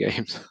next 3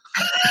 games.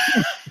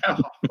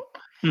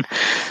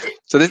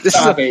 So this is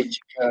a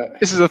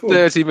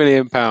 £30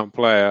 million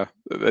player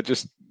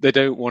that they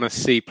don't want to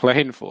see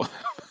playing for.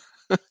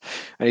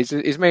 And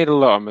he's made a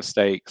lot of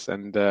mistakes,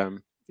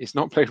 and he's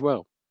not played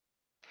well.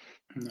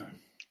 No.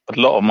 A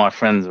lot of my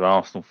friends are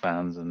Arsenal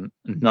fans, and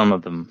none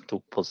of them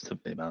talk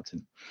positively about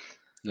him.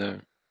 No.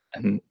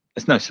 And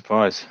it's no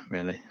surprise,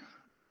 really.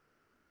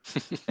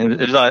 It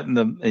was like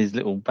his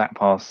little back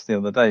pass the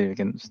other day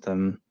against, I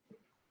can't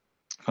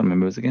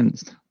remember who it was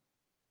against.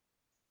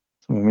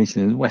 Someone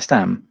recently, West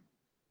Ham,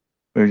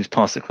 where he just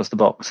passed it across the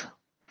box.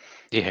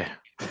 Yeah.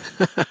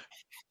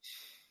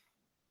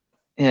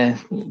 Yeah,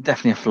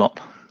 definitely a flop.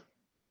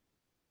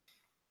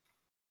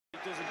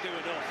 Doesn't do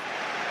enough.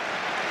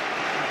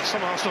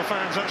 Some Arsenal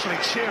fans actually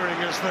cheering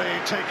as they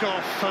take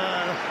off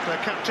their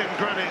captain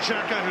Granit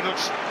Xhaka, who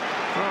looks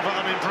rather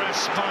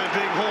unimpressed by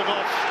being hauled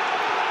off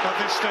at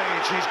this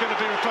stage. He's going to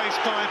be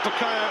replaced by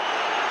Bukayo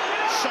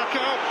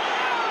Saka,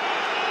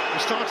 who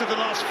started the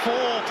last 4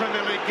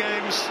 Premier League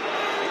games.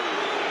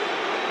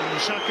 And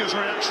Xhaka's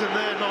reaction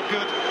there, not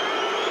good.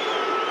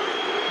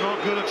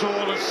 Not good at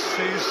all, as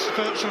he's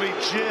virtually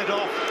jeered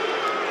off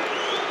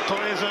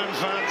by his own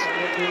fans.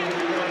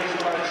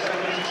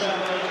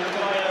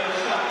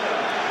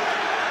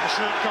 The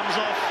shirt comes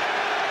off,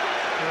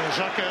 and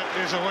Xhaka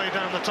is away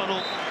down the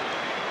tunnel,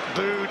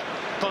 booed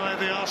by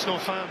the Arsenal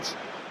fans.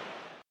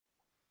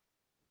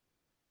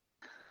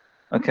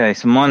 Okay,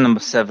 so my number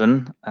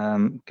 7,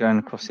 going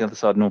across the other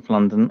side of North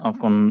London, I've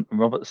gone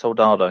Robert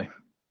Soldado.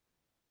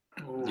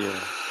 Yeah.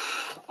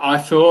 I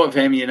thought of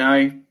him,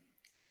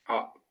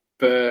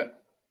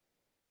 but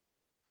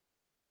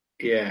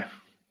yeah.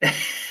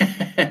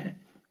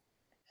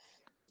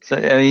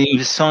 So he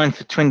was signed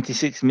for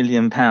 £26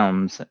 million.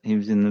 He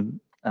was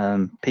in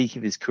the peak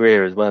of his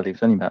career as well. He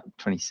was only about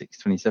 26,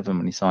 27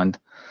 when he signed.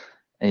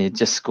 He had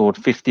just scored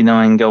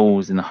 59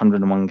 goals in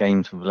 101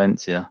 games for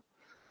Valencia.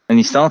 And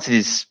he started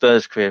his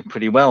Spurs career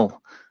pretty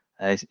well.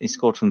 He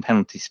scored from the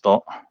penalty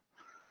spot.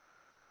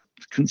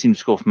 Couldn't seem to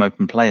score from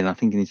open play. And I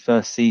think in his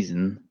first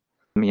season,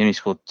 he only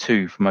scored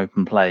 2 from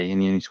open play,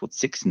 and he only scored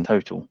 6 in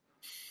total.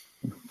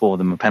 4 of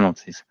them were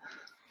penalties.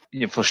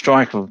 For a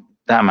striker of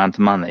that amount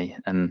of money,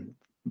 and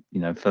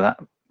for that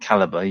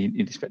caliber,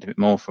 you'd expect a bit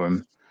more from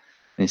him.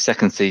 In his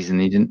second season,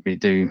 he didn't really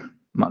do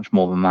much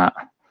more than that.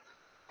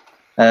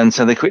 And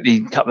so they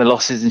quickly cut their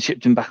losses and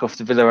shipped him back off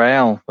to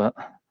Villarreal. But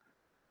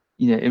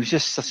it was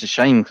just such a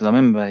shame, because I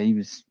remember he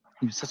was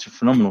such a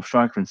phenomenal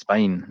striker in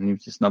Spain, and he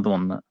was just another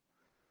one that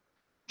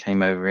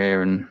came over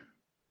here and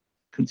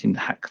couldn't seem to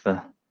hack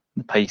the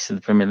pace of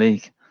the Premier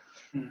League.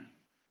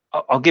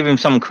 I'll give him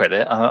some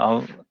credit.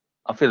 I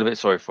feel a bit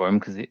sorry for him,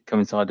 because it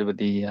coincided with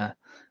the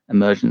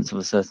emergence of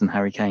a certain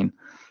Harry Kane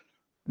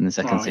in the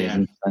second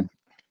season.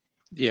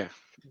 Yeah.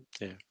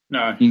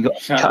 No, you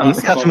got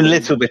cut him a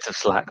little bit of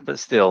slack, but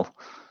still,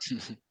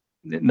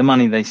 the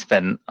money they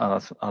spent,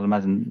 I'd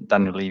imagine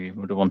Daniel Levy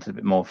would have wanted a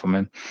bit more from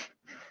him.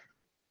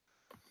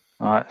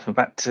 All right, so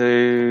back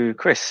to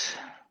Chris.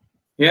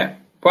 Yeah.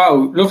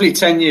 Well, lovely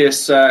 10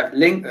 years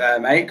link there,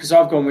 mate, because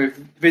I've gone with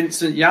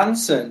Vincent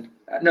Janssen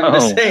at number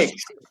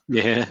 6.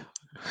 Yeah.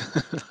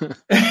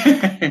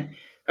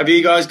 Have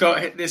you guys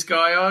got this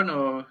guy on,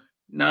 or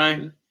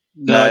no?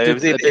 No, it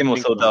was either him or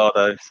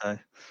Soldado. So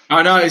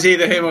I know it's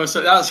either him or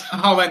That's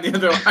how I went the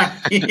other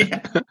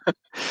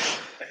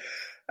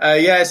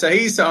way. So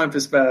he's signed for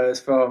Spurs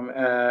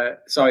for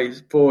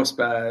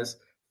Spurs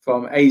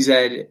from AZ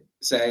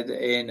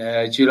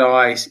in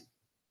July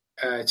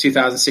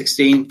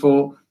 2016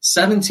 for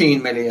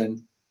 17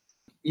 million.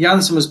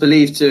 Janssen was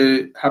believed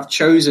to have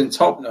chosen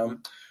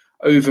Tottenham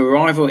over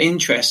rival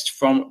interest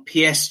from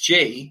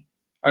PSG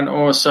and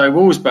also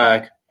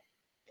Wolfsburg.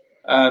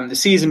 The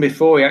season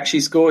before, he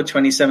actually scored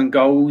 27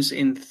 goals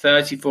in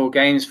 34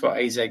 games for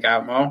AZ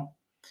Alkmaar,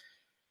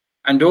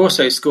 and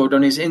also scored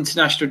on his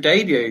international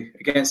debut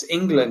against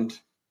England,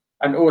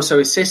 and also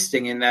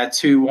assisting in their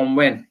 2-1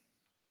 win.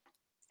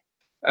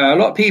 A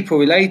lot of people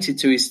related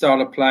to his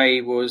style of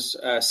play was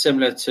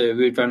similar to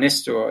Ruud van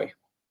Nistelrooy.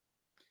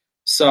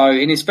 So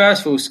in his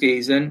first full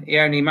season, he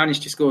only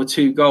managed to score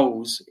 2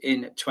 goals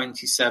in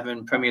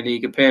 27 Premier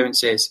League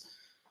appearances.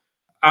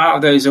 Out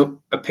of those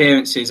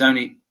appearances,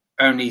 only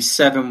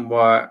 7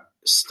 were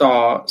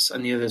starts,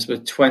 and the others were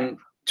 20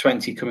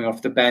 coming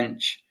off the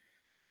bench.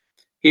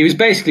 He was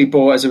basically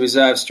bought as a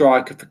reserve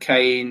striker for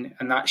Kane,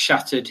 and that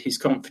shattered his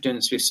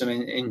confidence with some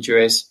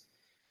injuries.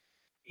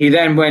 He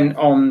then went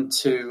on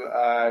to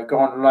go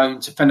on loan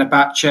to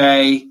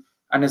Fenerbahce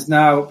and is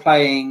now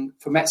playing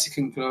for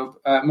Mexican club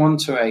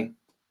Monterrey.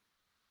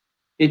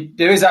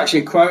 There is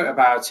actually a quote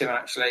about him,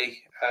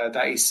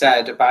 that he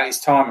said about his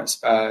time at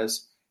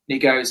Spurs. He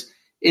goes,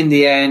 "In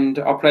the end,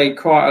 I played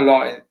quite a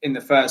lot in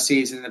the first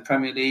season in the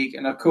Premier League,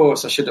 and of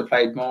course I should have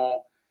played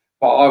more.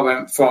 But I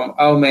went from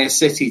Almere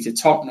City to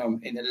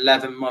Tottenham in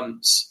 11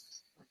 months.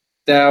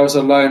 There I was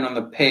alone on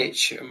the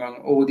pitch among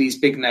all these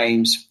big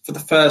names. For the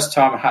first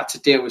time, I had to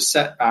deal with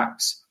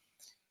setbacks.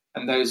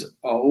 And those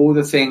are all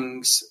the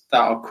things that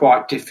are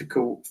quite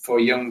difficult for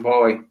a young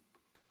boy."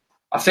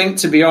 I think,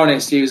 to be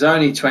honest, he was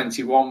only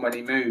 21 when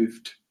he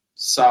moved.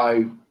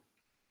 So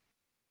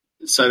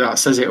that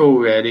says it all,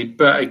 really.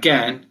 But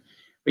again,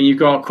 when you've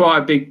got quite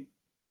a big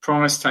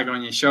price tag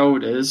on your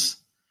shoulders,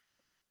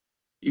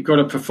 you've got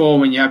to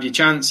perform when you have your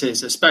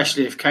chances,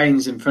 especially if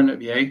Kane's in front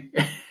of you.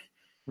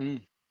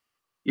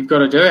 You've got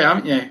to do it,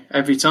 haven't you,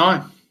 every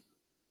time?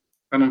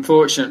 And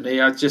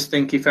unfortunately, I just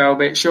think he fell a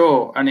bit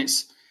short. And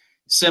it's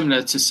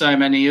similar to so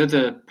many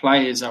other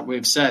players that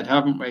we've said,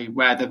 haven't we,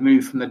 where they've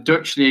moved from the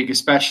Dutch league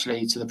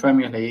especially to the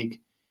Premier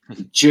League.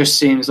 It just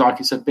seems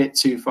like it's a bit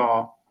too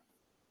far.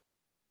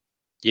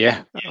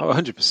 Yeah,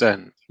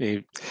 100%.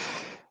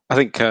 I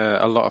think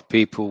a lot of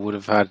people would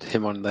have had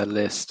him on their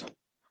list.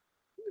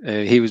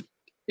 He was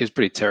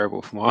pretty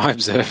terrible from what I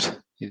observed.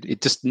 He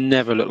just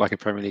never looked like a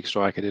Premier League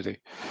striker, did he?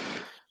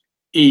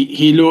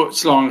 He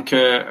looked like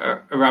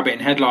a rabbit in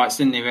headlights,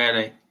 didn't he?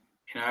 Really,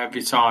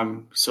 every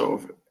time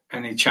sort of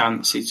any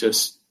chance, he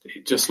just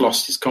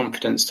lost his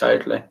confidence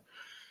totally.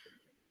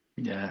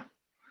 Yeah,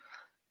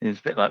 it was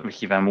a bit like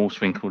Ricky Van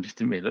Wolfswinkel, just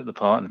didn't really look the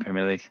part in the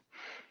Premier League.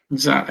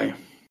 Exactly.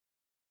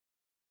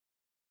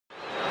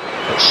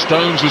 But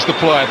Stones was the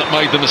player that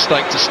made the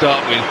mistake to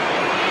start with.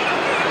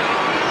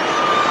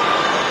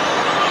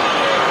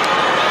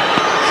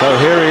 So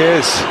here he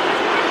is,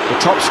 the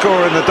top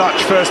scorer in the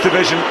Dutch First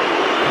Division,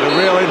 the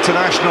real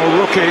international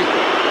rookie.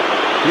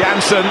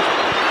 Janssen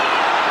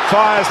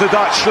fires the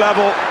Dutch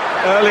level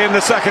early in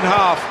the second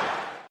half.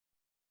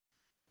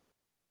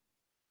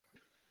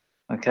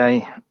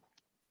 Okay.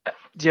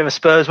 Do you have a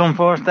Spurs one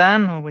for us,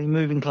 Dan, or are we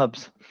moving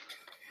clubs?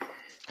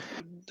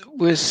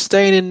 We're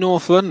staying in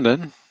North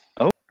London.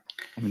 Oh,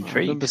 I'm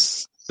intrigued.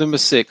 Number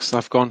 6,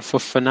 I've gone for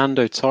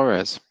Fernando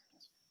Torres.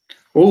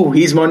 Oh,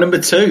 he's my number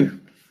 2.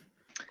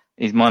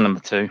 He's my number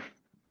 2.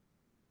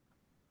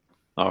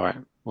 All right,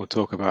 we'll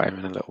talk about him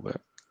in a little bit.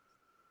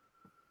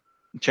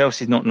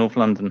 Chelsea's not North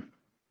London.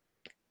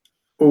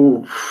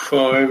 Oh,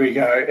 here we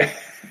go.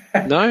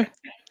 No?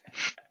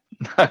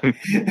 No.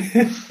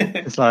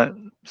 It's like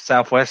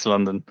Southwest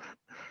London.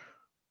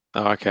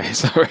 Oh, okay,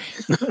 sorry.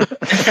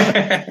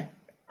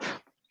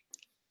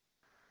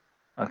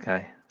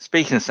 Okay.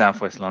 Speaking of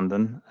Southwest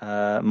London,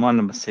 my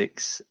number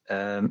 6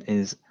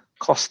 is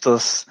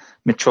Kostas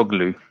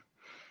Mitroglou.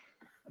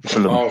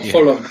 Fulham. Oh,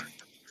 Fulham.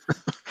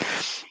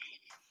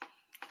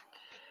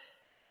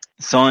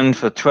 Signed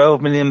for £12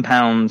 million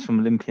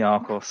from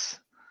Olympiacos.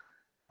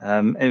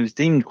 It was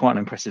deemed quite an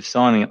impressive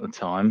signing at the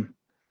time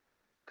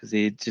because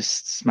he had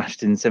just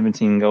smashed in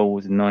 17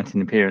 goals in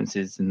 19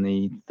 appearances in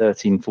the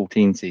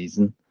 13-14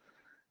 season.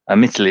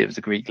 Admittedly, it was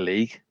a Greek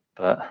league,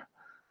 but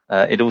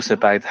it also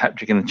bagged a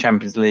hat-trick in the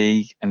Champions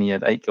League, and he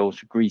had 8 goals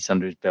for Greece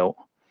under his belt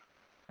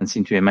and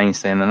seemed to be a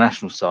mainstay in the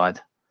national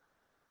side.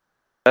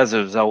 As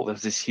a result, there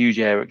was this huge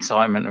air of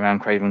excitement around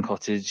Craven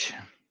Cottage.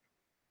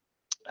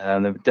 There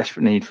was a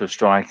desperate need for a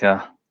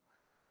striker,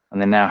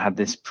 and they now had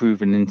this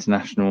proven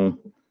international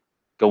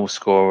goal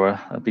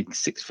scorer, a big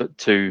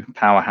 6'2"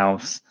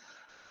 powerhouse,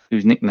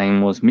 whose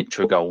nickname was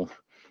Mitroglou.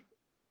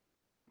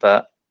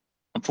 But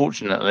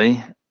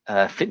unfortunately,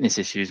 fitness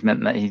issues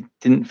meant that he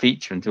didn't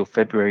feature until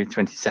February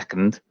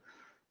 22nd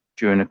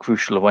during a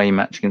crucial away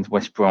match against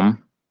West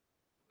Brom.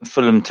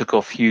 Fulham took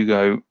off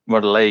Hugo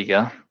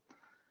Rodallega,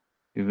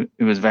 who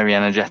was very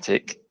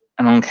energetic,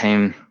 and on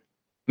came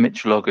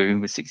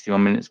Mitroglou with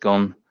 61 minutes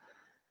gone,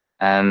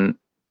 and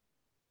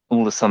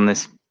all of a sudden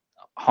this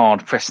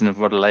hard pressing of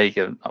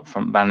Rodallega up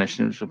front vanished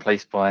and it was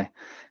replaced by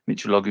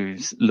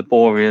Mitroglou's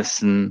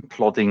laborious and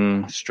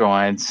plodding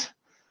strides.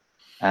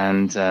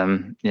 And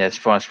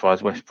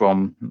surprise, West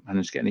Brom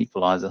managed to get an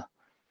equaliser.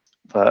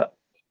 But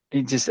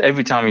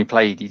every time he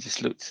played, he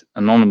just looked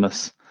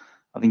anonymous.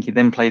 I think he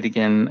then played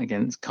again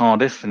against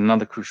Cardiff in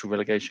another crucial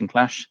relegation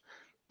clash.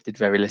 Did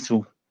very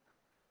little.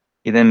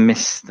 He then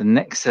missed the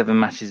next 7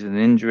 matches with an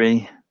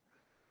injury.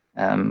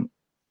 And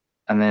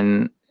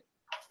then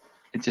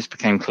it just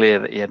became clear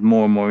that he had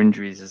more and more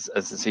injuries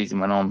as the season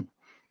went on,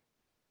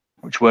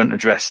 which weren't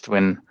addressed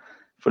when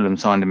Fulham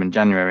signed him in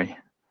January.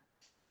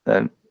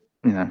 So,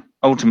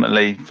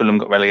 ultimately Fulham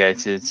got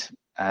relegated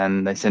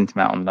and they sent him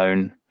out on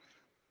loan.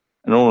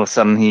 And all of a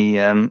sudden he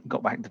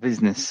got back to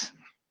business.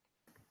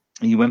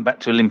 He went back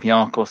to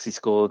Olympiacos. He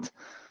scored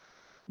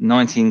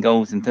 19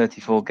 goals in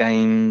 34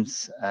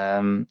 games.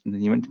 And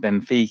then he went to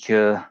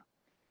Benfica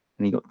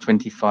and he got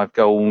 25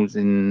 goals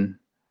in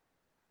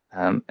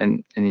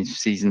his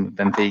season with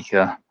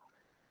Benfica.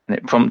 And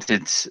it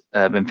prompted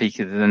Benfica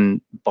to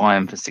then buy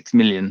him for $6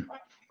 million.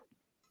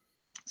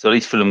 So at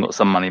least Fulham got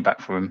some money back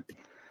for him.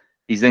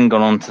 He's then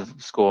gone on to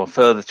score a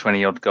further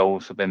 20-odd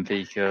goals for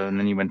Benfica, and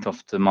then he went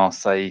off to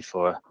Marseille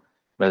for a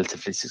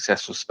relatively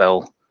successful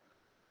spell.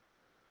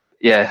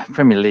 Yeah,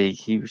 Premier League,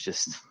 he was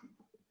just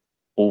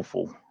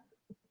awful.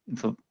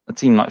 For a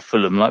team like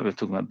Fulham, like we were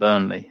talking about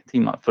Burnley, a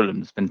team like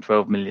Fulham to spend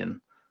 $12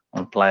 million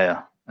on a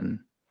player and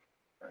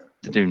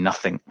to do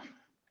nothing.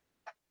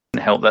 It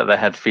helped that they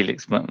had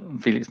Felix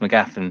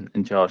Magath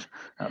in charge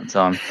at the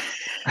time.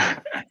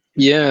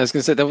 Yeah, I was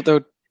going to say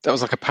that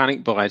was like a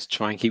panic buy to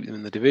try and keep them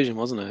in the division,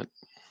 wasn't it?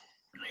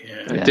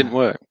 Yeah. It didn't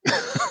work.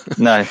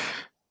 No.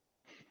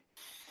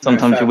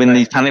 Sometimes you win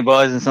these panic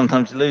buys and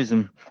sometimes you lose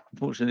them.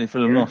 Unfortunately,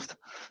 Fulham lost.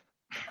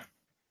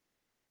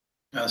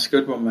 That's a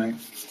good one, mate.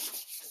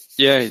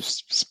 Yeah,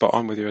 it's spot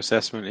on with your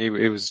assessment.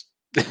 It was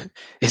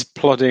his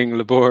plodding,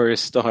 laborious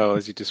style,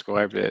 as you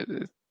described it.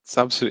 It's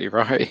absolutely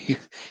right. He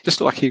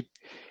just like he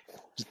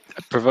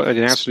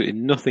provided absolutely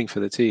nothing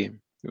for the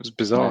team. It was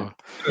bizarre.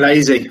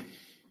 Lazy.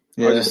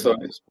 Yeah. I just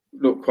thought it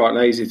looked quite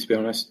lazy, to be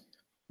honest.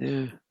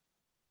 Yeah.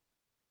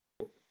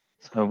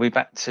 So we're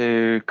back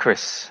to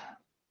Chris.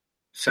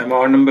 So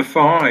my number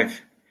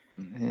 5,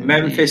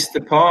 Memphis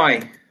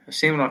Depay. I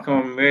seem like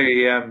I'm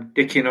really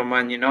dicking on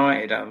Man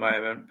United at the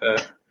moment,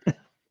 but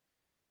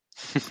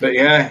But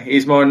yeah,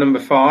 he's my number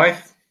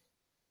 5.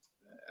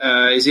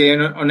 Is he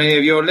on any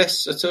of your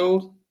lists at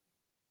all?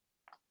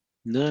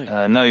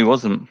 No. No, he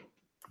wasn't.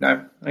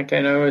 No.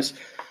 Okay, no worries.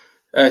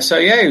 So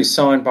yeah, he was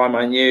signed by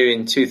Man U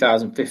in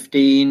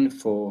 2015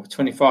 for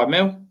 25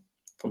 mil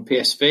from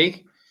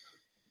PSV.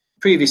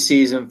 Previous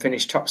season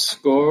finished top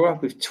scorer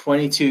with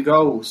 22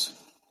 goals.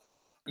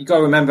 You got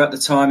to remember at the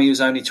time he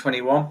was only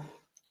 21.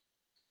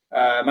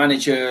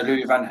 Manager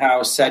Louis van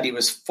Gaal said he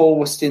was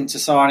forced into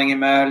signing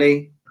him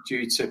early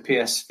due to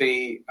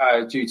PSG,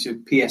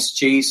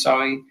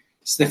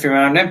 sniffing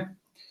around him.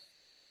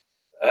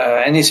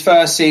 In his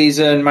first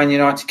season, Man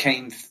United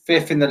came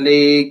 5th in the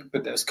league,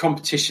 but there was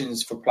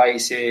competitions for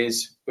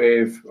places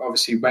with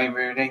obviously Wayne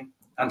Rooney,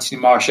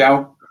 Anthony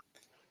Martial.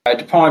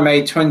 Depay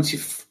made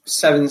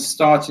 27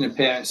 starting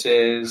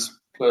appearances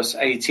plus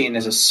 18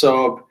 as a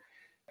sub,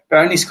 but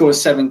only scored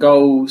 7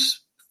 goals,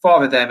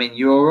 5 of them in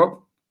Europe.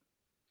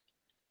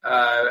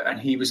 And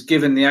he was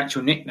given the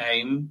actual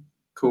nickname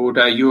called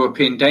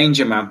European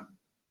Danger Man.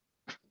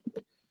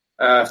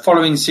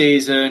 Following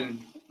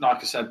season, like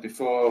I said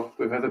before,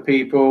 with other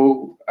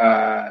people,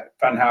 Van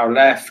Gaal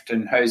left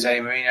and Jose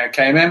Mourinho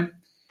came in.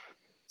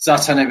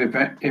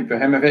 Zlatan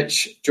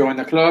Ibrahimovic joined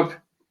the club.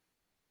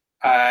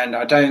 And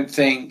I don't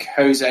think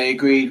Jose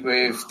agreed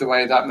with the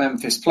way that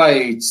Memphis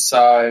played.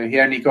 So he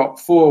only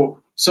got 4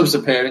 subs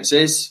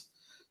appearances.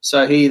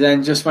 So he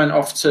then just went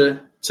off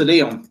to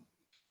Lyon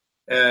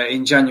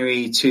in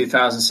January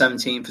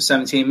 2017 for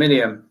 17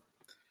 million.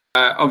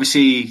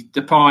 Obviously,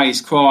 Depay is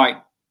quite,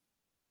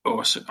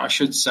 or I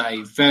should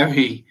say,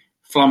 very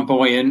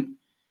flamboyant.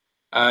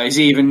 He's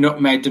even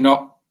nutmegged an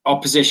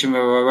opposition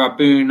with a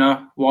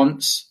Rabuna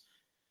once.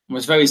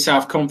 Was very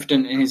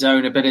self-confident in his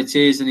own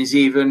abilities, and he's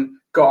even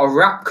got a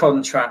rap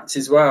contract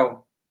as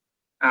well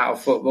out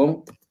of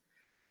football.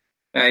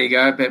 There you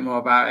go, a bit more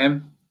about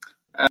him.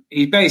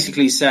 He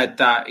basically said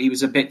that he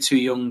was a bit too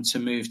young to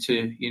move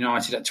to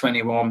United at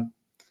 21.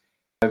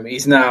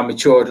 He's now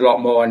matured a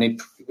lot more, and he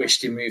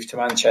wished he moved to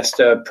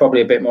Manchester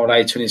probably a bit more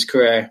later in his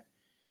career.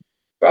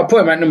 But I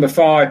put him at number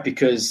 5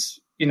 because,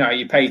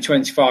 you pay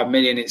 25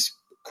 million, it's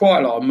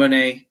quite a lot of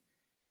money.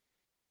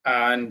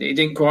 And it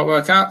didn't quite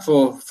work out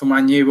for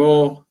Man U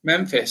or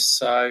Memphis,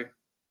 so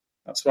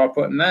that's why I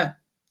put him there.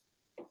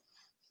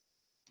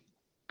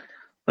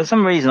 For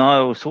some reason, I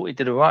always thought he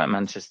did all right at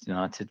Manchester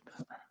United,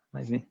 but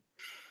maybe.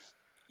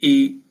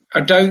 I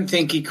don't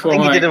think he quite...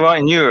 I think he did all right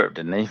in Europe,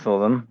 didn't he, for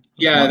them?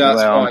 Yeah,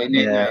 that's right.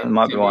 Yeah, it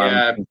might be why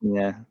I'm thinking,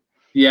 yeah.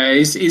 Yeah,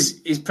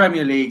 his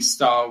Premier League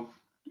style,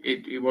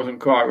 it wasn't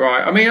quite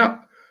right. I mean,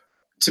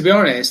 to be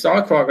honest, I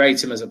quite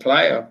rate him as a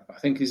player. I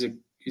think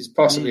he's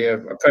possibly a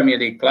Premier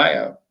League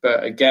player,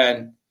 but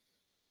again,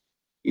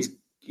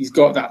 he's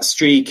got that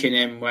streak in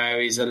him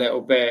where he's a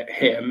little bit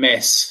hit and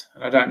miss.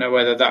 I don't know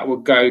whether that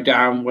would go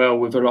down well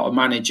with a lot of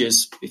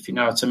managers, if you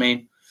know what I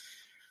mean.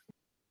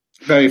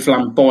 Very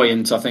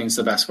flamboyant, I think, is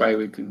the best way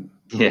we can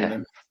call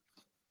him.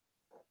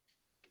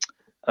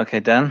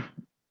 Okay, Dan.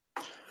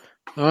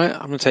 All right,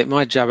 I'm going to take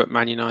my jab at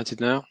Man United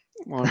now.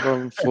 I'm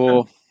going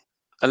for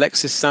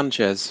Alexis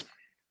Sanchez.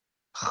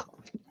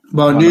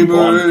 Well,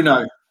 numero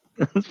uno.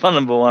 It's my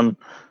number 1.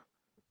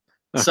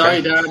 Okay.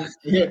 Sorry, Dan.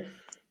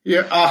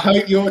 Yeah, I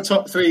hope your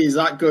top 3 is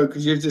that good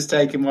because you've just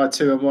taken my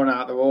 2 and 1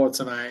 out of the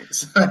water, mate.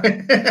 So.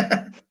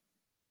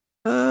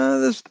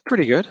 That's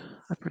pretty good.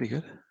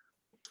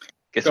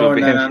 Guess we'll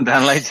be hearing from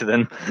Dan later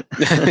then.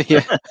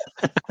 Yeah.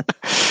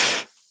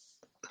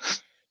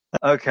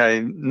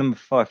 Okay, number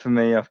 5 for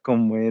me, I've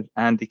gone with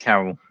Andy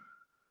Carroll.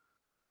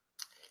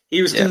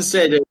 He was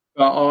considered,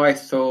 but I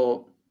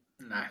thought,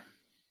 no.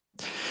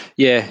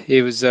 Yeah,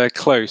 he was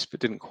close, but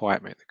didn't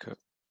quite make the cut.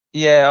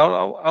 Yeah,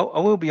 I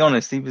will be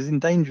honest. He was in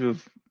danger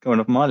of going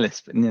off my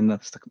list, but in the end,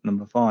 I've stuck at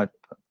number 5.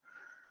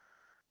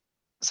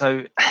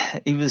 So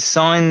he was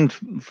signed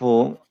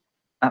for,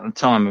 at the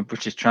time, a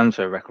British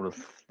transfer record of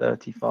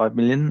 35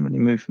 million when he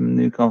moved from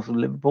Newcastle to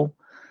Liverpool.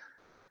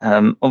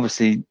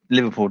 Obviously,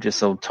 Liverpool just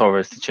sold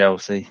Torres to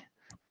Chelsea.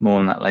 More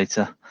on that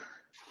later.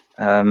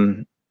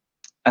 And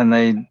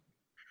they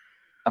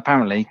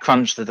apparently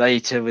crunched the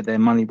data with their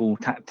Moneyball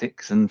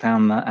tactics and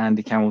found that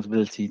Andy Carroll's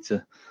ability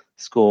to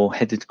score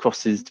headed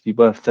crosses to be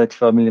worth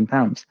 £35 million.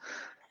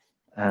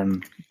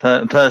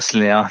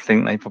 Personally, I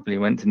think they probably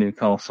went to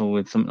Newcastle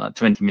with something like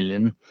 20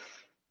 million.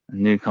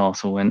 And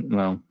Newcastle went,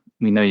 well,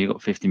 we know you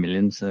got 50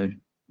 million, so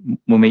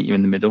we'll meet you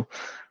in the middle.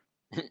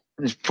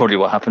 That's probably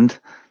what happened.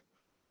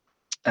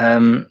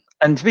 And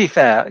to be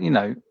fair,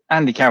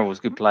 Andy Carroll's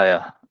a good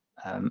player,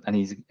 and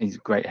he's a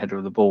great header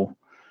of the ball.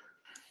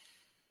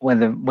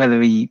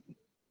 Whether he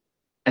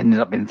ended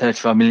up being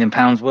 £35 million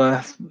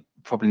worth,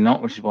 probably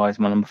not, which is why he's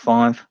my number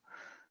 5.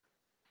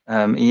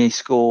 He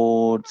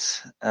scored.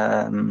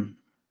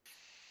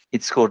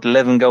 He'd scored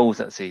 11 goals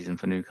that season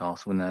for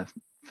Newcastle in their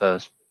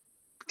first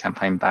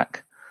campaign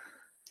back.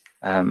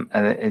 And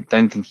I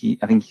think he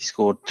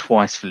scored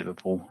twice for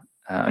Liverpool,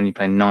 only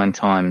playing 9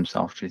 times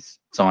after his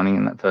signing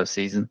in that first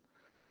season.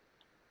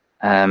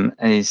 And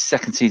his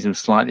second season was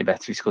slightly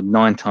better. He scored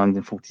 9 times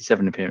in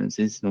 47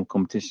 appearances in all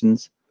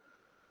competitions.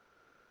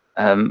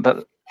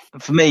 But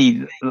for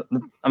me,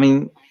 I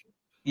mean,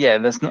 yeah,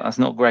 that's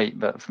not great.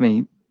 But for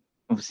me,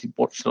 obviously,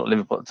 watched a lot of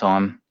Liverpool at the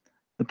time.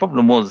 The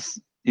problem was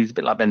he was a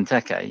bit like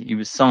Benteke. He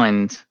was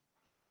signed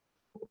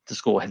to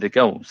score header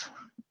goals.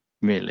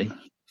 Really,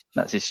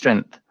 that's his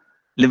strength.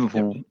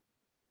 Liverpool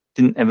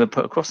didn't ever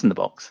put a cross in the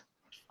box.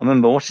 I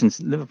remember watching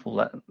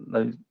Liverpool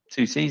those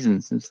 2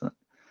 seasons.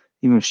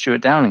 Even with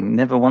Stuart Downing,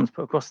 never once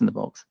put a cross in the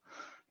box.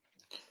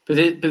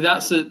 But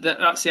that's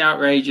the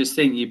outrageous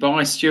thing. You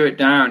buy Stuart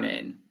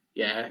Downing,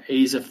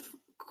 he's a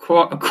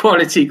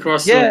quality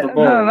crosser of the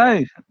ball.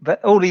 No.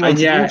 But all he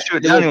wanted, all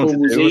Stuart Downing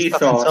wanted to do was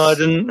pass inside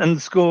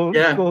and score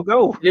a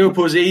goal.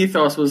 Liverpool's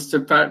ethos was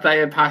to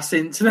play a pass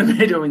into the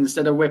middle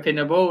instead of whipping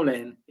a ball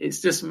in. It's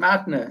just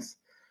madness.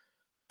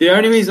 The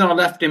only reason I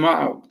left him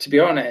out, to be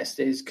honest,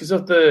 is because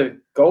of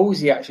the goals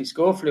he actually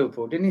scored for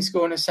Liverpool. Didn't he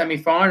score in a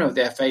semi-final of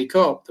the FA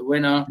Cup, the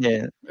winner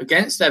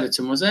against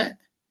Everton, was it?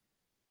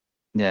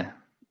 Yeah.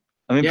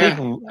 I mean,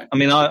 people. I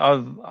mean,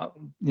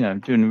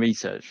 I've doing the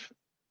research.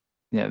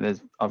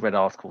 I've read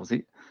articles.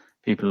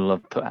 People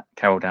have put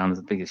Carroll down as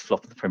the biggest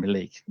flop of the Premier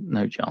League.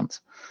 No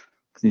chance,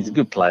 because he's a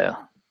good player.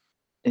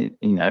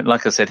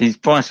 Like I said, his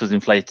price was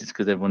inflated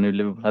because everyone knew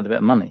Liverpool had a bit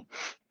of money.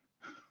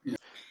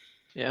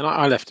 Yeah, and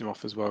I left him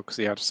off as well because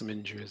he had some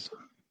injuries.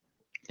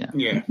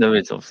 Yeah, there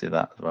is obviously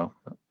that as well.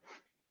 But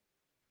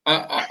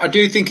I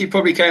do think he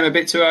probably came a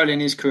bit too early in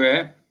his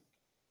career.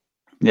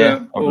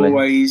 Yeah,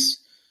 always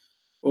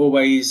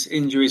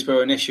injuries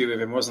were an issue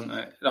with him, wasn't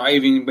it? Like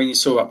even when you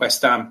saw at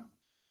West Ham,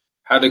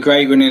 had a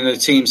great run in the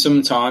team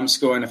sometimes,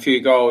 scoring a few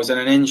goals, and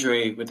an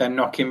injury would then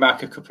knock him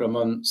back a couple of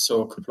months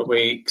or a couple of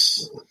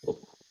weeks. And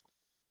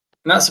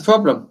that's the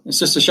problem. It's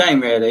just a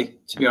shame, really,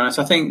 to be honest.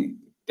 I think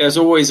there's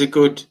always a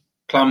good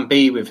plan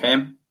B with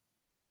him,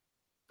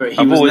 but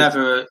he was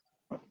never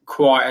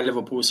quite a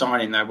Liverpool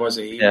signing, though, was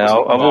he? I've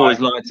always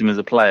liked him as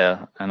a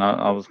player, and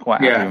I was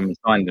quite happy when we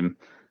signed him.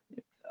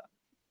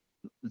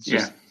 It's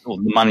just sort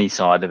of the money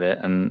side of it,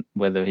 and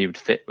whether he would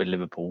fit with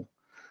Liverpool.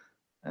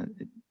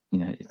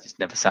 It just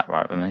never sat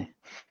right with me.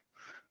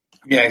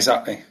 Yeah,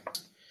 exactly.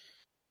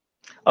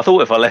 I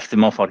thought if I left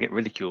him off, I'd get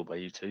ridiculed by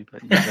you two,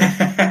 but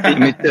beat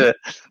me to it.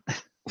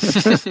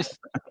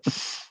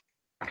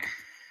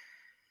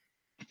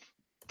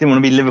 Didn't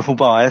want to be Liverpool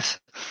biased.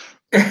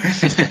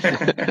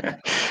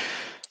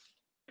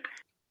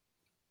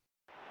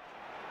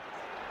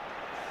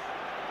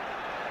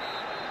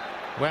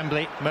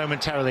 Wembley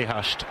momentarily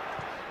hushed.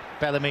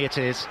 Bellamy it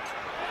is.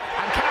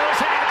 And Carroll's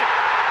head.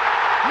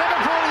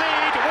 Liverpool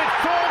lead with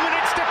 4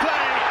 minutes to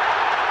play.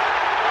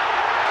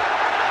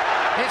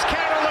 It's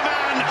Carroll the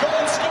man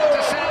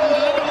to send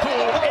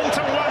Liverpool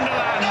into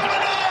Wonderland.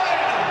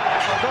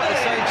 I've got to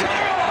say, John,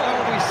 I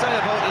know what we say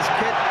about this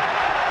kid.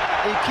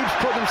 He keeps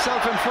putting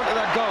himself in front of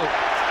that goal.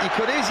 He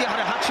could easily have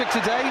had a hat-trick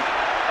today.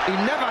 He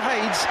never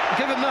hides.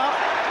 Give him that.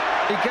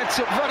 He gets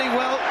up very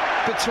well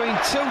between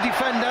 2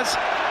 defenders.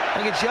 I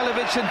think it's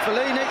Jelic and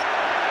Fellaini.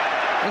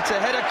 It's a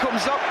header,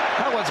 comes up.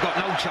 Howard's got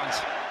no chance.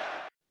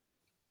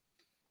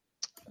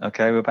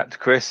 Okay, we're back to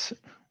Chris.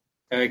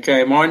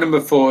 Okay, my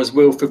number 4 is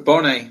Wilfred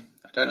Bonney.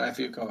 I don't know if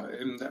you've got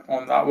him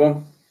on that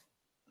one.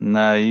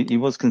 No, he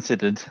was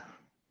considered.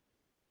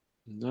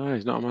 No,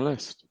 he's not on my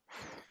list.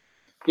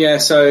 Yeah,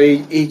 so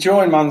he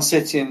joined Man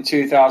City in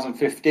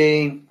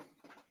 2015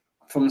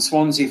 from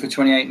Swansea for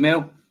 28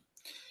 mil.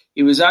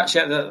 He was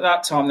actually at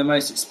that time the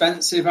most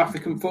expensive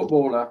African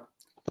footballer.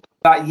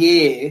 That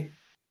year,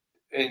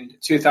 in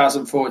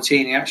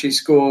 2014, he actually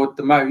scored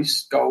the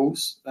most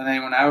goals than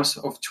anyone else,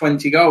 of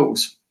 20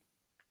 goals.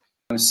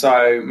 And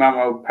so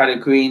Manuel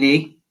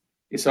Pellegrini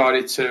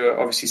decided to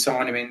obviously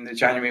sign him in the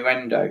January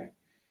window.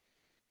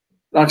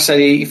 Like I said,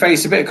 he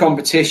faced a bit of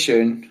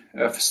competition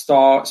for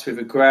starts with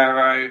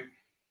Aguero,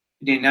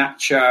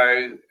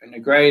 Iheanacho and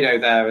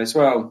Negredo there as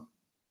well.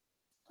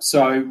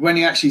 So when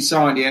he actually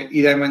signed,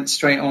 he then went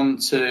straight on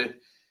to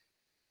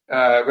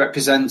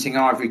representing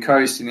Ivory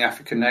Coast in the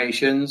African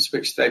nations,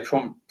 which they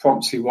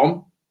promptly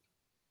won.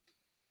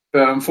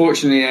 But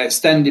unfortunately,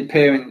 extended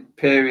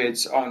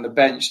periods on the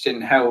bench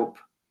didn't help.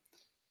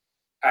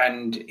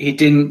 And he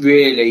didn't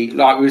really,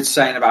 like we were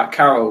saying about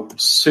Carroll,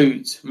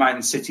 suit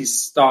Man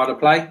City's style of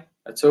play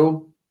at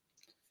all.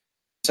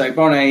 So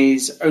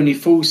Bonnet's only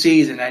full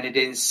season ended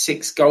in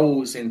 6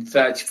 goals in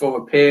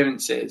 34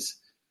 appearances.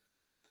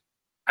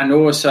 And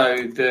also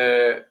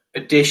the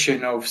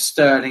addition of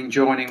Sterling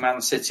joining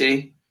Man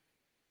City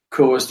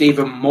caused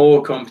even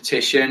more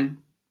competition,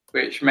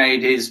 which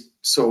made his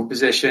sort of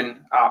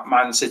position at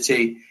Man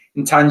City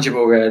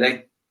intangible,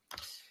 really.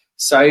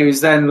 So he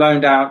was then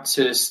loaned out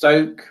to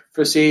Stoke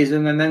for a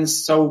season and then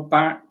sold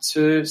back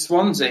to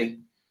Swansea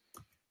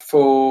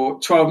for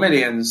 12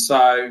 million.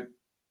 So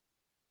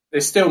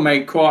they still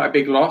made quite a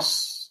big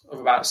loss of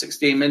about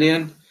 16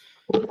 million.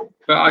 But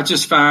I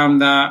just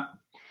found that,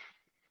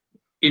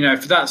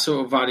 for that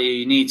sort of value,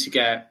 you need to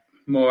get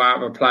more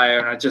out of a player.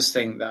 And I just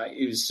think that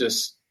he was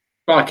just,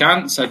 like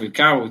Ant said with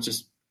Carroll,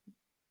 just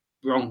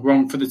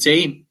wrong for the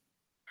team.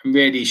 And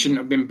really shouldn't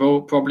have been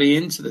brought probably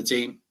into the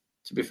team,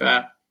 to be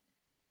fair.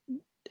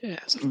 Yeah,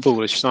 it's a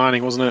foolish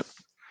signing, wasn't it?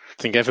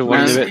 I think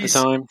everyone knew it at the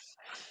time.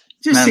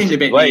 Just seemed a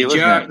bit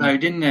knee-jerk, though,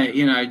 didn't it?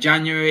 You know,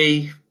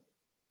 January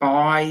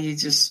buy, you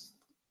just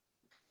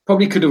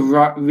probably could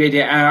have rid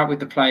it out with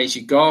the players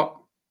you got.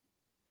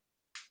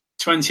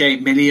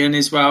 28 million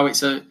as well.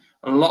 It's a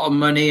lot of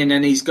money, and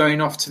then he's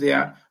going off to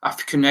the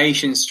African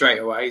nations straight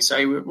away, so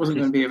he wasn't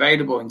going to be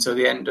available until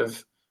the end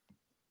of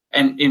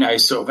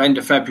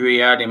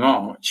February, early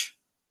March.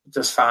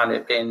 Just found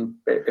it being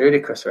a bit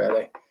ludicrous,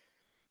 really.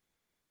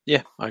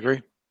 Yeah, I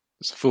agree.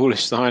 It's a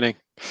foolish signing.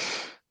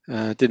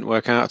 Didn't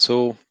work out at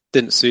all.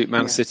 Didn't suit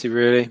Man City,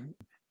 really.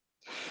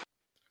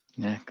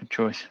 Yeah, good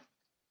choice.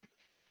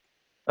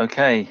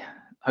 Okay,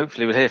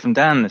 hopefully we'll hear from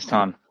Dan this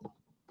time.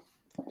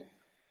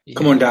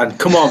 Come on, Dan.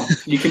 Come on.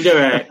 You can do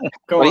it.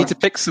 I need to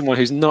pick someone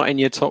who's not in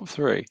your top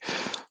three.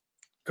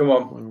 Come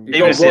on.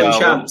 You've got one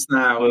chance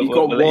now. You've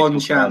got one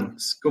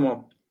chance. Come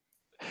on.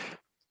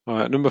 All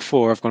right, number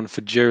 4, I've gone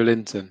for Joe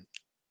Linton.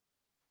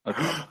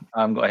 Okay. I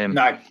haven't got him.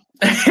 No.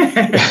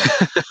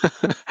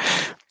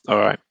 All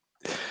right.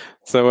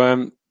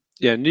 So,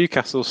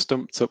 Newcastle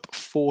stumped up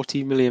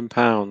 £40 million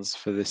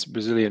for this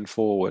Brazilian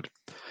forward.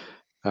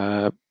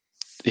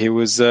 He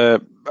was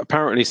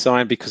apparently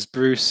signed because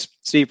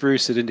Steve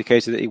Bruce had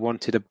indicated that he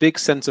wanted a big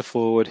centre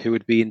forward who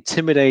would be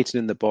intimidating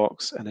in the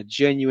box and a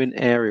genuine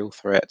aerial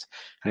threat.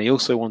 And he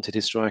also wanted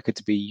his striker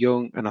to be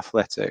young and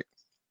athletic.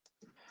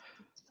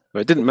 But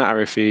it didn't matter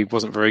if he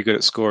wasn't very good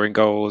at scoring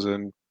goals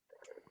and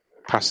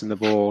passing the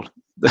ball.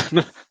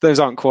 Those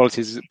aren't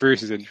qualities that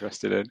Bruce is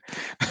interested in.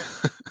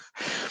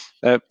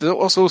 But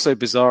what's also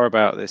bizarre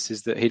about this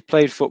is that he'd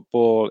played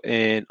football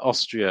in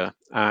Austria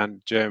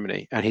and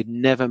Germany, and he'd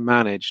never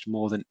managed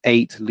more than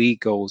 8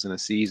 league goals in a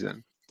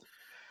season.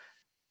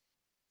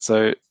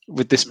 So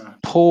with this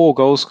poor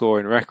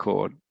goal-scoring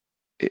record,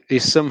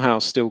 it somehow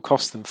still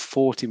cost them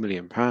 £40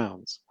 million.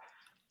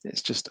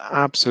 It's just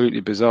absolutely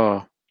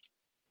bizarre.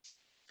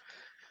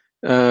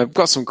 I've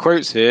got some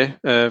quotes here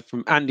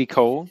from Andy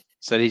Cole.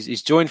 Said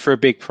he's joined for a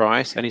big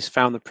price and he's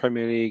found the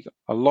Premier League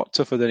a lot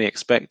tougher than he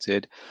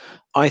expected.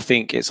 I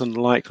think it's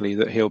unlikely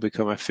that he'll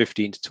become a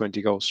 15 to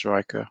 20 goal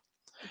striker.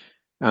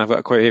 And I've got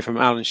a quote here from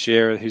Alan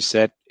Shearer who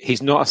said,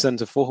 he's not a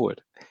centre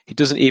forward. He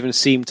doesn't even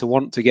seem to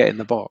want to get in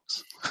the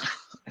box.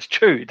 It's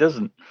true, he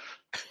doesn't.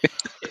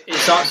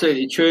 It's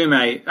absolutely true,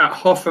 mate. At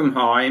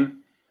Hoffenheim,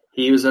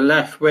 he was a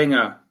left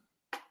winger.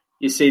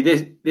 You see,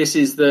 this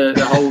is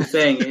the whole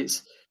thing.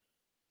 It's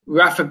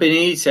Rafa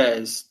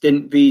Benitez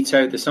didn't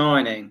veto the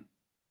signing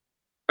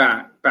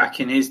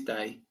back in his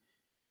day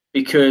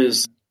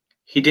because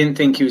he didn't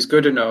think he was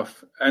good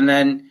enough. And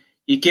then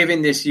you're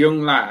giving this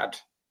young lad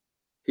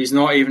who's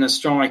not even a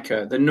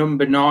striker the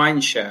number 9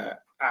 shirt,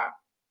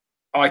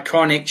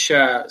 iconic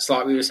shirts,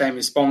 like we were saying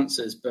with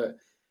sponsors, but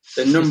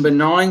the number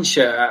 9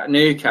 shirt at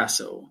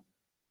Newcastle,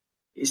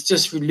 it's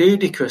just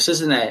ludicrous,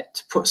 isn't it?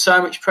 To put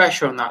so much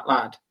pressure on that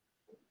lad.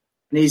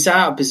 And he's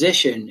out of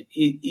position.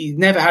 He's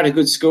never had a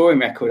good scoring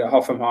record at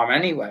Hoffenheim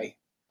anyway.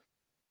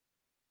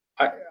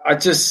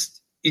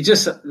 You're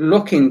just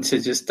looking to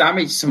just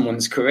damage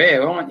someone's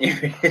career, aren't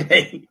you,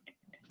 really?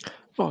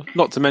 Well,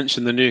 not to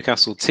mention the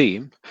Newcastle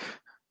team.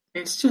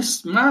 It's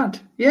just mad,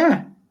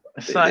 yeah.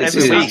 It's like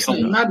every week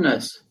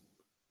madness.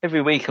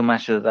 Every week on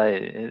Match of the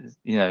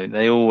Day,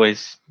 they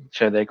always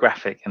show their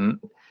graphic,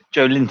 and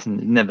Joe Linton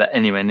is never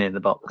anywhere near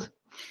the box.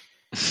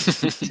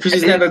 Because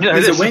he's never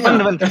he's a winger.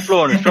 Fundamental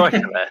flaw in a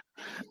striker there.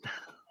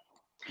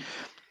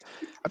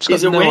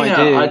 He's a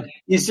winger.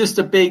 He's just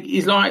a big.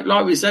 He's like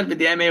we said with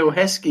the Emil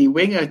Heskey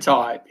winger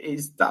type.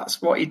 That's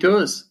what he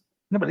does.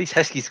 No, but at least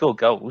Heskey scored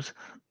goals.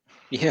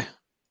 Yeah.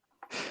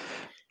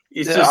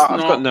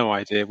 I've got no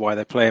idea why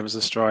they play him as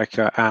a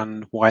striker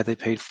and why they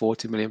paid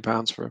 £40 million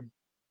for him.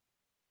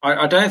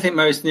 I don't think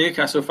most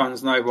Newcastle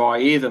fans know why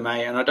either,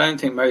 mate. And I don't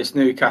think most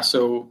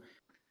Newcastle,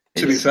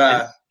 to be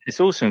fair, it's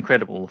also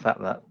incredible the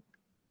fact that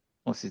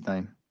what's his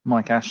name,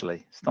 Mike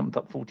Ashley, stumped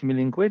up £40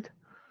 million.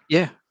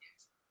 Yeah.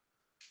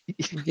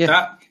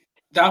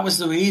 That was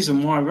the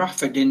reason why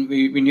Rafa didn't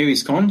renew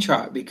his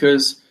contract,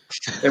 because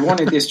they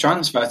wanted this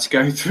transfer to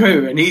go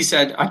through, and he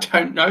said, "I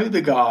don't know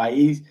the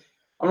guy.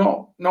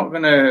 I'm not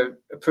going to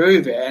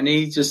approve it," and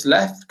he just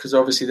left because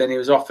obviously then he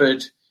was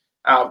offered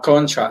out of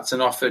contract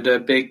and offered a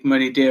big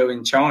money deal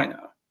in China.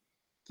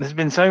 There's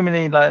been so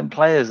many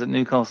players that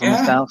Newcastle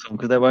missed out on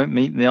because they won't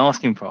meet the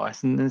asking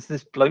price, and there's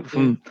this bloke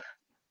from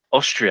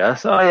Austria.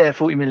 So,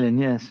 40 million,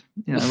 yes,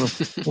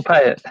 we'll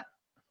pay it.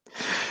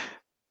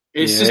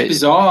 It's just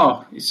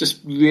bizarre. It's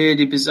just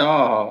really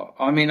bizarre.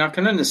 I mean, I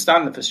can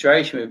understand the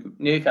frustration with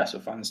Newcastle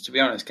fans, to be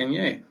honest. Can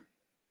you?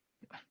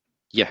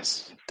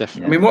 Yes,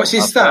 definitely. I mean, what's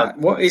his stat?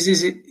 What is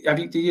it?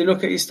 Did you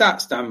look at his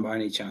stats, Dan, by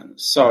any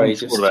chance? Sorry, he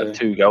scored about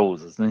 2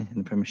 goals, hasn't he, in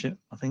the Premiership?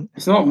 I think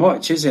it's not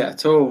much, is it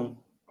at all?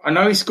 I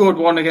know he scored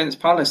 1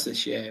 against Palace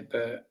this year,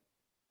 but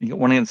he got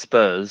 1 against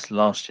Spurs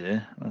last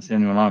year. That's the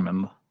only one I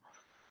remember.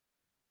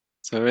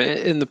 So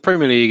in the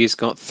Premier League, he's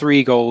got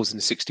 3 goals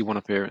in 61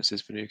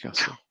 appearances for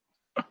Newcastle.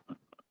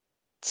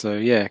 So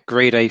yeah,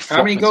 grade A.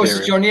 How many goals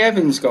has Johnny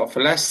Evans got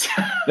for Leicester?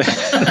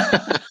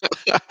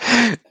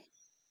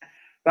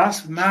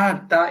 That's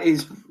mad.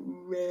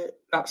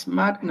 That's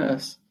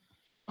madness.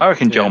 I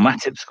reckon Joel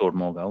Matip scored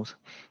more goals.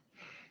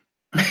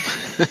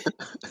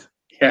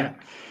 Yeah.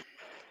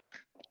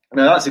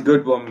 No, that's a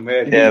good one,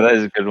 really. Yeah, that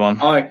is a good one.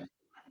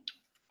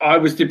 I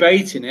was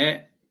debating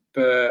it,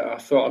 but I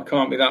thought I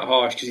can't be that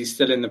harsh because he's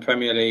still in the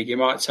Premier League. He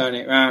might turn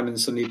it around and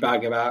suddenly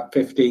bag about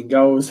 15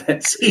 goals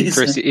next season.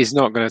 Chris, he's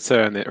not going to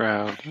turn it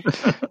round.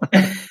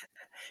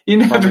 You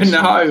never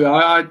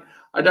know.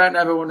 I don't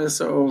ever want to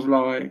sort of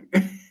like...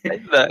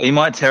 Look, he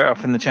might tear it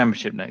up in the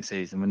Championship next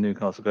season when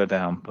Newcastle go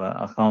down, but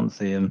I can't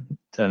see him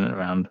turning it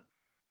around.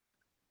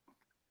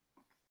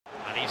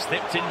 And he's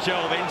slipped in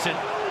Joel Vinton.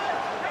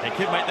 They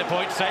could make the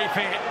point safe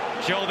here.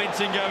 Joel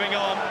Vinton going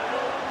on.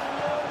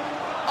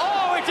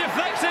 Oh, it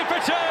deflects it for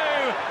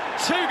two.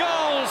 2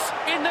 goals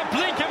in the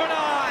blink of an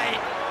eye.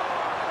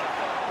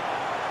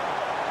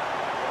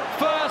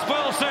 First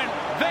Wilson,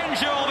 then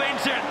Joel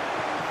Vinton.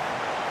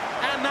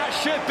 And that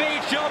should be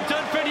job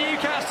done for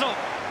Newcastle.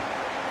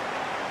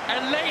 A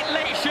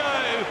late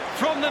show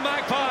from the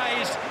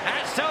Magpies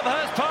at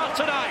Selhurst Park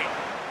tonight.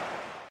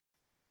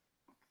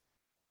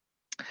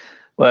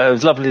 Well, it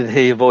was lovely to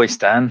hear your voice,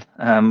 Dan.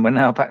 We're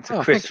now back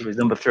to Chris with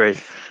number 3.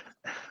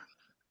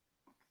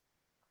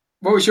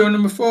 What was your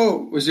number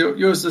 4? Was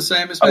yours the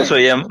same as me? Oh,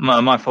 sorry, yeah,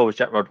 my 4 was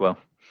Jack Rodwell,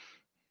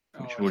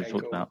 which we already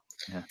talked about.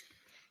 Yeah.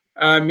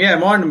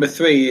 My number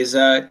 3 is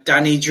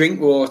Danny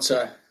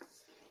Drinkwater.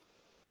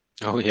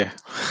 Oh, yeah.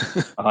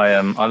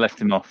 I left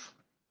him off.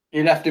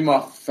 You left him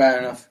off, fair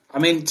enough. I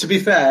mean, to be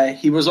fair,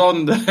 he was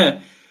on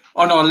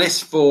our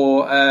list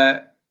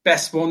for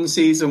best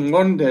one-season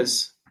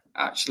wonders,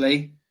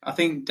 actually. I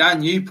think,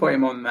 Dan, you put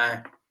him on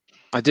there.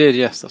 I did,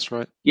 yes, that's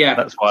right. Yeah.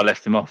 That's why I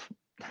left him off.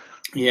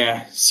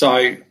 Yeah,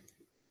 so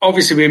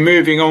obviously we're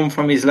moving on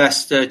from his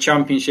Leicester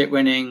Championship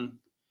winning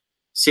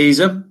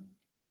season,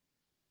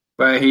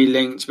 where he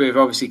linked with,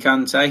 obviously,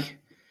 Kante.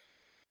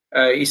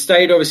 He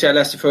stayed, obviously, at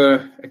Leicester for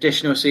an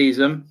additional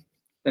season,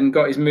 then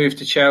got his move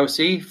to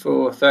Chelsea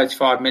for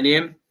 $35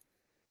 million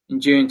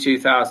in June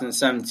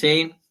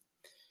 2017.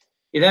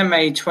 He then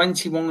made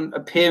 21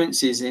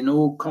 appearances in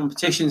all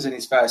competitions in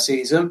his first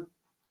season,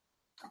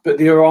 but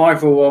the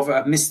arrival of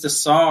Mr.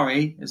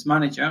 Sarri as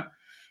manager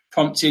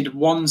prompted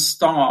 1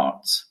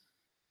 start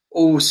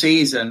all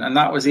season, and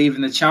that was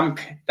even the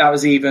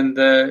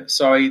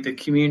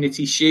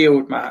Community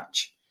Shield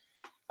match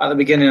at the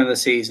beginning of the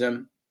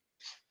season.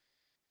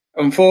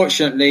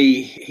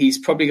 Unfortunately, he's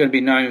probably going to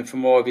be known for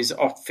more of his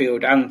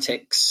off-field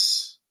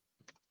antics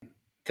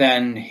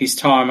than his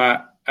time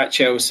at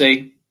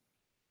Chelsea.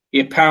 He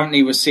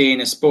apparently was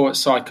seeing a sports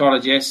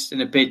psychologist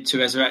in a bid to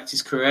resurrect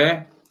his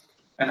career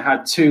and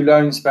had 2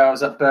 loan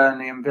spells at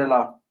Burnley and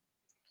Villa.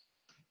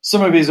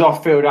 Some of his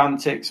off-field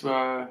antics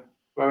were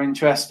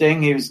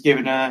interesting. He was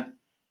given a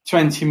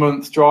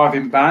 20-month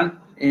driving ban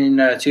in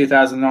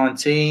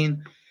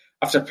 2019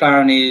 after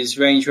ploughing his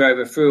Range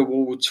Rover through a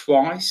wall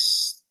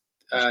twice,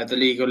 the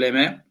legal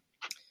limit.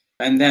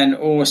 And then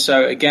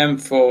also, again,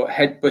 for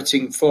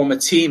headbutting former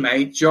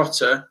teammate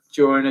Jota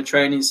during a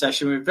training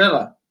session with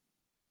Villa.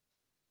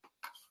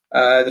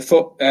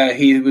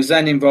 He was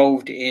then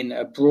involved in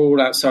a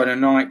brawl outside a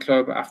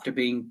nightclub after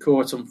being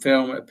caught on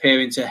film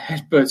appearing to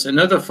headbutt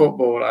another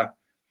footballer.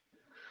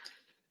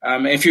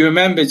 If you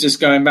remember, just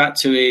going back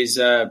to his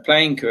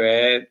playing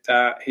career,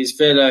 that his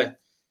Villa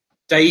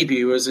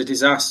debut was a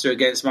disaster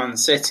against Man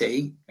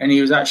City, and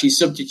he was actually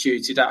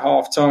substituted at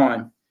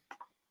half-time.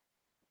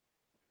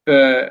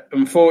 But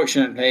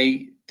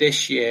unfortunately,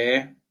 this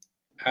year,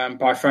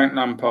 by Frank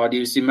Lampard, he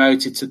was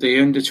demoted to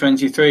the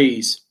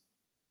under-23s.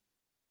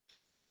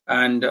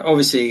 And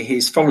obviously,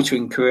 his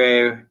faltering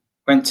career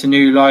went to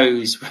new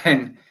lows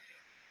when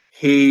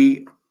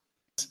he,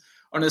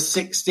 on a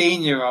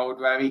 16-year-old,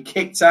 where he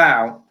kicked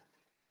out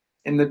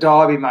in the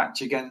derby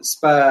match against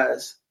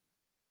Spurs.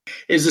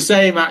 It was the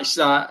same match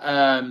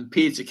that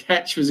Peter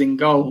Ketch was in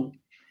goal.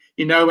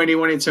 You know, when he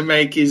wanted to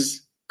make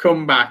his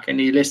comeback and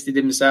he listed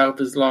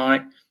himself as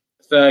like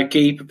third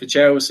keeper for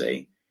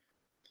Chelsea.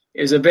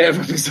 It was a bit of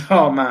a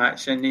bizarre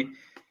match, and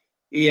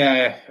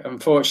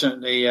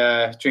unfortunately,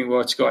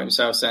 Drinkwater got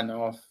himself sent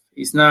off.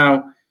 He's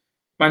now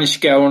managed to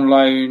go on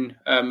loan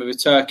with a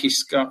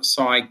Turkish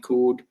side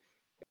called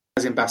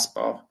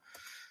Gaziantep.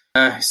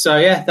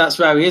 That's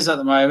where he is at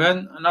the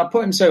moment. And I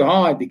put him so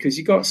high because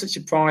you got such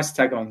a price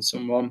tag on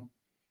someone.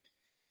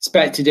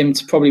 Expected him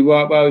to probably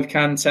work well with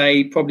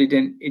Kante. Probably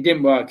didn't. It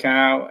didn't work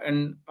out.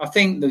 And I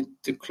think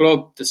the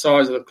club, the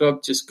size of the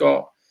club, just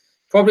got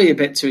probably a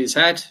bit to his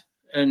head.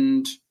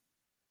 And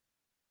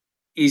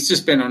he's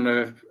just been on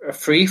a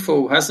free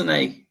fall, hasn't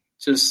he?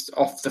 Just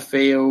off the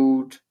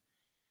field.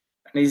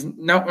 And he's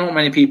not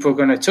many people are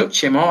going to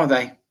touch him, are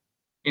they?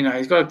 You know,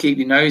 he's got to keep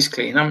your nose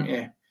clean, haven't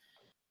you?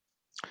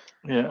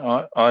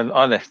 Yeah,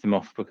 I left him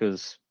off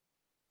because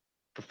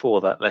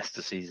before that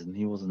Leicester season,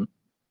 he wasn't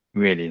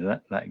really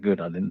that good,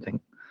 I didn't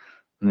think.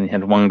 And then he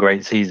had one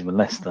great season with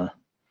Leicester.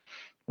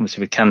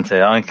 Obviously with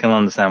Kante, I can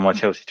understand why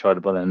Chelsea tried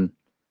to buy and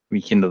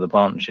rekindle the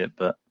partnership,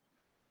 but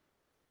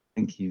I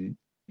think he,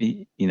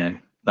 you know,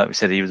 like we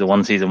said, he was a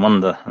one-season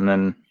wonder and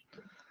then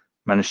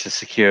managed to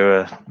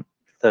secure a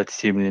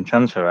 32 million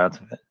transfer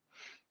out of it.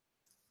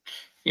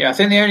 Yeah, I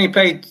think they only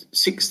played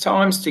 6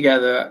 times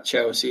together at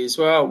Chelsea as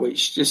well,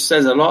 which just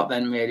says a lot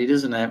then, really,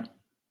 doesn't it?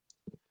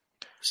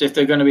 So if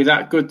they're going to be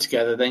that good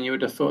together, then you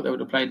would have thought they would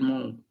have played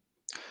more.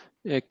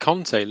 Yeah,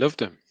 Conte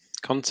loved him.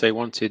 Conte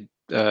wanted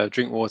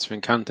Drinkwater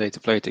and Kante to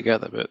play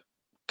together, but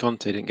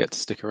Conte didn't get to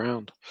stick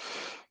around.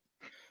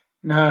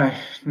 No.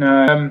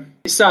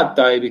 It's sad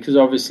though, because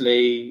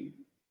obviously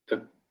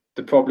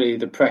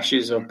the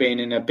pressures of being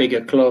in a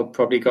bigger club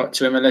probably got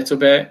to him a little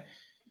bit,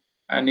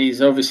 and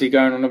he's obviously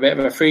going on a bit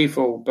of a free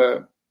fall.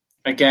 But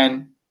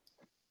again,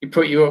 he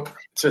put you up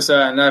to a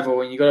certain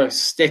level, and you got to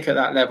stick at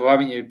that level,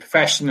 haven't you?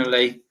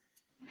 Professionally.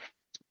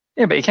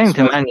 Yeah, but he came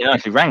to Man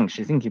United ranks.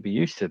 You think he'd be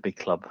used to a big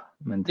club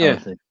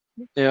mentality?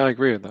 Yeah, I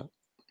agree with that.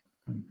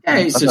 Yeah,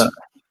 he's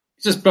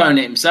just blown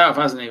it himself,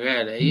 hasn't he?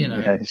 Really, you know.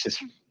 Yeah, it's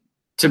just.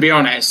 To be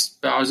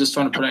honest, but I was just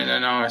trying to put it in a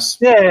nice.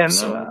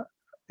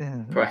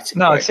 Poetic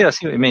No, way. I see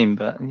what you mean,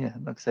 but yeah,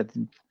 like I said,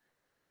 you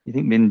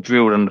think being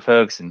drilled under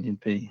Ferguson, you'd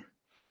be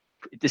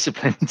pretty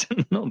disciplined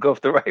and not go off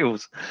the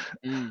rails.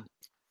 Yeah,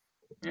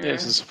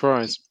 it's a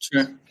surprise.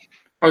 True.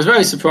 I was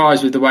very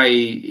surprised with the way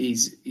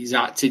he's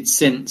acted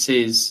since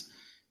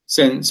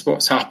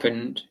what's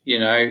happened. You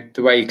know,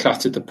 the way he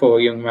clattered the poor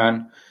young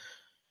man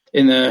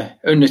in the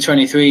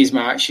under-23s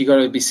match. You got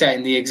to be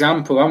setting the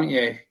example, haven't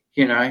you?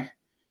 You know.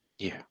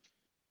 Yeah.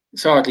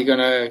 It's hardly going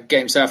to get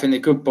himself in the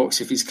good books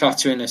if he's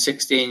clattering a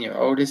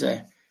 16-year-old, is he?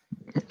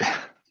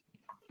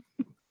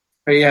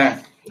 But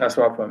yeah, that's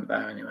what I put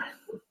there anyway.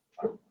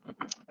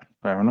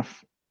 Fair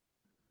enough.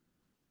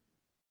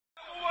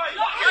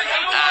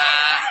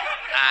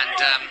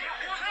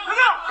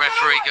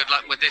 Referee, good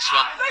luck with this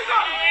one.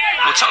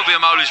 Well, Toby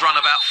Amolu's run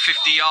about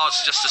 50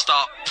 yards just to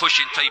start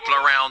pushing people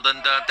around,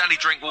 and Danny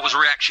Drinkwater's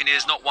reaction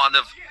is not one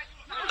of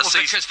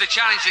because the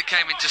challenge that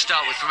came in to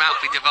start with from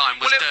Alfie Devine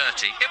was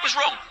dirty. It was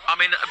wrong. I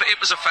mean, it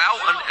was a foul,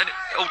 and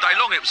all day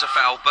long it was a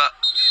foul, but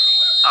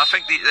I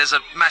think there's a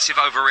massive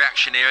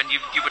overreaction here, and you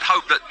would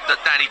hope that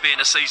Danny, being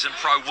a seasoned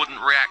pro,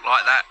 wouldn't react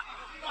like that.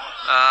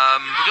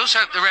 You'd also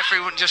hope the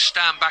referee wouldn't just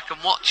stand back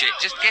and watch it.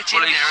 Just get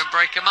in there and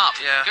break them up.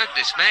 Yeah.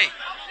 Goodness me.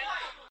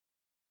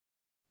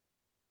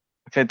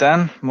 Okay,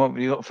 Dan, what have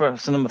you got for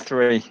us? So number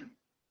 3.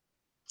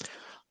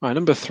 Right,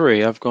 number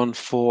 3, I've gone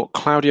for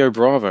Claudio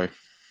Bravo.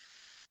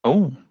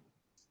 Oh,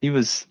 he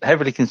was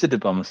heavily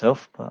considered by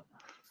myself, but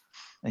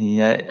I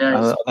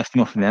left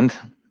him off in the end.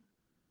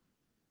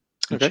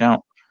 Good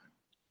shout.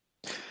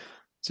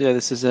 So yeah,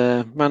 this is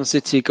a Man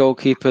City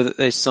goalkeeper that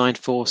they signed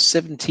for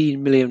 £17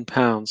 million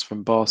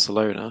from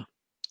Barcelona.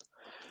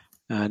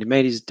 And he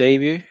made his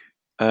debut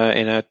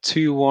in a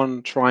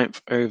 2-1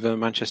 triumph over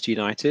Manchester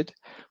United,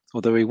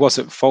 although he was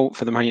at fault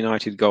for the Man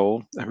United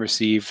goal and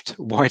received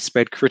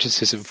widespread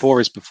criticism for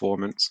his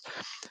performance,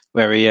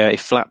 where he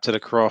flapped it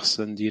across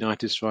and the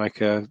United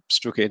striker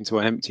struck it into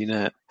an empty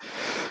net.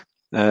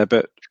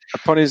 But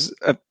upon his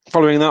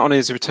following that, on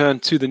his return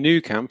to the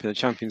Nou Camp in a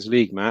Champions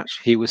League match,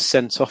 he was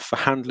sent off for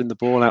handling the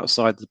ball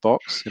outside the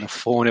box in a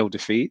 4-0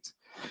 defeat.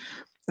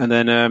 And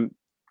then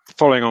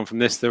following on from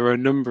this, there were a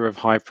number of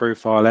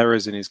high-profile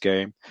errors in his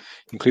game,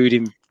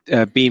 including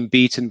being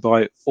beaten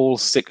by all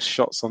 6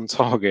 shots on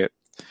target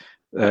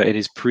in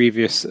his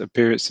previous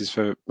appearances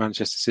for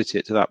Manchester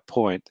City to that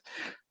point.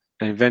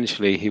 And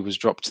eventually he was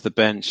dropped to the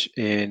bench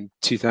in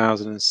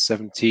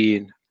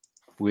 2017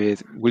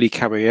 with Willy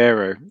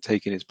Caballero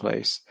taking his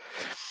place.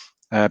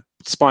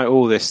 Despite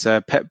all this,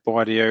 Pep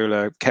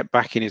Guardiola kept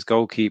backing his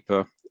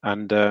goalkeeper,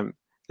 and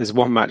there's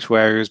one match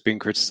where he was being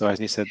criticised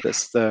and he said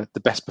that's the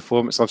best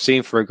performance I've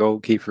seen for a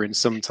goalkeeper in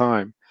some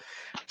time,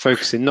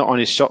 focusing not on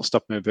his shot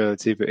stopping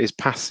ability but his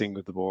passing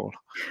with the ball,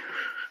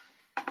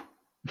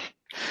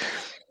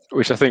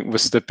 which I think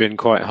must have been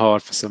quite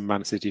hard for some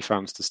Man City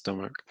fans to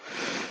stomach.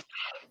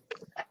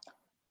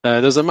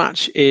 There's a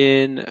match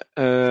in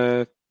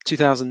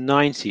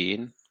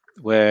 2019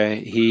 where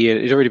he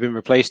had already been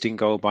replaced in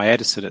goal by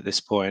Ederson at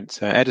this point.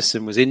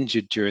 Ederson was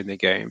injured during the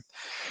game.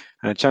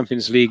 A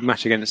Champions League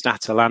match against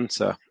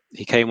Atalanta,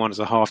 he came on as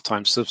a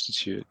half-time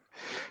substitute.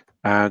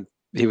 And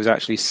he was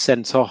actually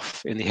sent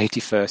off in the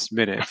 81st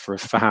minute for a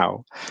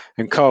foul.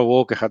 And Kyle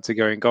Walker had to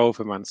go in goal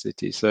for Man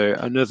City. So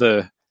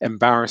another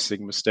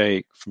embarrassing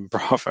mistake from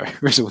Bravo,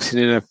 resulting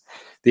in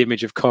the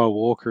image of Kyle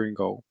Walker in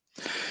goal.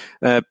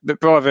 But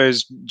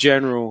Bravo's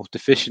general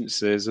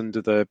deficiencies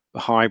under the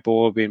high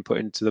ball being put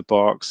into the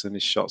box and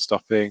his shot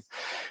stopping,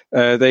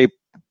 they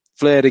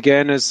flared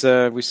again as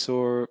we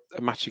saw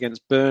a match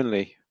against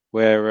Burnley,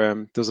 where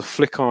there was a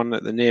flick on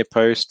at the near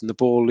post and the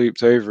ball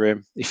looped over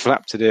him. He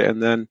flapped at it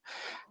and then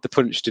the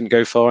punch didn't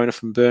go far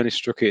enough and Burnley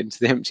struck it into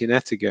the empty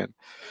net again.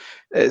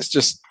 It's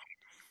just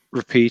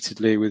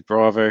repeatedly with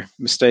Bravo,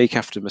 mistake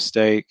after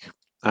mistake.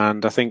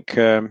 And I think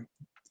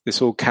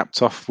this all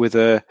capped off with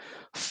a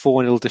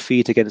 4-0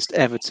 defeat against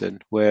Everton,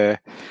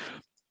 where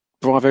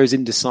Bravo's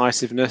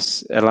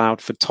indecisiveness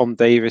allowed for Tom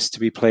Davis to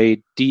be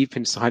played deep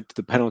inside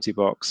the penalty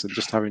box and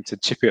just having to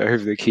chip it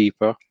over the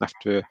keeper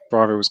after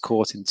Bravo was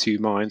caught in 2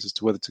 minds as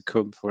to whether to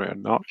come for it or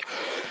not.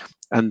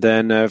 And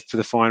then for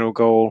the final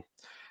goal,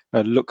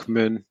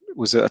 Lookman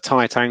was at a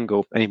tight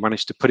angle and he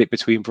managed to put it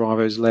between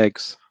Bravo's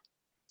legs.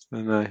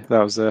 And that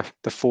was the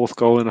fourth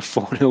goal in a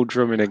 4-0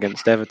 drumming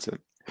against Everton.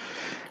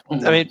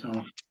 I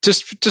mean,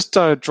 just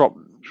drop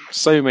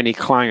so many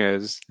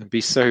clangers and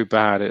be so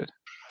bad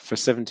for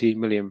 £17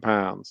 million.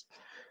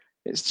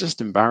 It's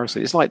just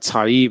embarrassing. It's like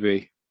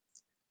Taibbi,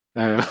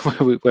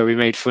 where we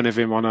made fun of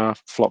him on our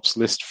flops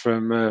list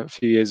from a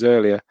few years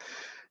earlier.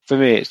 For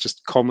me, it's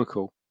just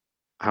comical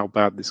how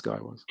bad this guy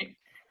was.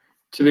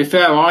 To be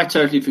fair, I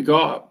totally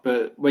forgot,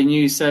 but when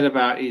you said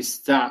about his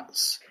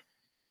stats,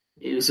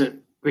 it was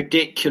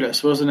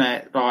ridiculous, wasn't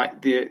it?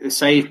 Like the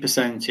save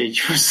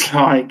percentage was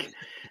like,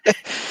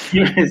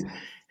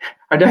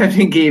 I don't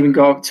think he even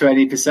got up to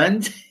any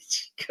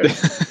percentage.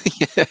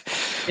 Yeah.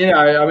 You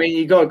know, I mean,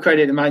 you got to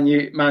credit the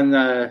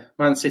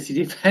Man City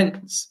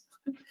defence,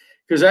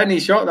 because any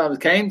shot that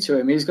came to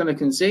him, he was going to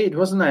concede,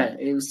 wasn't it?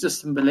 It was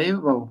just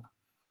unbelievable.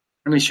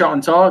 And he shot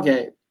on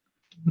target.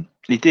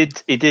 He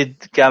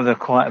did gather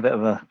quite a bit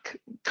of a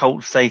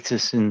cult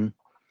status in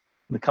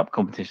the cup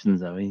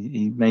competitions, though.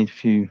 He made a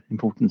few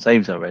important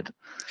saves, I read.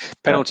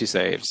 Penalty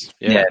saves.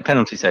 Yeah,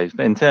 penalty saves.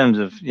 But in terms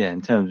of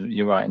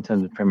you're right, in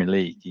terms of Premier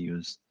League, he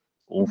was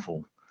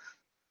awful.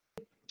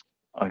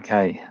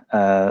 Okay,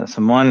 so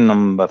my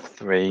number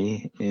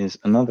 3 is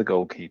another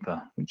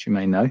goalkeeper, which you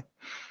may know.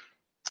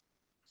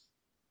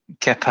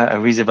 Kepa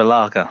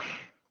Arrizabalaga.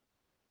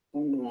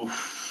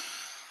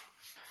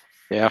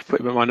 Yeah, I've put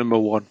him at my number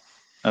 1.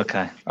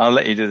 Okay, I'll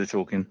let you do the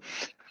talking.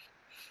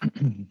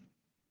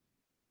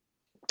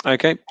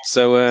 Okay,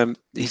 so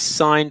he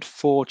signed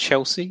for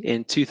Chelsea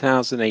in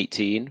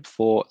 2018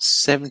 for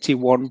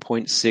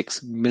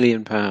 £71.6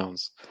 million,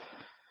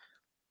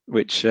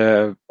 which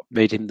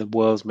made him the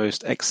world's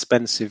most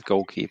expensive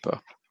goalkeeper.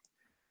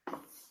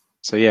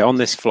 So yeah, on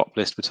this flop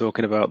list, we're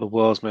talking about the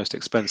world's most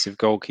expensive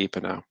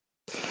goalkeeper now.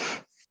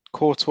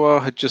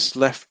 Courtois had just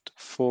left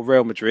for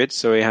Real Madrid,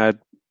 so he had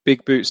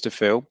big boots to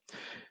fill.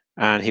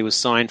 And he was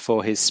signed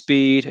for his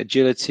speed,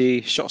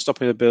 agility,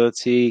 shot-stopping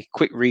ability,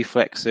 quick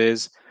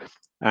reflexes,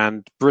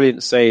 and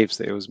brilliant saves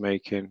that he was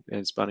making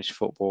in Spanish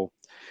football.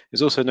 He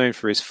was also known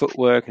for his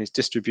footwork and his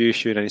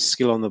distribution and his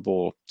skill on the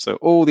ball. So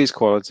all these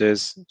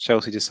qualities,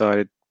 Chelsea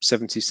decided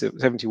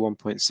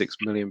 £71.6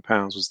 million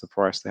was the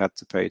price they had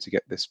to pay to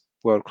get this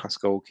world-class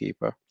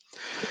goalkeeper.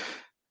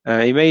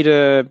 He made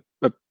a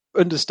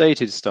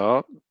understated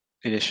start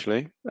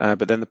initially,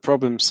 but then the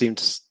problems seemed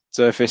to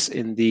surface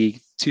in the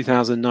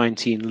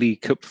 2019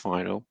 League Cup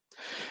final,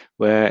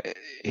 where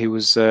he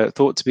was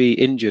thought to be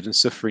injured and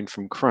suffering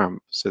from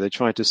cramp. So they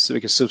tried to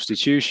make a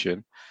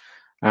substitution,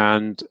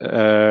 and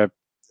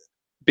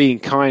being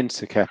kind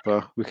to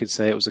Kepa, we could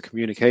say it was a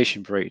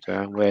communication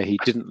breakdown where he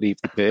didn't leave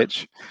the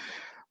pitch.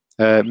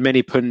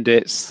 Many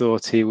pundits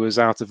thought he was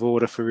out of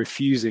order for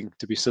refusing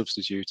to be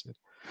substituted.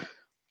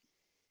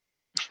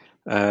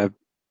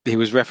 He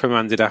was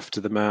reprimanded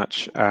after the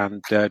match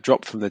and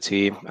dropped from the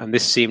team, and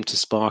this seemed to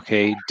spark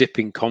a dip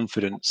in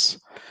confidence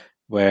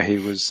where he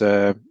was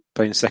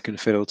playing second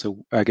fiddle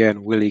to,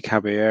 again, Willy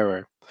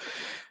Caballero.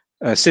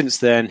 Since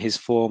then, his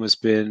form has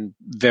been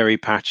very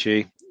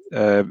patchy.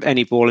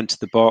 Any ball into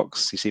the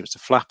box, he seems to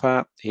flap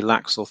at. He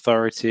lacks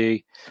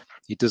authority.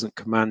 He doesn't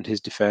command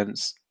his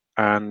defence,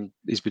 and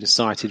he's been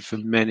cited for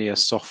many a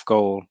soft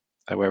goal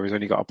where he's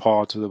only got a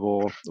part of the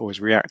ball or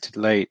he's reacted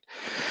late.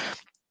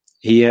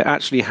 He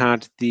actually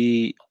has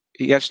the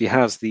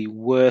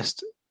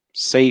worst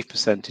save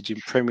percentage in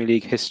Premier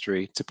League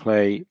history to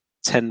play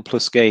 10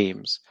 plus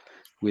games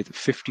with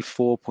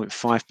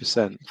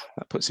 54.5%.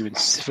 That puts him in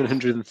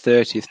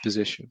 730th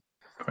position.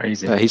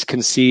 Crazy. He's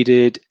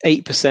conceded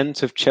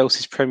 8% of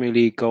Chelsea's Premier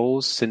League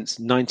goals since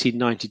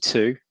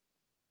 1992.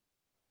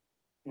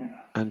 Yeah.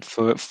 And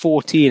for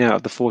 14 out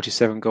of the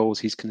 47 goals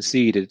he's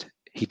conceded,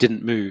 he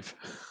didn't move.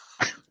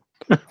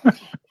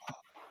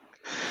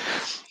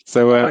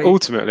 So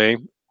ultimately,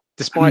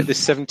 despite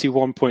this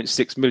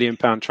 £71.6 million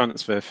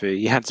transfer fee,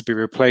 he had to be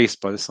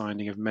replaced by the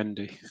signing of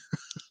Mendy.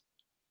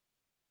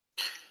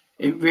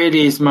 It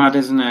really is mad,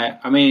 isn't it?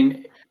 I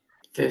mean,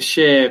 the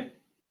sheer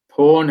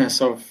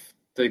poorness of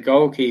the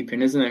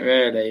goalkeeping, isn't it,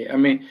 really? I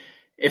mean,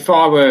 if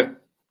I were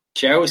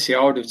Chelsea,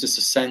 I would have just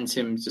sent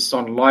him just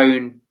on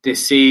loan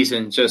this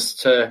season just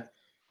to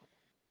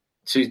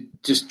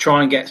just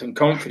try and get some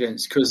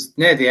confidence, because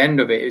near the end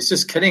of it was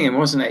just killing him,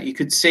 wasn't it? You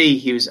could see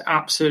he was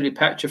absolutely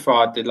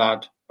petrified, the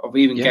lad, of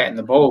even getting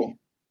the ball.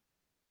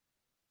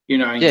 You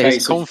know, in case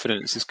his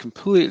confidence is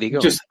completely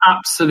gone. Just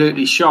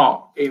absolutely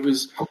shot. It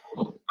was.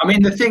 I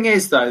mean, the thing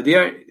is, though,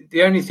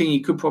 the only thing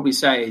you could probably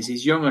say is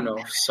he's young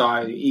enough,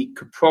 so he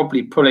could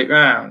probably pull it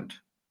round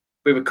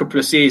with a couple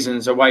of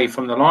seasons away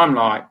from the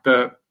limelight.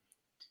 But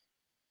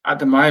at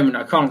the moment,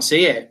 I can't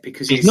see it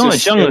because he's not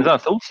as young as I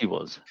thought he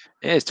was.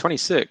 Yeah, he's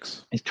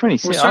 26. He's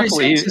 26. Well,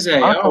 26, is he?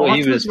 I thought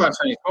he was about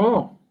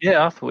 24.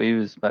 Yeah, I thought he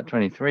was about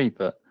 23,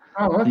 but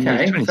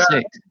okay, he's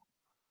 26.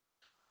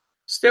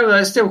 Still,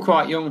 they're still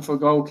quite young for a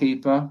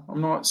goalkeeper.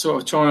 I'm not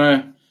sort of trying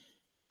to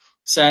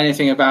say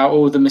anything about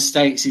all the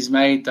mistakes he's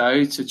made,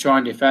 though, to try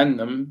and defend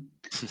them.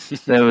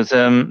 There's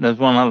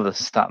one other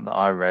stat that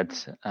I read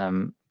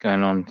going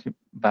on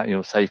about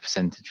your save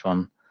percentage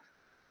one.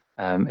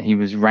 He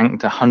was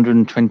ranked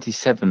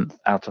 127th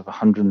out of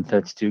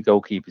 132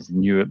 goalkeepers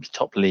in Europe's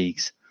top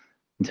leagues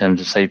in terms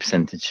of save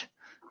percentage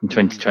in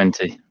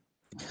 2020.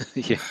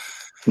 Yeah.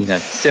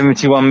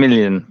 71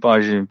 million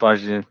buys you,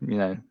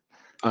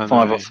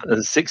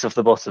 six off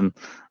the bottom.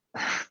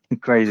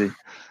 Crazy.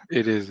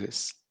 It is.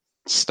 It's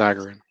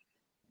staggering.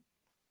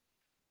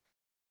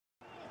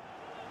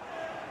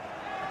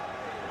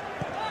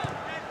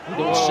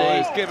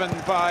 It's given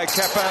by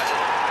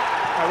Kepa.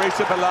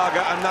 Arisa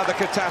Balaga, another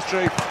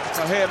catastrophe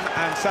for him,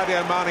 and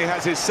Sadio Mane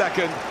has his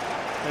second.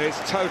 And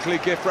it's totally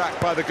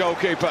gift-wrapped by the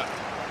goalkeeper.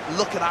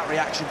 Look at that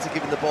reaction to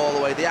giving the ball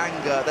away, the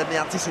anger, then the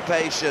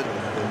anticipation.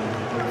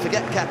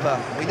 Forget Kepa,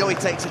 we know he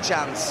takes a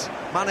chance.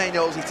 Mane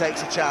knows he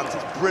takes a chance.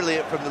 It's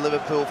brilliant from the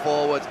Liverpool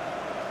forward.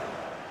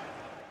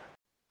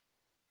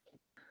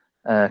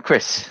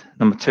 Chris,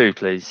 number 2,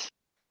 please.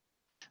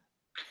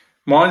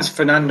 Mine's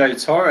Fernando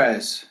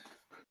Torres.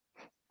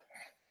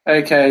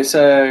 Okay,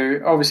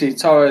 so obviously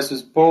Torres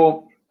was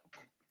bought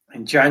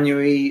in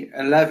January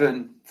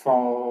 11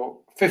 for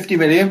 50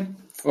 million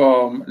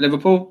from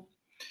Liverpool.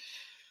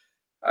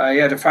 He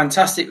had a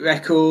fantastic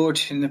record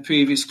in the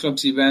previous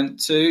clubs he went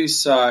to.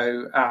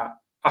 So at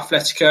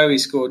Atletico, he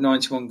scored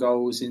 91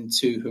 goals in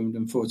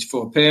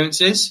 244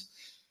 appearances.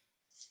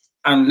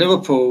 And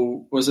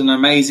Liverpool was an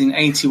amazing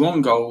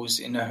 81 goals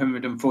in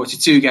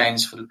 142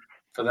 games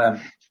for them.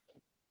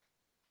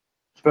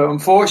 But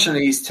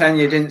unfortunately, his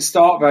tenure didn't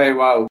start very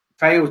well.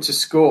 Failed to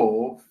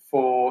score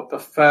for the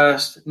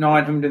first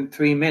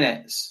 903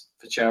 minutes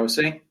for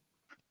Chelsea.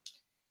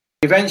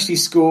 He eventually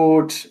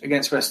scored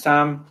against West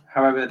Ham.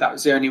 However, that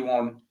was the only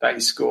one that he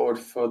scored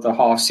for the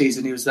half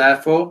season he was there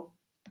for.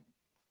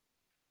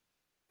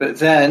 But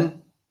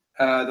then,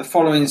 the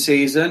following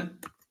season,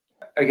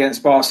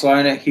 against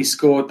Barcelona, he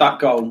scored that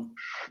goal.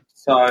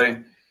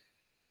 So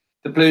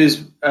the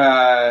Blues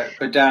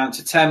were down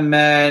to 10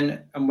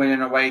 men and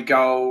winning away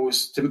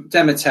goals.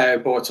 Demetrio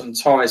brought on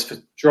Torres for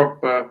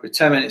Drogba with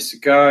 10 minutes to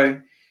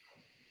go.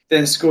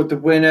 Then scored the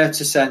winner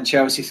to send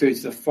Chelsea through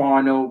to the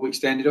final, which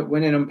they ended up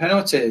winning on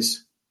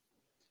penalties.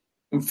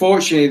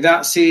 Unfortunately,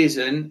 that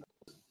season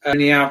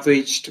only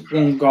averaged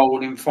 1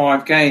 goal in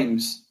 5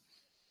 games.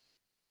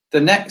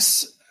 The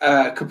next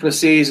couple of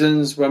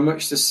seasons were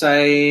much the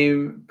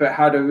same, but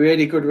had a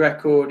really good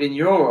record in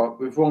Europe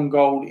with 1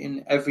 goal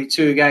in every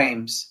 2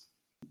 games.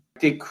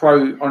 Did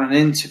quote on an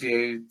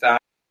interview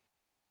that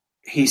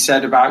he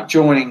said about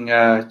joining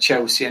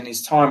Chelsea and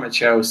his time at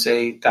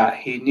Chelsea that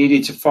he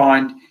needed to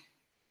find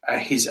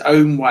his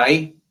own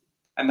way,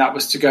 and that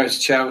was to go to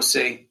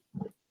Chelsea.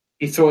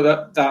 He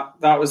thought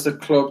that was the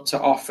club to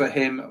offer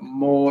him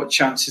more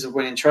chances of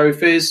winning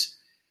trophies.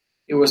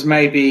 It was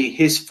maybe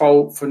his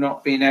fault for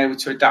not being able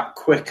to adapt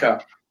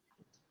quicker.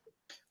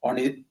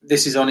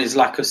 This is on his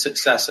lack of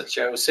success at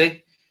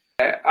Chelsea.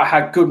 I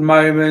had good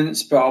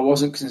moments, but I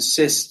wasn't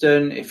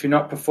consistent. If you're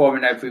not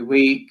performing every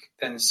week,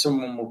 then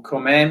someone will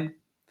come in.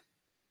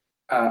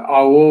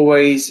 I'll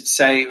always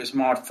say it was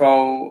my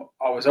fault.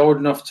 I was old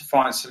enough to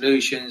find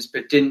solutions,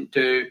 but didn't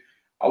do.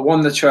 I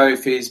won the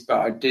trophies, but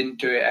I didn't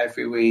do it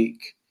every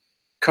week.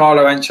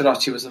 Carlo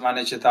Ancelotti was the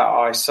manager that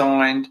I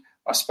signed.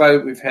 I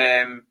spoke with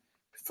him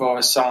before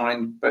I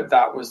signed, but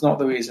that was not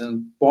the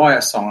reason why I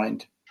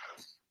signed.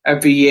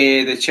 Every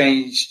year they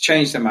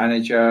changed the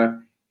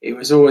manager. It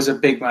was always a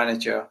big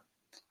manager.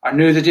 I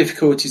knew the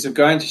difficulties of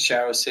going to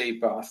Chelsea,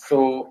 but I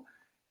thought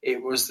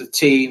it was the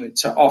team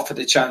to offer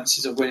the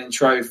chances of winning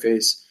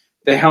trophies.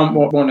 They hadn't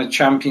won a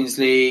Champions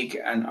League,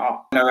 and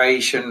our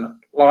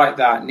generation like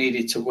that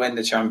needed to win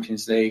the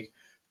Champions League.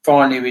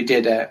 Finally, we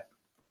did it.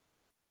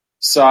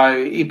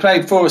 So he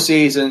played 4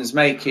 seasons,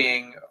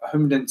 making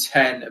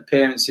 110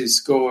 appearances,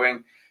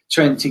 scoring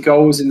 20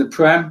 goals in the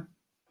Prem.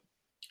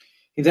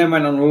 He then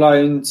went on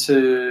loan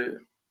to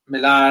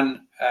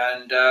Milan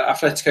and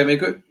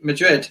Atletico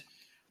Madrid.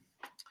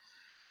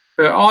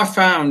 But I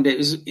found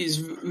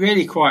is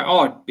really quite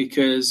odd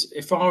because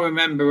if I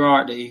remember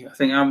rightly, I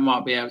think Anne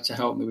might be able to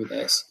help me with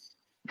this,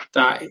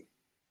 that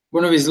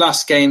one of his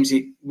last games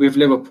with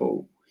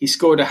Liverpool, he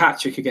scored a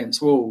hat-trick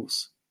against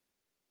Wolves.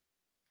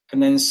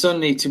 And then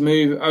suddenly to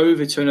move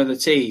over to another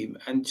team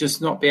and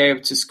just not be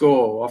able to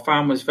score, I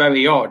found was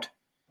very odd.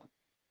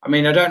 I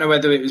mean, I don't know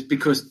whether it was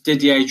because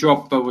Didier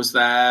Drogba was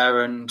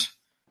there and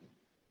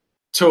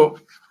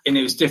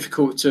it was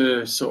difficult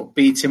to sort of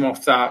beat him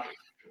off that.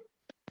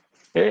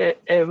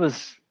 It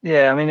was,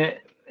 yeah. I mean,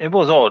 it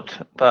was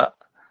odd, but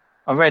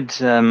I read.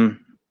 I can't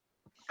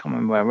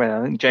remember where I read.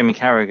 I think Jamie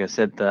Carragher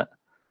said that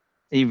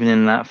even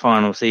in that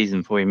final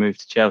season before he moved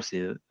to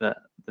Chelsea, that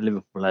the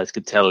Liverpool players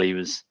could tell he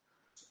was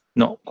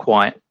not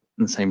quite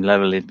the same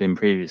level he'd been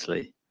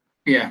previously.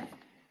 Yeah.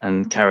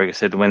 And Carragher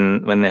said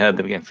when they heard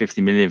they were getting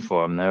 50 million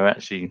for him, they were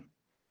actually,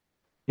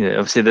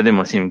 obviously they didn't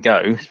want to see him go,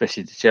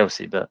 especially to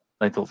Chelsea, but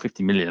they thought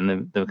 50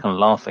 million, they were kind of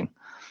laughing.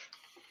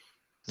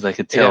 So they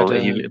could tell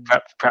that he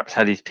perhaps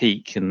had his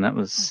peak, and that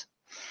was...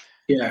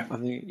 Yeah. I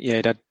think,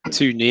 he'd had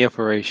 2 knee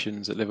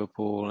operations at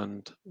Liverpool,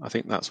 and I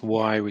think that's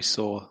why we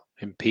saw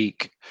him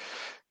peak.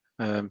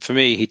 For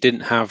me, he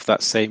didn't have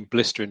that same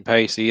blistering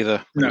pace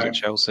either when he was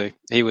at Chelsea.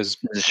 He was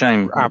a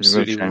shame.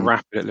 Absolutely It was a real shame.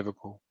 rapid at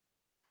Liverpool.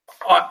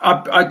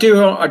 I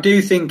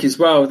do think as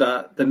well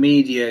that the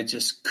media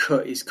just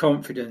cut his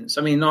confidence.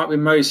 I mean, like with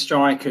most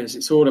strikers,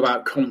 it's all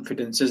about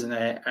confidence, isn't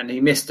it? And he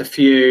missed a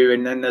few,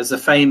 and then there's the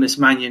famous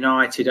Man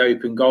United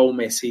open goal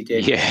miss he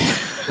did,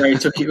 where he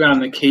took it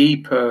round the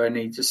keeper and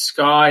he just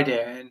skied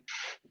it.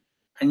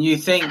 And you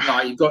think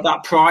like you've got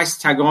that price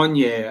tag on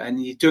you,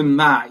 and you've done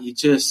that,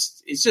 it's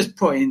just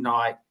putting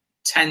like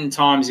 10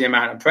 times the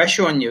amount of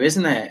pressure on you,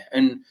 isn't it?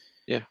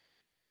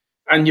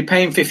 And you're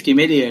paying 50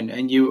 million,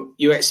 and you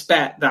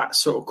expect that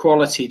sort of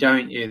quality,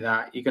 don't you?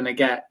 That you're going to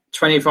get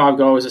 25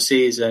 goals a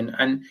season,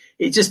 and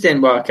it just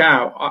didn't work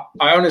out.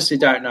 I honestly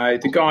don't know.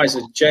 The guy's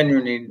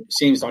genuinely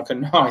seems like a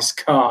nice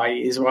guy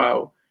as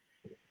well.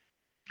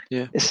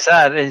 Yeah, it's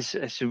sad.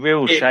 It's a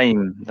real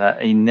shame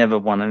that he never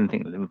won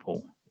anything at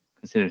Liverpool,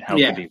 considering how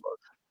good he was.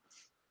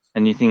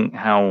 And you think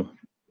how,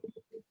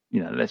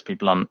 let's be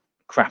blunt,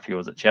 crap he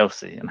was at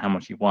Chelsea and how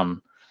much he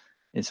won.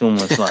 It's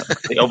almost like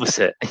the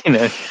opposite,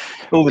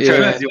 All the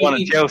trophies he won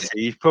at Chelsea,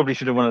 he probably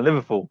should have won at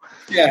Liverpool.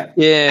 Yeah,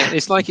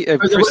 it's like but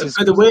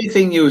the weird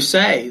thing you'll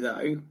say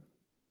though,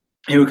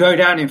 he will go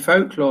down in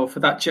folklore for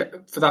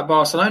that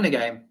Barcelona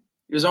game.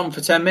 He was on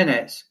for 10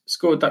 minutes,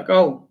 scored that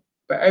goal,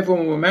 but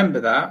everyone will remember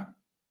that.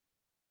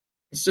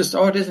 It's just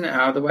odd, isn't it?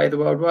 How the way the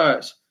world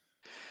works.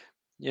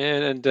 Yeah,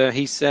 and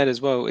he said as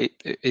well,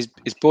 his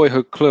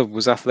boyhood club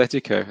was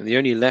Atletico, and he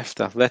only left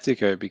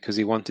Atletico because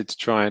he wanted to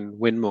try and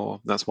win more.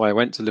 That's why he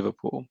went to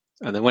Liverpool.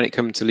 And then when it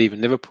came to leaving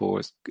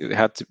Liverpool,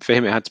 for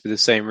him it had to be the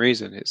same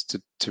reason. It's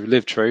to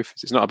live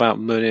trophies. It's not about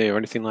money or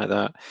anything like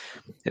that.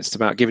 It's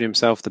about giving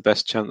himself the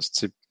best chance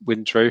to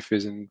win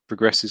trophies and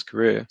progress his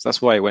career. So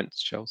that's why he went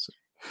to Chelsea.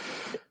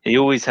 He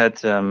always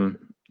had "You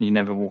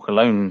Never Walk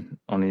Alone"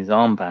 on his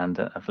armband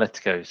at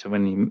Atletico. So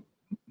when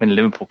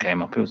Liverpool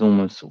came up, it was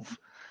almost sort of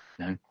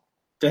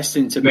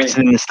destined to be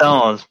in the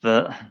stars.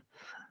 But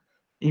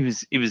he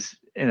was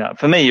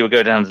for me, he would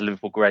go down to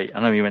Liverpool great.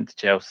 I know he went to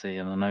Chelsea,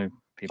 and I know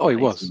people. He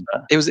was.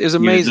 It was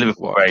amazing.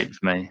 Liverpool great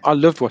for me. I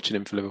loved watching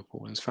him for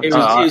Liverpool. It was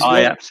fantastic.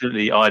 I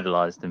absolutely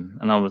idolised him,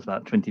 and I was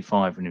about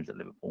 25 when he was at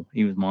Liverpool.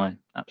 He was my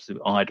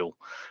absolute idol.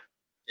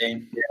 Yeah,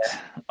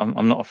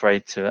 I'm not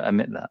afraid to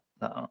admit that.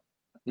 I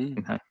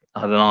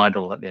had an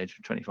idol at the age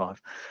of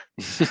 25.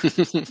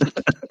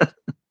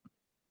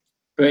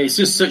 But it's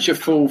just such a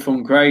fall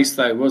from grace,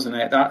 though, wasn't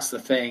it? That's the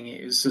thing.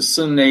 It was just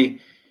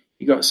suddenly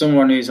you got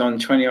someone who's on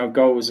 20-odd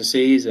goals a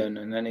season,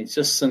 and then it's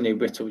just suddenly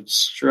whittled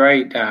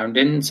straight down,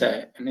 didn't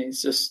it? And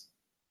it's just...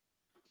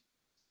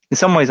 In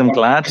some ways, I'm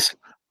glad.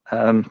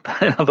 In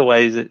other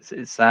ways,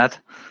 it's sad.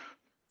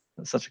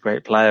 That's such a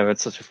great player.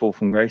 It's such a fall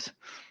from grace.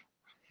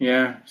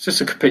 Yeah, it's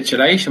just a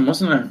capitulation,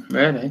 wasn't it?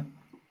 Really.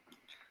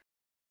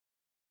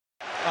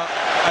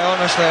 I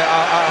honestly,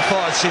 I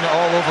thought I'd seen it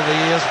all over the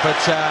years,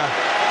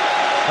 but...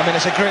 I mean,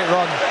 it's a great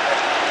run.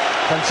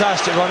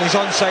 Fantastic run. He's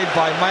onside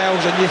by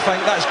Miles, and you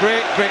think that's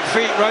great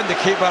feet round the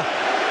keeper.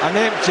 An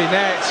empty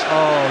net.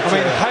 I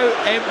mean, how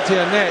empty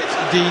a net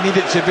do you need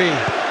it to be?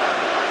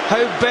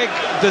 How big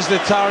does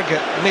the target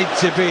need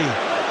to be?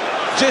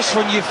 Just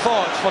when you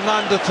thought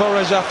Fernando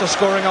Torres, after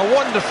scoring a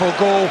wonderful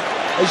goal,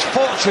 his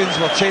fortunes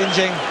were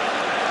changing.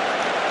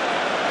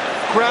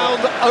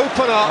 Ground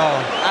open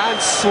up and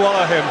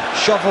swallow him.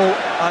 Shovel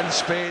and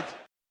spade.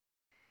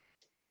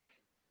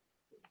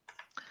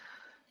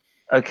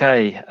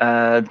 Okay,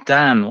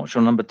 Dan, what's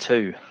your number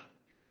 2?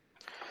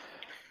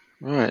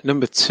 Right,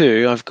 number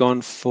 2, I've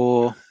gone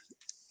for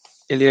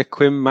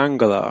Iliaquim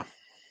Mangala.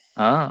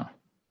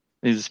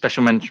 He was a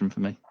special mention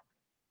for me.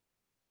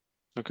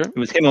 Okay. It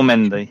was him or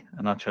Mendy,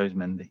 and I chose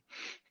Mendy.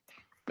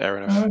 Fair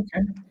enough.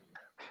 Okay.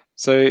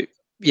 So,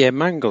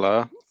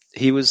 Mangala,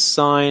 he was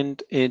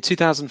signed in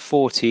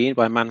 2014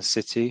 by Man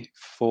City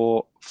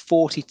for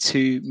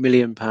 £42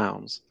 million.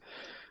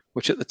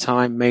 Which at the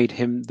time made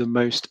him the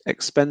most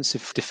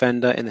expensive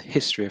defender in the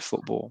history of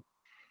football.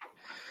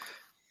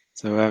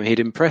 So he'd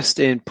impressed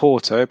in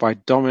Porto by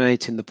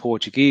dominating the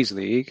Portuguese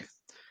league,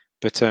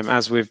 but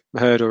as we've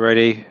heard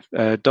already,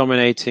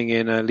 dominating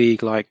in a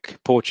league like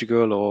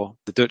Portugal or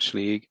the Dutch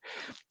league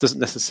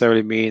doesn't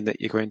necessarily mean that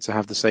you're going to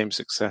have the same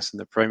success in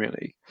the Premier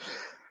League.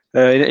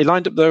 He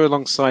lined up there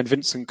alongside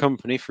Vincent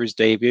Kompany for his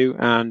debut,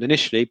 and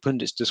initially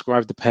pundits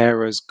described the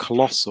pair as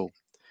colossal.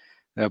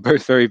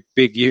 Both very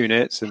big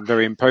units and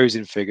very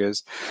imposing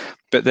figures.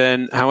 But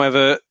then,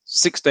 however,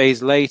 6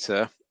 days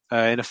later,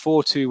 in a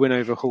 4-2 win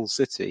over Hull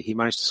City, he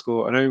managed to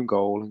score an own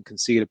goal and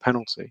concede a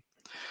penalty.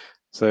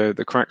 So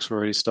the cracks were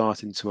already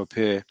starting to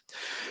appear.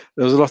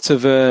 There was a lot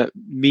of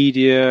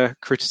media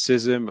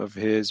criticism of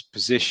his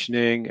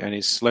positioning and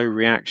his slow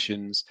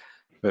reactions.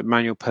 But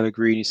Manuel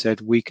Pellegrini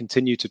said, "We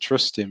continue to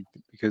trust him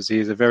because he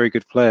is a very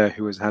good player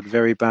who has had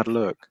very bad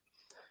luck."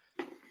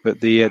 But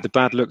the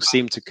bad luck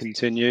seemed to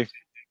continue.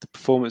 The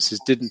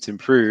performances didn't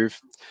improve,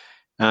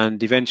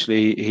 and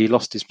eventually he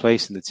lost his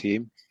place in the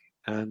team,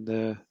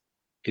 and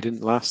he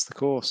didn't last the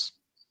course.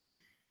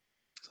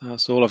 So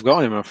that's all I've got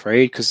on him, I'm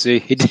afraid, because he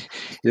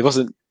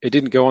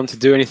didn't go on to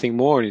do anything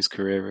more in his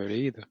career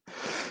really either.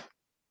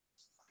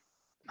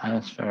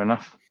 That's fair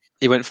enough.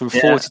 He went from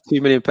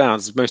 £42 million,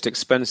 the most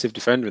expensive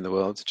defender in the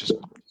world, to just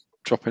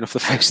dropping off the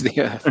face of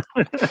the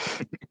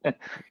earth. Yeah,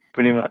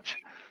 pretty much.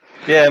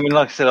 Yeah, I mean,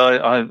 like I said,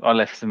 I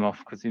left him off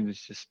because he was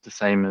just the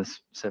same as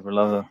several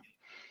other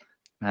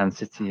Man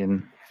City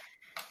and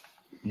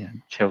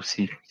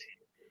Chelsea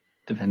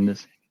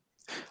defenders.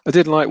 I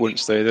did like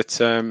once though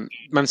that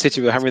Man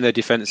City were having their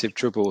defensive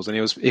troubles, and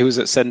he was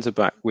at centre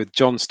back with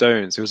John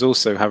Stones, who was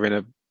also having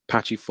a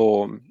patchy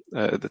form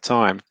at the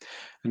time.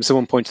 And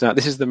someone pointed out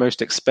this is the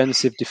most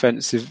expensive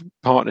defensive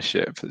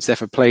partnership that's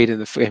ever played in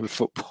the game of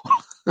football.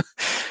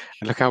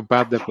 And look how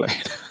bad they're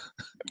playing.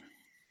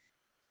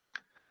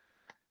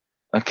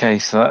 Okay,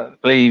 so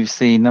that leaves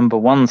the number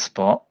 1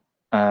 spot.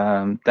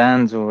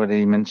 Dan's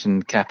already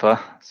mentioned Kepa,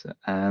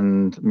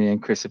 and me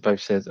and Chris have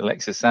both said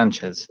Alexis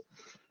Sanchez.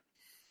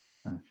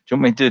 Do you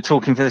want me to do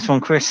talking for this one,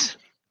 Chris?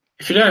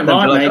 If you don't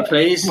mind, mate,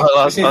 please. Well,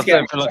 I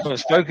don't feel like I've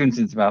spoken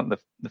since about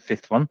the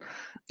 5th one.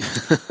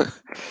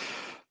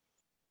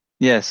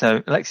 Yeah,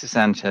 so Alexis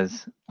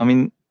Sanchez, I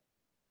mean,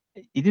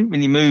 he didn't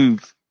really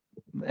move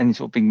any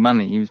sort of big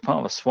money. He was part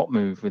of a swap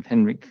move with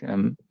Henrik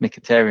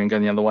Mkhitaryan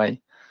going the other way.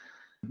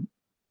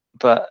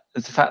 But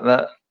it's the fact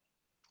that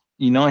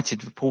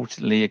United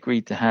reportedly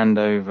agreed to hand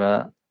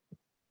over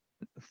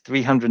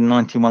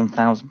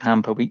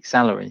 £391,000 per week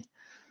salary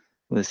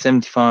with a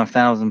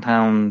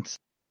 £75,000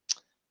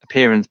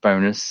 appearance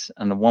bonus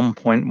and a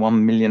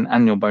 1.1 million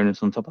annual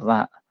bonus on top of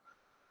that.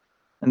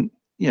 And,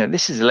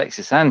 this is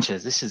Alexis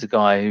Sanchez. This is a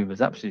guy who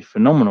was absolutely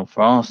phenomenal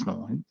for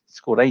Arsenal. He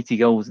scored 80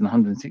 goals in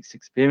 106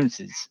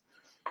 appearances.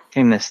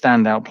 Became their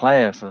standout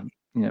player for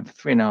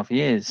 3.5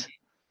 years.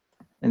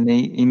 And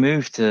he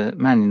moved to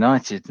Man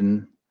United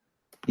and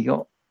he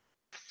got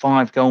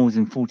 5 goals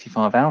in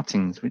 45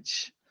 outings,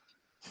 which,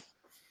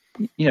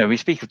 we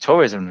speak of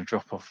Torres on a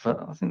drop-off, but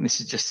I think this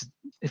is just,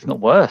 if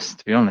not worse,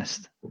 to be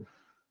honest.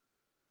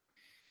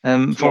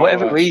 For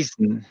whatever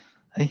reason,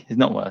 it's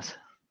not worse.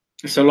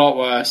 It's a lot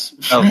worse.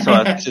 Oh,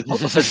 sorry.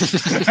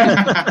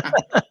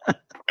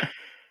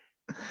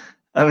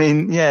 I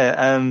mean,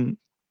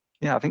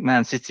 I think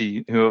Man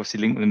City, who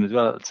obviously linked with him as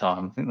well at the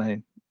time, I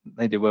think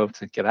they did well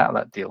to get out of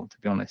that deal, to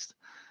be honest.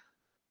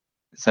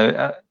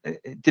 So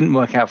it didn't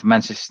work out for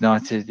Manchester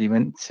United. He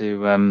went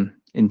to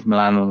Inter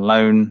Milan on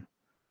loan.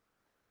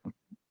 I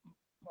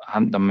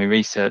haven't done my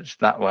research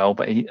that well,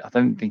 but I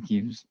don't think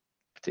he was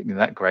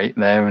particularly that great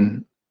there,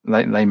 and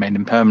they made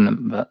him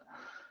permanent. But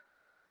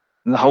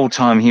the whole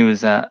time he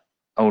was at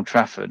Old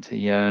Trafford,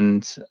 he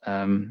earned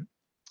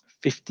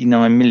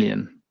 59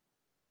 million.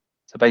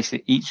 So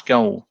basically, each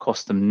goal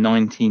cost them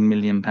 £19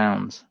 million.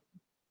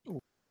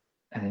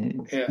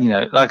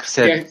 Like I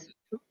said,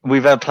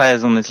 we've had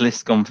players on this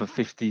list gone for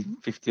 50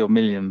 odd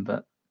million,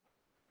 but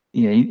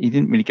he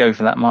didn't really go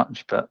for that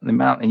much. But the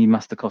amount he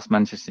must have cost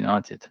Manchester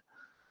United,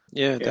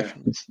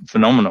 definitely, it's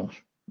phenomenal.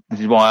 This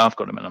is why I've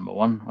got him at number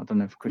 1. I don't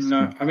know if Chris.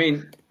 No, I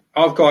mean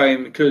I've got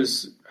him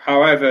because,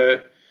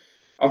 however,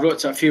 I've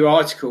looked at a few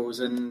articles,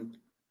 and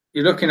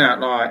you're looking at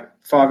like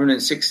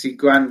 560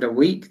 grand a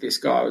week this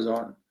guy was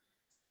on.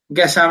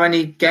 Guess how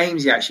many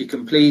games he actually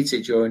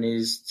completed during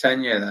his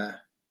tenure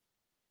there?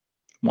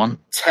 1.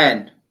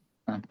 10.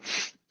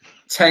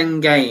 10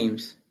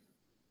 games.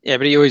 Yeah,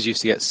 but he always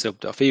used to get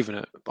subbed off, even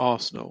at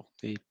Arsenal.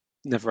 He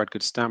never had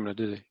good stamina,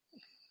 did he?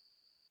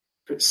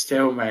 But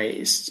still, mate,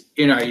 it's,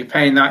 you're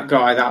paying that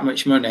guy that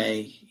much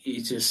money.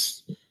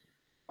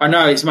 I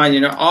know it's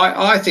Man.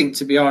 I think,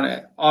 to be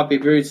honest, I'll be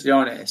brutally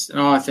honest, and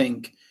I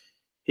think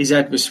his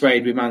head was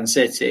swayed with Man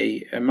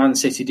City, and Man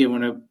City didn't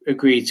want to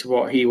agree to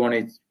what he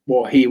wanted.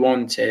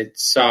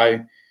 So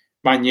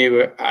Man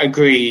U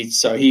agreed,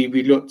 so he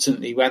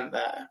reluctantly went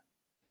there.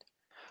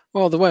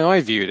 Well, the way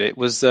I viewed it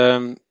was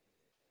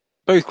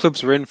both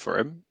clubs were in for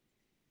him,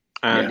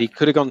 and he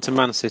could have gone to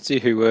Man City,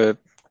 who were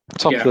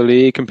top of the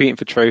league, competing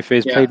for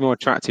trophies, played more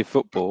attractive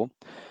football.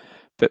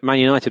 But Man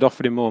United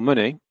offered him more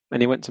money,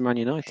 and he went to Man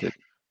United.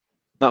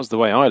 That was the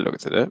way I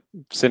looked at it,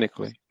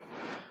 cynically.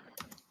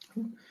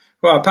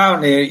 Well,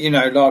 apparently,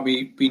 like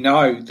we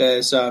know,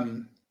 there's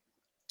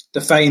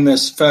the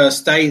famous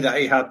first day that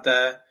he had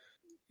there.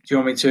 Do you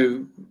want me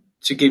to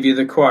give you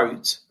the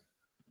quote?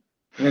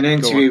 In an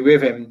interview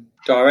with him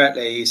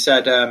directly, he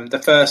said,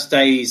 the first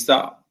days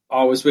that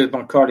I was with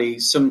my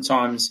colleagues,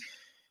 sometimes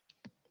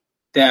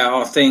there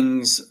are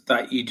things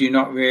that you do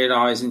not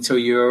realise until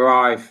you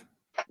arrive.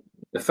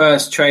 The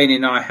first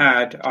training I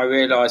had, I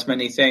realised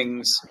many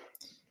things.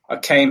 I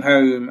came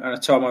home and I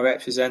told my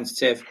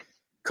representative,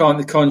 can't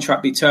the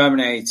contract be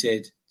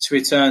terminated to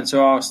return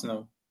to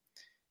Arsenal?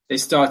 They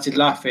started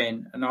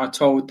laughing, and I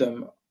told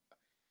them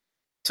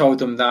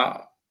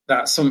that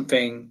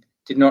something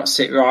did not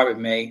sit right with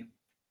me.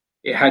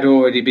 It had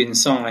already been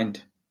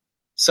signed.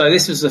 So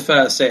this was the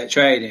first day of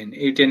trading.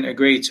 He didn't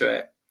agree to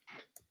it.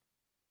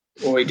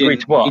 Or he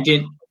didn't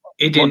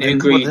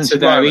agree to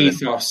their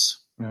ethos.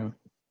 Yeah.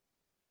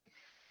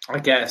 I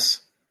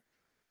guess.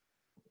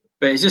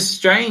 But it's just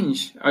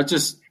strange. I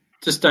just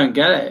don't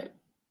get it.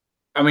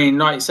 I mean,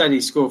 like you said, he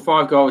scored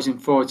 5 goals in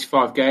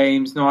 45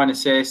 games, 9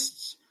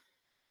 assists.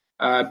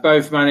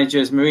 Both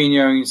managers,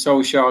 Mourinho and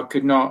Solskjaer,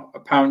 could not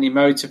apparently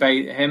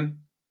motivate him.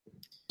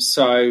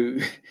 So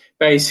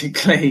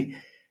basically,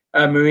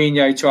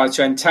 Mourinho tried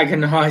to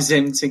antagonise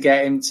him to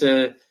get him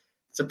to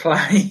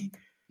play,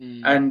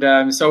 and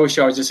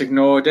Solskjaer just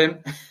ignored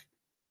him.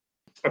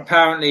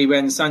 Apparently,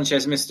 when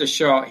Sanchez missed a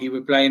shot, he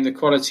would blame the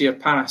quality of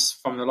pass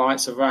from the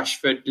likes of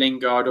Rashford,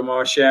 Lingard or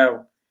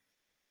Martial.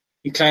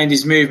 He claimed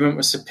his movement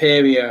was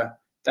superior,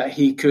 that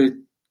he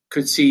could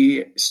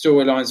see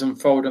storylines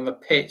unfold on the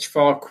pitch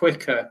far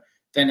quicker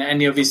than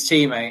any of his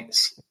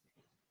teammates.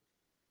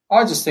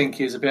 I just think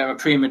he was a bit of a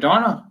prima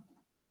donna,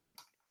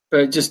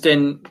 but just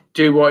didn't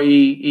do what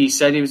he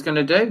said he was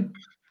going to do.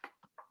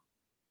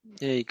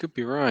 Yeah, you could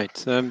be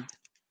right.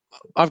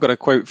 I've got a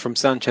quote from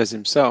Sanchez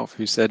himself,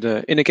 who said,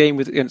 in a game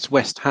against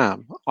West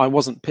Ham, I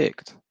wasn't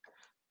picked.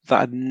 That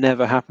had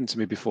never happened to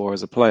me before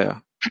as a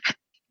player.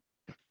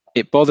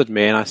 It bothered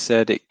me, and I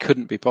said it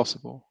couldn't be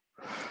possible.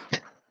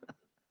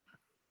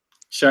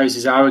 Shows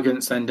his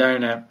arrogance then,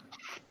 don't it?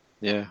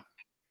 Yeah.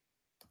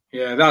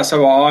 Yeah, that's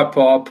how I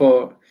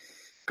put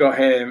got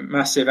here,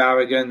 massive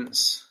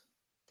arrogance.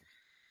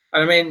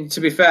 And I mean, to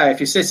be fair,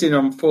 if you're sitting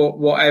on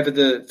whatever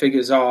the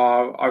figures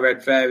are, I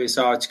read various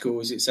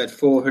articles, it said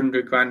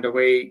 400 grand a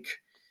week,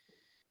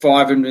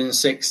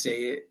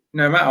 560.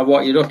 No matter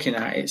what you're looking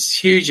at, it's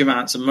huge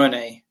amounts of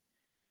money.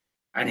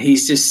 And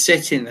he's just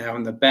sitting there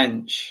on the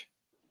bench.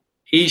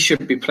 He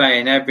should be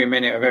playing every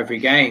minute of every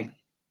game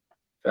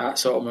for that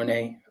sort of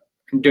money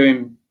and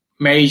doing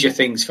major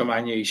things for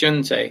Man U,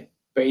 shouldn't he?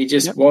 But he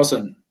just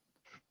wasn't.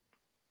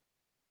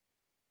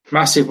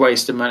 Massive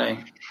waste of money.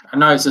 I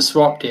know it's a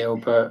swap deal,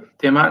 but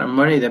the amount of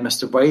money they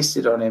must have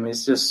wasted on him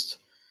is just...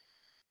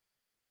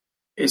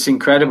 It's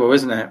incredible,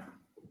 isn't it?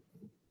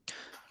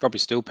 Probably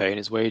still paying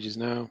his wages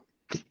now.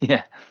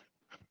 Yeah.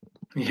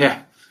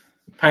 Yeah.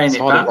 Paying it's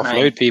it hard back, to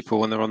offload mate. people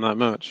when they're on that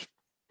much.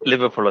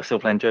 Liverpool are still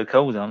playing Joe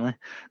Coles, aren't they?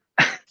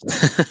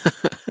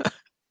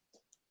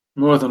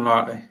 More than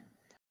likely.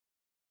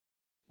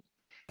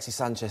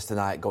 Sanchez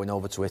tonight going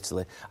over to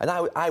Italy, and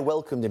I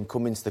welcomed him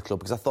coming to the club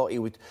because I thought he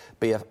would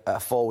be a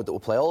forward that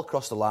would play all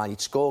across the line.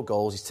 He'd score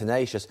goals, he's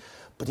tenacious,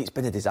 but it's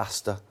been a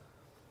disaster.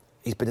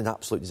 He's been an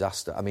absolute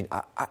disaster. I mean,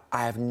 I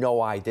have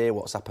no idea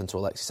what's happened to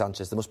Alexis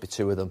Sanchez. There must be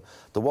two of them.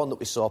 The one that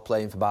we saw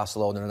playing for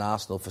Barcelona and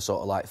Arsenal for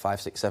sort of like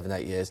 5, 6, 7,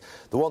 8 years.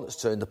 The one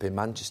that's turned up in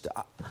Manchester.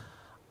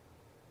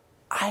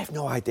 I have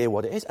no idea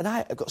what it is, and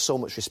I've got so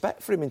much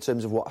respect for him in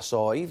terms of what I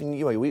saw. Even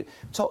we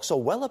talk so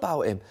well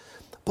about him.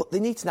 But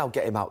they need to now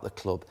get him out of the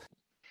club.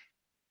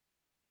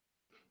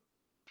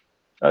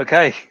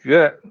 Okay,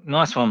 good.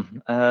 Nice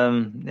one.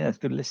 Yeah, it's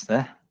a good list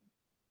there.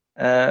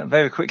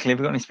 Very quickly, have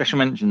we got any special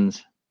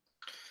mentions?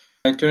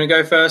 Do you want to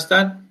go first,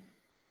 Dan?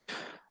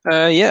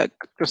 Yeah,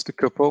 just a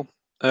couple.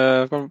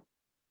 I've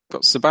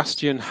got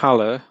Sebastian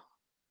Haller,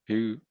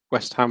 who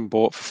West Ham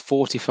bought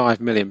for £45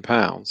 million.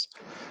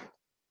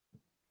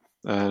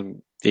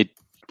 It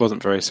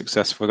wasn't very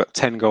successful. Got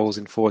 10 goals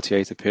in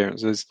 48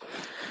 appearances.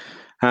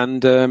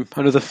 And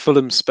another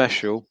Fulham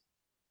special.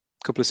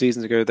 A couple of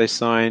seasons ago, they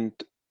signed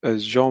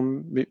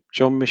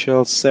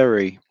Jean-Michel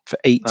Seri for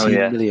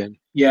 18 million.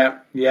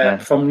 Yeah,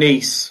 from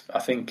Nice, I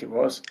think it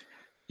was.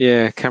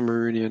 Yeah,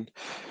 Cameroonian.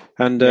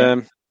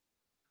 And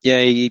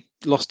he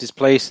lost his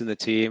place in the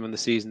team, and the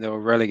season they were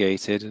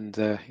relegated, and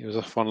he was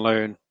off on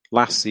loan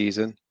last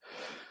season.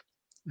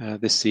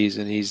 This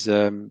season, he's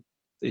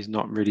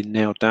not really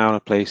nailed down a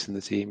place in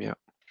the team yet.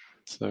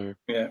 So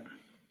a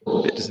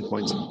bit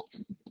disappointing.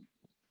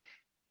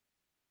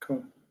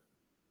 Cool.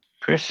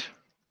 Chris?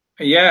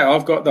 Yeah,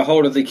 I've got the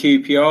whole of the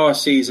QPR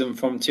season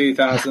from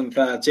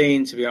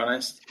 2013, to be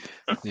honest.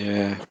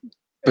 Yeah.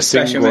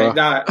 Especially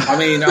that. I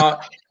mean,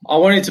 I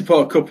wanted to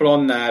put a couple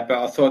on there, but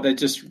I thought they'd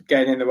just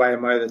get in the way of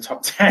my other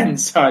top 10,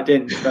 so I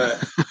didn't.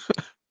 But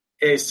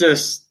it's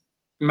just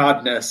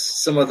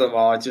madness. Some of them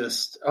are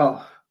just,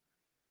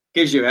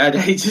 gives you a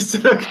headache just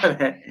to look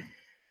at it.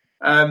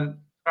 I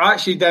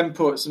actually then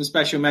put some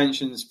special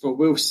mentions for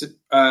Wilf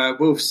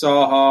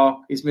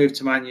Zaha. He's moved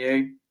to Man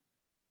U.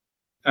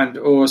 And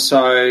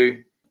also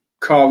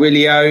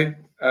Carrillo.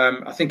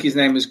 I think his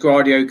name was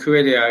Gradio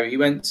Carrillo. He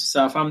went to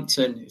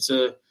Southampton. He's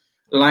a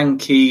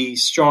lanky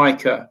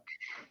striker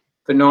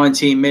for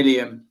 19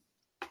 million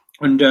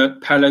under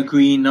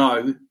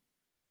Pellegrino.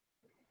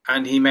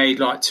 And he made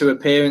like 2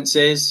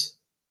 appearances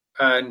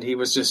and he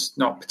was just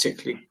not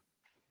particularly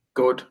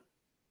good.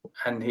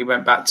 And he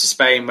went back to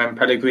Spain when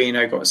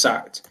Pellegrino got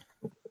sacked.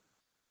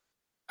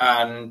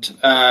 And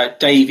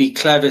Davy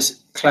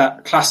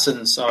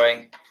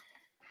Klaassen,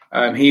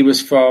 he was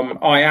from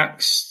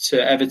Ajax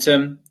to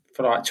Everton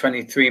for like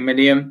 23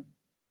 million.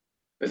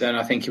 But then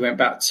I think he went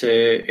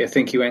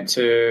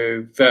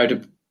to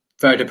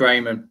Werder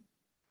Bremen.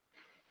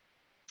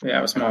 Yeah,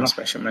 that was my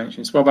special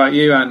mentions. What about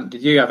you, Anne?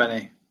 Did you have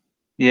any?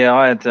 Yeah,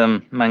 I had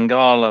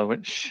Mangala,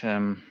 which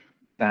Dan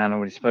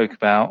already spoke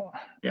about.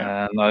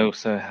 Yeah. And I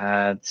also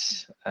had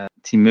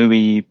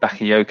Timuri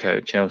Bakayoko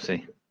at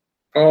Chelsea.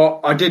 Oh,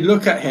 I did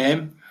look at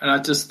him and I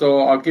just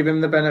thought I'll give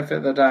him the benefit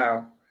of the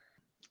doubt.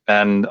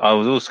 And I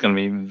was also going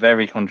to be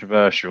very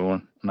controversial,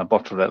 and I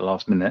bottled it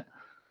last minute.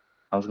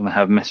 I was going to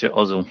have Mesut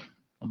Ozil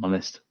on my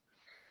list.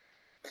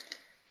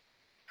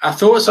 I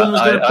thought someone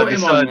was going to put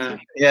him on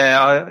there.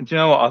 Yeah, do you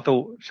know what? I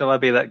thought, shall I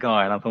be that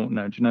guy? And I thought,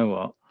 no, do you know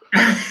what?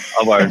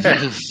 I won't.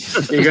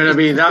 You're going to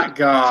be that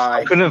guy.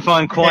 I couldn't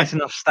find quite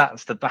enough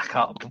stats to back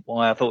up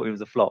why I thought he was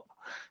a flop,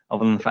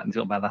 other than the fact he's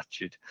got a bad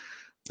attitude.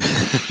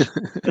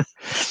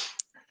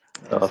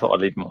 So I thought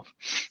I'd leave him off.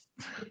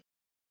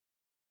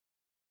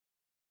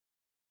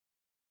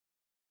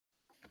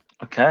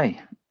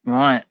 Okay,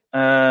 right.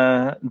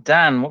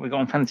 Dan, what we got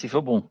on fantasy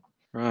football?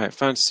 Right,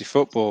 fantasy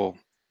football.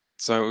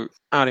 So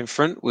out in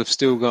front, we've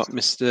still got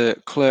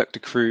Mr. Clerc de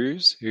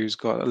Cruz, who's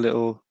got a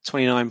little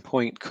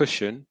 29-point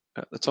cushion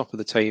at the top of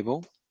the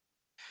table.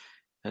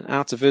 And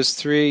out of us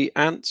three,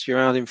 Ant, you're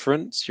out in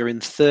front. You're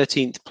in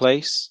 13th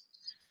place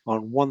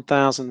on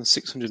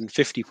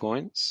 1,650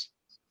 points.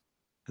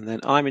 And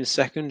then I'm in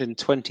second in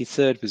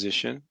 23rd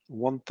position,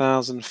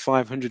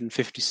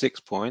 1,556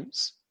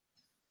 points.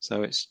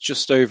 So it's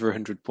just over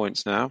 100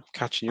 points now,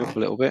 catching you up a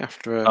little bit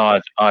after I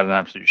had an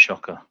absolute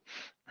shocker.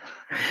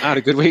 I had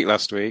a good week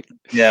last week.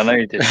 Yeah, I know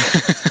you did.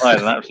 I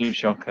had an absolute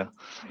shocker.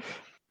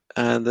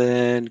 And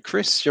then,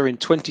 Chris, you're in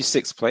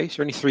 26th place.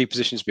 You're only 3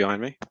 positions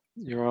behind me.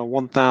 You're on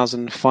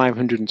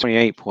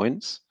 1,528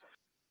 points.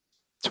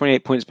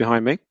 28 points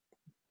behind me.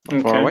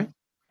 Not far away.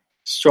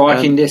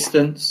 Striking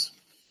distance.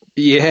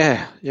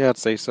 Yeah, I'd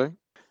say so.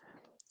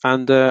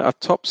 And our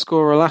top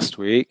scorer last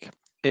week,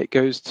 it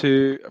goes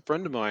to a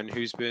friend of mine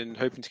who's been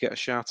hoping to get a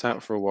shout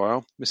out for a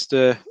while,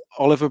 Mr.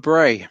 Oliver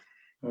Bray.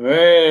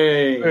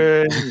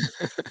 Hey.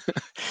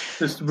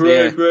 Mr.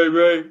 Bray.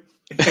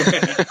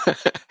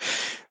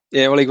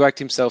 Yeah, well, he bagged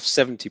himself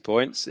 70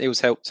 points. He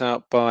was helped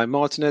out by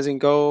Martinez in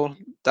goal,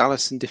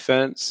 Dallas in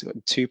defence, got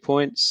 2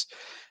 points.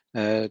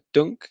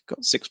 Dunk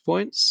got 6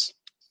 points.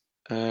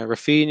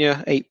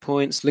 Rafinha, 8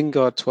 points.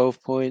 Lingard,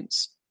 12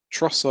 points.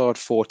 Trossard,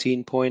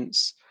 14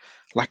 points.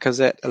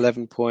 Lacazette,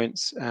 11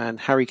 points. And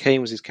Harry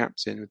Kane was his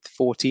captain with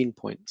 14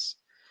 points.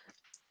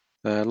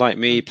 Like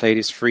me, he played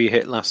his free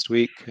hit last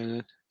week.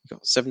 He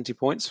got 70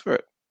 points for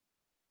it.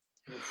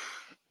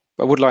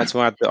 I would like to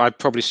add that I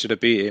probably should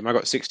have beat him. I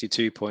got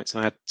 62 points,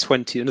 and I had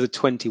another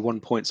 21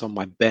 points on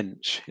my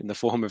bench in the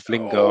form of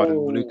Lingard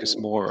and Lucas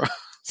Moura.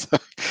 So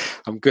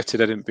I'm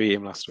gutted I didn't beat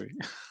him last week.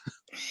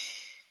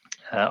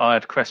 I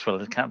had Cresswell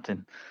as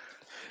captain.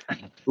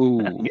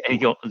 Ooh. He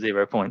got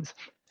 0 points.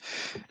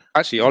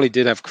 Actually, Ollie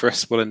did have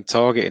Cresswell and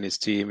Target in his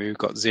team, who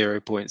got 0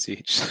 points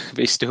each, but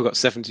he still got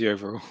 70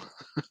 overall.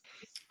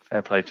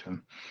 Fair play to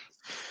him.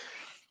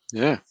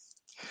 Yeah.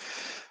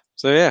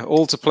 So yeah,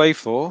 all to play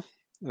for.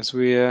 As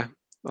we, I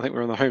think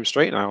we're on the home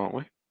straight now, aren't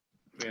we?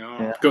 We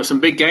are. Yeah. Got some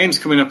big games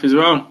coming up as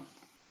well.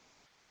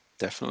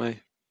 Definitely.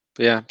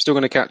 But yeah, I'm still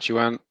going to catch you,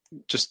 Ant.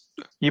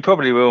 You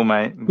probably will,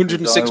 mate.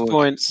 106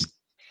 points.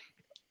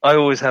 I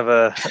always have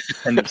a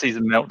end of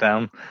season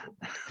meltdown.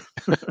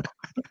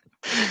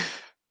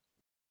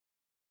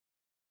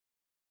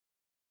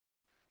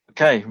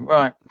 Okay,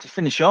 right. To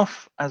finish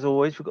off, as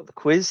always, we've got the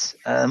quiz.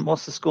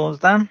 What's the scores,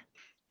 Dan?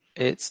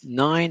 It's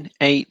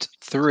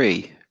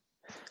 9-8-3.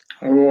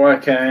 Oh,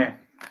 okay.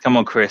 Come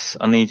on, Chris.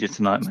 I need you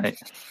tonight, mate.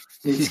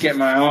 Need to get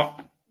my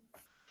heart.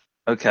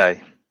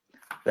 Okay.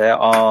 There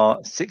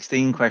are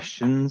 16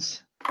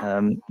 questions.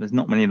 There's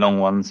not many long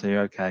ones, so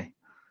you're okay.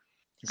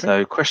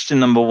 So, question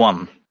number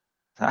 1.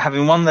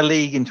 Having won the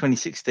league in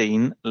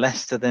 2016,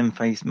 Leicester then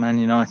faced Man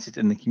United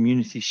in the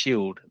Community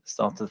Shield at the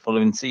start of the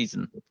following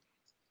season.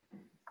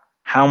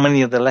 How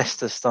many of the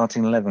Leicester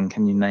starting 11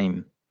 can you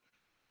name?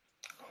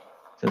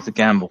 So it's a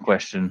gamble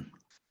question.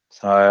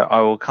 So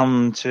I will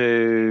come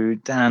to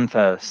Dan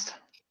first.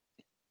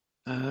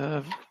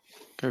 Go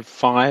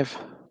 5.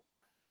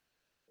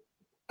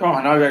 Go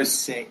on, I'll go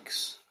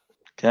 6.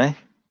 Okay.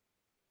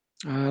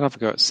 I'll have a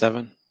go at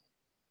 7.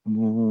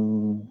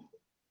 Ooh.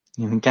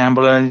 You can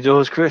gamble early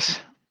doors, Chris?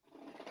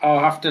 I'll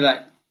have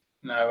to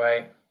No,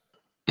 wait.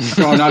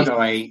 Go on, I'll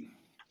go 8.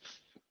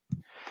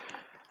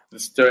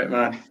 Let's do it,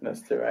 man.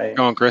 Let's do 8.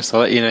 Go on, Chris. I'll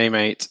let you name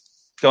 8.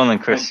 Go on then,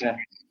 Chris. Okay.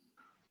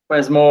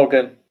 Where's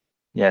Morgan?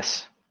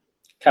 Yes.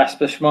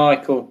 Kasper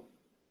Schmeichel?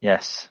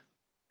 Yes.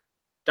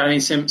 Danny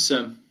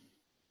Simpson?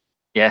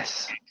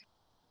 Yes.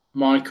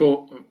 Mark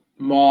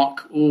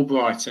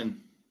Albrighton?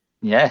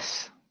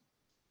 Yes.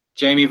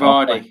 Jamie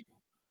Vardy?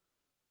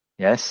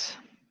 Yes.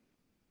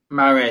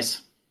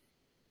 Mahrez?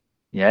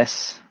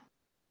 Yes.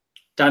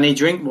 Danny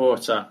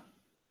Drinkwater?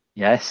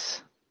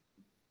 Yes.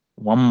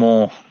 One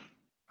more.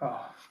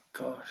 Oh,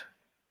 God.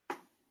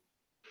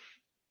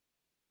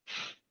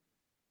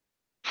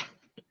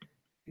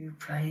 You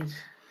played?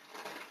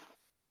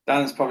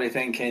 Dan's probably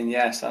thinking,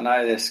 yes, I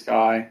know this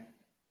guy.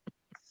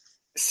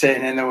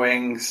 Sitting in the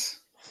wings.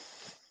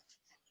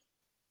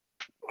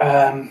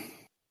 Come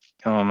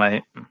on,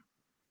 mate.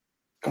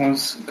 Gone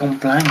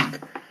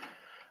blank.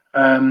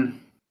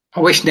 I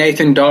wish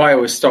Nathan Dyer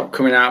would stop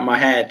coming out of my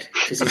head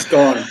because he's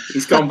gone.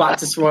 He's gone back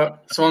to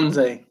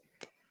Swansea.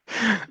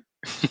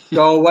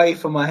 Go away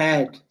from my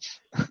head.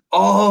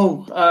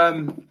 Oh,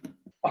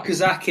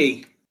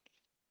 Okazaki.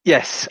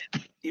 Yes.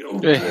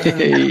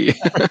 Hey.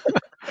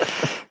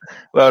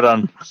 Well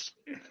done.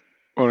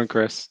 Well,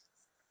 Chris.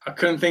 I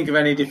couldn't think of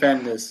any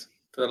defenders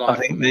for the life I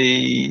think of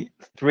me. the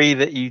three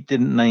that you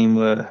didn't name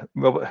were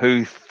Robert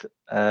Huth,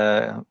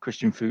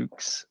 Christian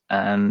Fuchs,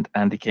 and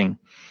Andy King.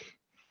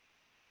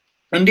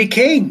 Andy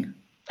King?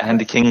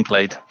 Andy King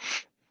played.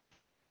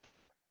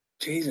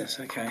 Jesus,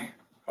 okay.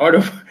 I would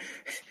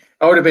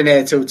have been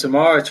here till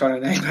tomorrow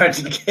trying to name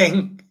Andy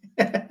King.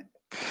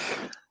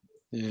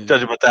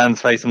 Judging by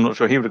Dan's face, I'm not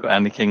sure he would have got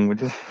Andy King, would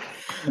you?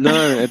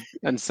 No,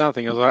 and sad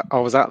thing, I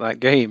was at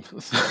that game,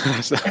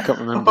 so I can't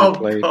remember who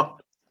played.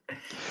 God.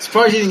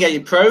 Surprised you didn't get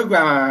your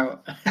program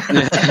out.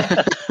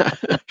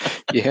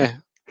 Yeah.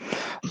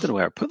 I don't know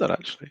where I put that,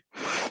 actually.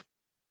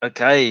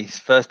 Okay,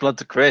 first blood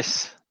to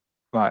Chris.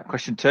 Right,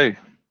 question 2.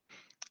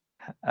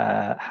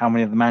 How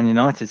many of the Man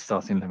United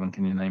starting 11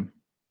 can you name?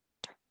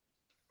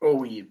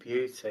 Oh, you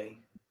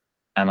beauty.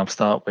 And I'll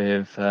start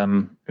with,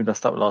 who did I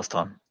start with last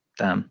time?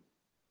 Dan.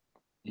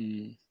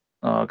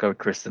 I'll go with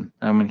Kristen.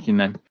 How many can you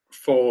name?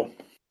 4.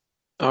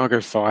 I'll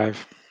go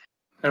 5.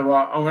 And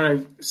what I'm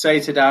going to say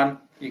to Dan,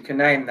 you can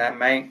name them,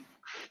 mate.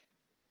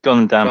 Go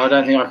on, Dan. But I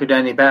don't think I could do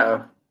any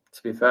better,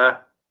 to be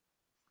fair.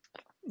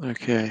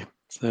 Okay,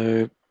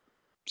 so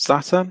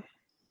Zlatan?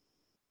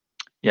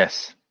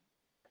 Yes.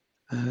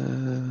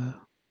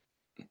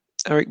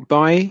 Eric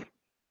Bailly?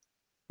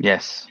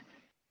 Yes.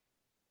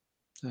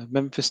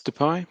 Memphis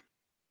Depay?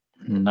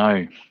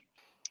 No.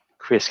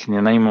 Chris, can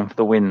you name one for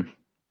the win?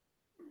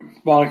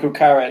 Michael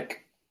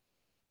Carrick.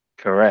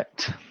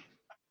 Correct.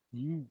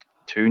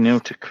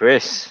 2-0 to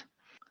Chris.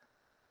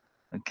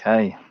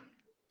 Okay.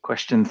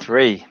 Question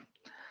 3.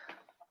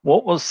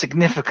 What was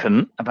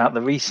significant about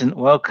the recent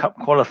World Cup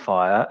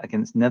qualifier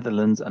against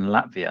Netherlands and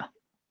Latvia?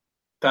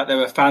 That there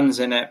were fans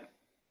in it.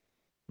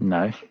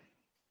 No.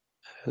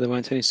 There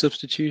weren't any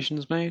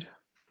substitutions made?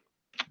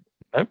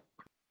 Nope.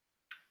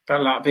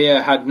 That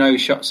Latvia had no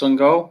shots on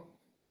goal.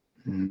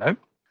 Nope.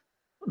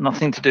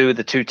 Nothing to do with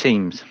the two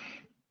teams,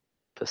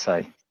 per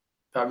se.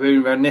 That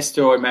Ruben Van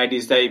Nistelrooy made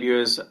his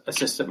debut as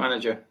assistant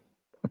manager.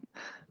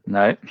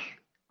 No.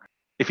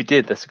 If he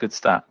did, that's a good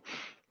stat.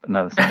 But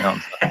no, that's not the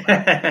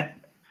answer.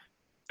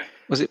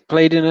 Was it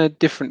played in a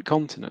different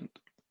continent?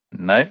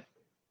 No.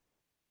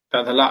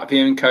 That the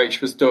Latvian coach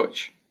was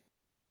Dutch.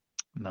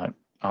 No.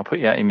 I'll put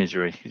you out of your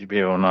misery because you'll be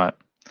here all night.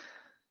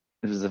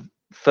 This was the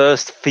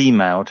first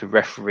female to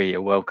referee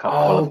a World Cup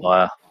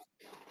qualifier.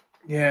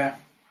 Yeah.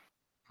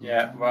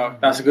 Yeah, well,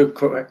 that's a good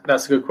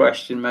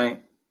question, mate.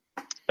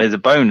 There's a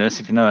bonus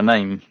if you know her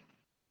name.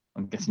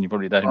 I'm guessing you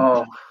probably don't.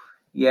 Oh,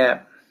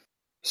 yeah.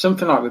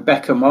 Something like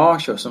Rebecca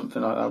Marsh or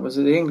something like that. Was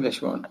it the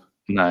English one?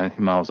 No, you're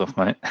miles off,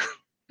 mate.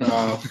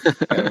 Oh.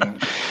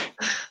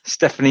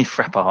 Stephanie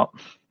Frappart.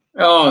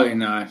 Oh,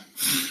 no.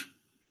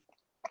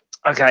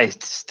 Okay,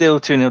 still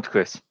 2-0 to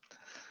Chris.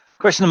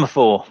 Question number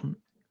 4.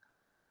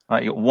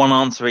 Right, you got one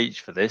answer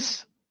each for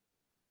this.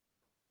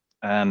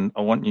 And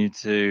I want you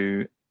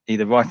to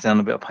either write it down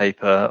on a bit of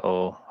paper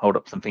or hold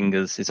up some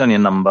fingers. It's only a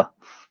number.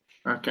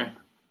 Okay.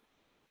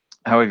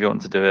 However you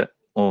want to do it,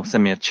 or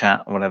send me a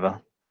chat or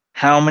whatever.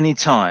 How many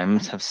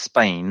times have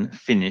Spain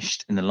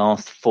finished in the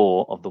last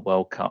 4 of the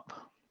World Cup?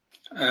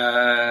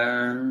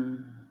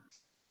 Going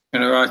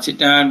to write it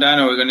down, Dan,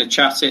 or we're going to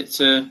chat it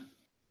to...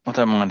 I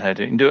don't mind how you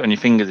do it. You can do it on your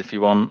fingers if you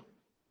want.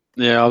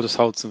 Yeah, I'll just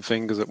hold some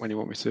fingers up when you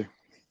want me to.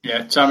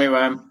 Yeah, tell me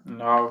when,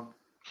 and I'll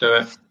do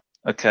it.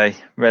 Okay,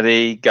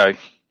 ready, go.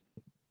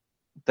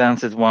 Dan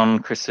says 1,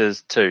 Chris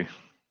says 2.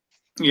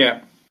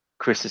 Yeah.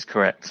 Chris is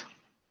correct.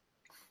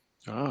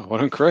 Oh, well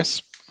done,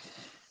 Chris.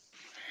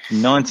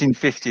 In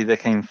 1950, they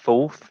came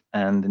 4th,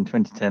 and in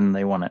 2010,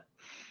 they won it.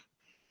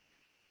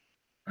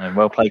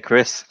 Well played,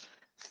 Chris.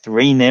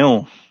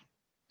 3-0.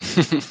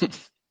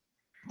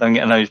 Don't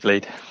get a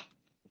nosebleed.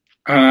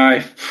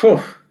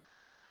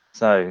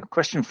 So,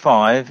 question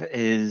 5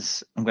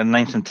 is, I'm going to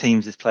name some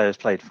teams this player has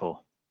played for.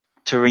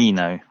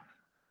 Torino,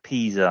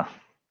 Pisa,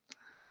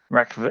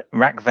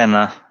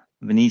 Ravenna,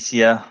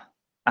 Venezia,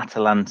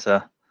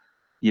 Atalanta,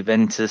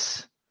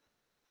 Juventus,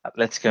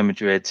 Atletico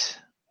Madrid,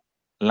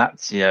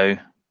 Lazio,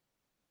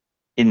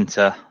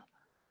 Inter,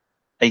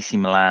 AC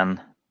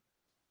Milan,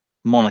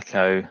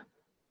 Monaco,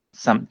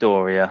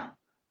 Sampdoria,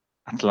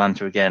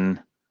 Atalanta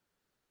again,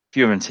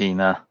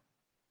 Fiorentina,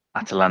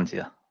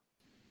 Atalanta.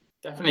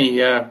 Definitely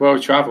well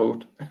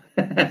travelled.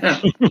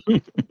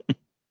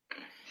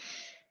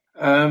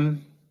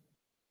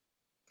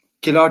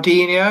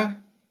 Gilardino?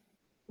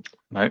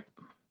 Nope.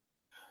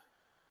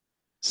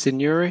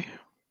 Signori?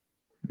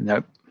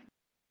 Nope.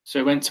 So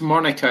he went to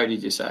Monaco,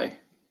 did you say?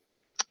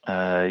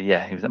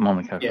 Yeah, he was at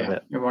Monaco for a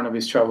bit. In one of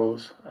his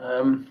travels.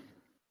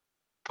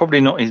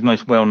 Probably not his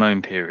most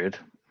well-known period.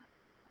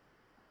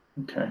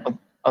 Okay.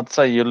 I'd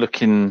say you're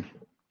looking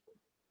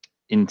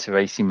into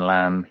AC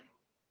Milan.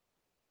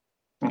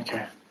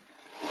 Okay.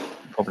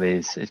 Probably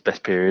his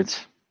best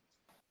periods.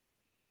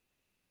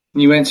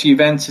 And you went to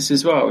Juventus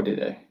as well, did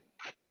he?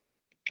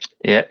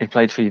 Yeah, he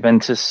played for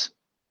Juventus.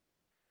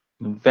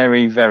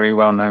 Very, very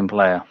well-known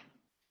player.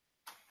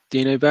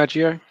 Dino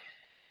Baggio?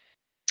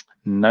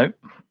 Nope.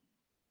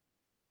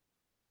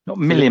 Not a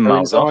million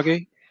miles off.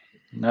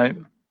 No.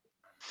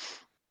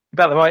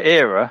 About the right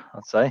era,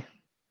 I'd say.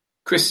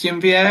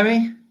 Christian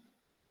Vieri?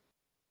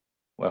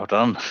 Well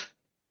done.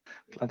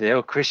 Bloody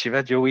hell, Chris, you've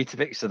had your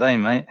Weetabix today,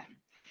 mate.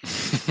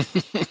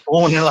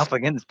 4-0 up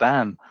against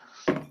Bam.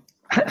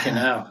 Fucking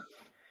hell.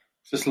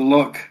 Just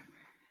look.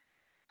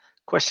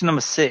 Question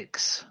number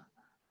 6.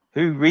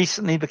 Who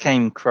recently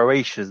became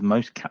Croatia's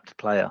most capped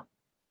player?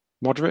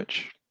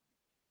 Modric?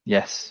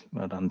 Yes,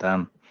 well done,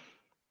 Dan.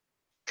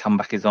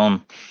 Comeback is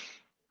on.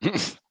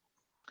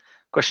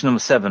 Question number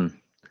 7.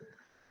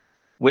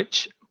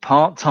 Which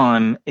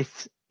part-time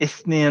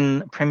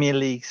Isthmian Premier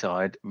League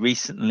side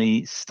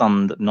recently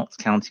stunned Notts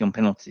County on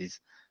penalties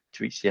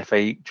to reach the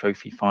FA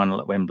Trophy final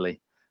at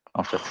Wembley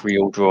after a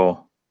 3-3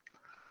 draw?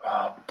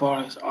 Oh,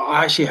 Boris.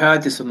 I actually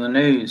heard this on the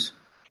news.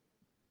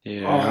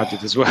 Yeah, I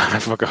did as well. I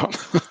forgot.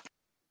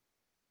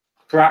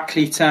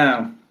 Brackley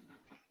Town.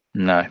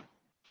 No.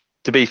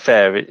 To be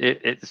fair,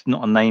 it's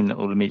not a name that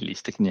will immediately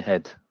stick in your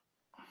head.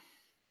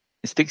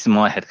 It sticks in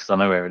my head because I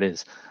know where it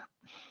is.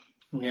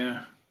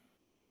 Yeah.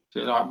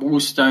 Is it like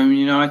Woolstone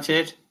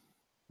United?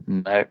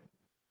 No.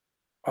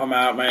 I'm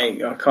out,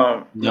 mate. I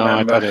can't No,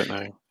 remember. I don't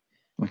know.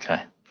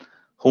 Okay.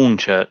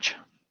 Hornchurch.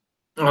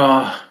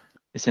 Oh.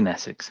 It's in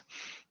Essex.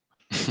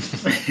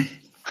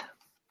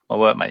 My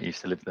workmate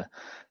used to live there.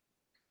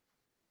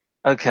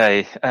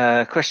 Okay,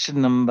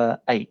 question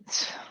number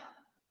 8.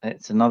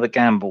 It's another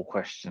gamble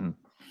question.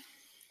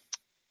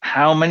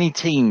 How many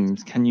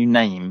teams can you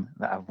name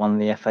that have won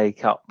the FA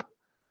Cup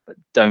but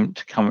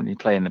don't currently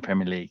play in the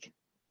Premier League?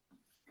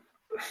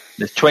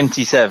 There's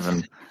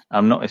 27.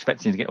 I'm not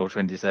expecting to get all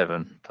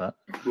 27, but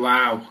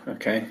Wow.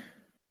 Okay.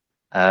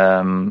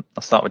 I'll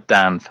start with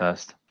Dan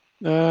first.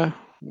 Let's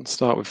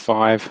start with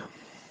 5.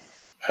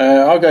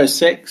 I'll go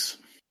 6.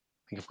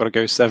 I think I've got to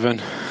go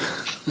 7.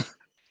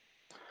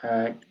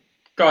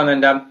 Go on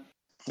then, Dan.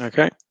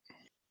 Okay.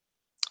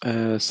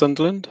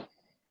 Sunderland?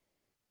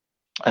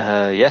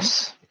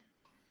 Yes.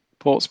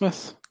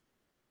 Portsmouth?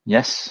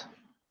 Yes.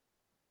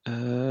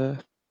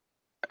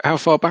 How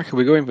far back are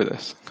we going with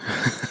this?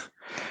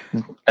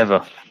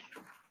 Ever.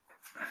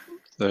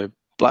 So,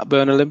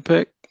 Blackburn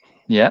Olympic?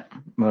 Yeah,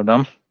 well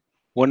done.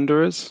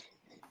 Wanderers?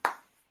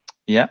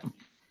 Yeah.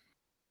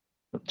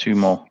 Got 2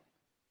 more.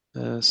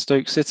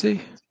 Stoke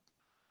City?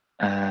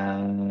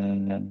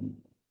 No.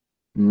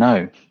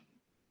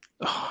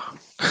 Oh.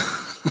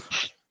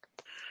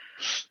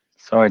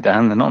 Sorry,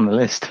 Dan, they're not on the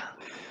list.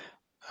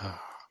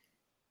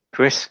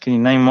 Chris, can you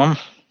name one?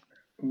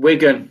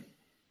 Wigan.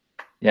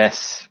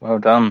 Yes, well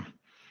done.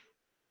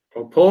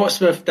 Or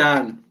Portsmouth,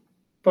 Dan.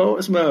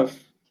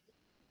 Portsmouth.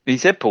 He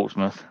said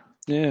Portsmouth.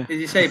 Yeah. Did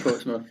you say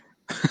Portsmouth?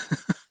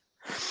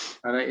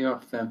 I'll let you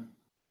off then.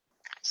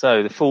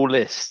 So, the full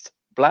list.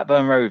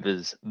 Blackburn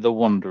Rovers, The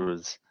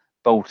Wanderers,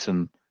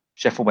 Bolton,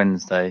 Sheffield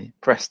Wednesday,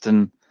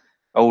 Preston,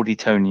 Old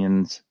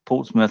Etonians,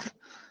 Portsmouth,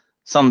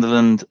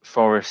 Sunderland,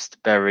 Forest,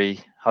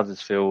 Bury,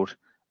 Huddersfield,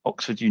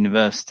 Oxford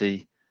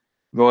University,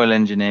 Royal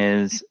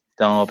Engineers,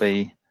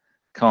 Derby,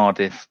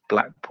 Cardiff,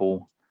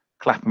 Blackpool,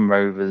 Clapham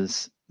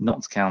Rovers,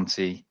 Notts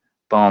County,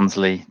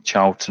 Barnsley,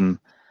 Charlton,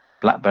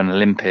 Blackburn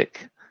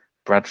Olympic,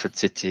 Bradford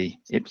City,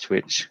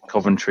 Ipswich,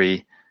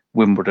 Coventry,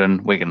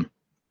 Wimbledon, Wigan.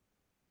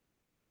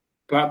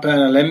 Blackburn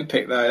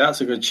Olympic, though.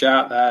 That's a good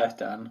shout there,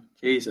 Dan.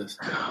 Jesus.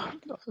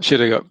 Should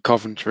have got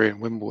Coventry and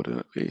Wimbledon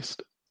at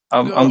least.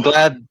 I'm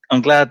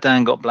glad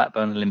Dan got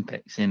Blackburn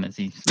Olympics in as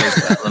he spoke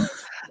about them.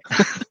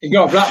 You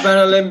got Blackburn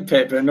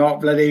Olympic, but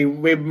not bloody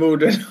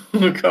Wimbledon.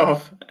 Look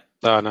off.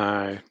 Oh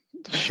no,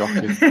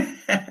 shocking.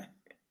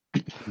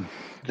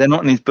 They're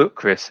not in his book,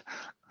 Chris.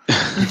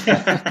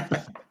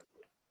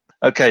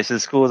 Okay, so the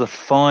scores are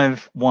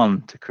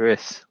 5-1 to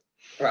Chris.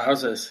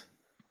 Wowzers.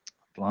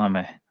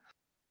 Blimey.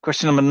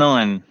 Question number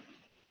 9.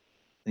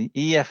 The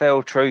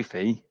EFL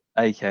Trophy,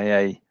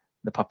 aka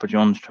the Papa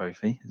John's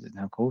Trophy, as it's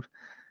now called,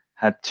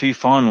 had 2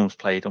 finals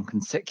played on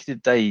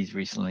consecutive days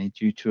recently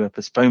due to a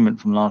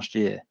postponement from last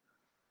year.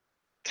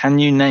 Can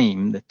you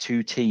name the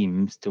 2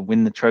 teams to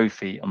win the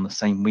trophy on the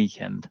same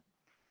weekend?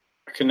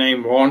 I can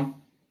name one.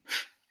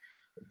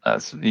 You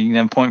can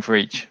have a point for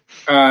each.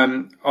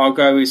 I'll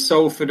go with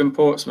Salford and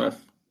Portsmouth.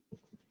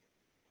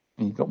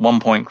 You've got 1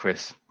 point,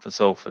 Chris, for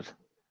Salford.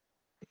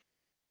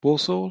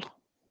 Walsall?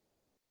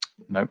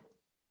 Nope.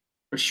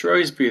 Was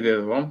Shrewsbury the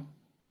other one?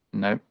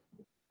 Nope.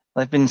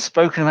 They've been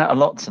spoken about a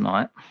lot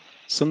tonight.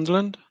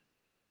 Sunderland?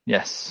 Yeah.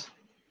 Yes.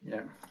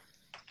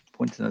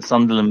 Pointing at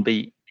Sunderland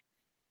beat.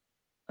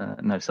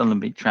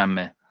 Sunderland beat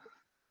Tranmere.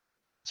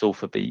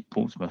 Salford beat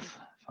Portsmouth,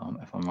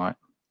 if I'm right.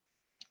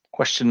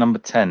 Question number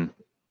 10.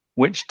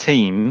 Which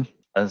team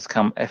has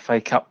come FA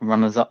Cup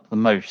runners-up the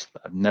most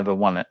but have never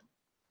won it?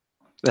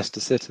 Leicester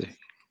City.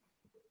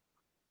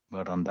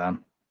 Well done, Dan.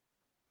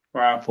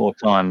 Wow. 4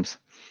 times.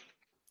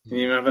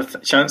 You didn't have a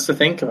chance to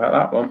think about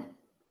that one.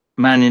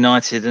 Man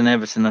United and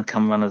Everton have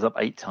come runners-up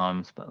 8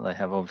 times, but they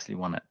have obviously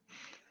won it.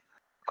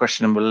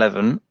 Question number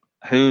 11.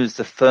 Who is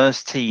the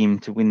first team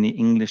to win the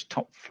English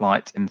top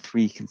flight in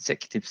 3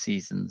 consecutive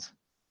seasons?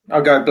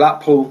 I'll go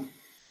Blackpool.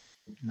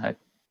 No.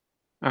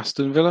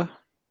 Aston Villa?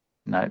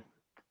 No.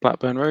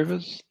 Blackburn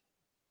Rovers?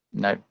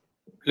 No.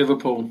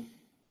 Liverpool.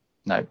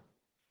 No.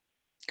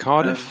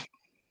 Cardiff?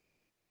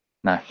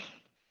 No.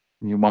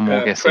 You one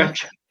more guess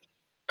each.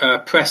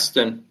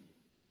 Preston?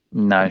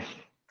 No.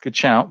 Good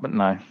shout, but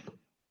no.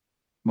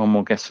 One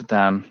more guess for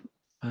Dan.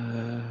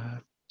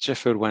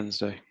 Sheffield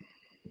Wednesday?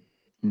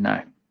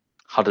 No.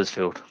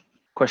 Huddersfield.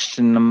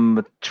 Question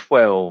number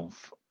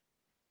 12.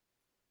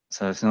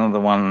 So it's another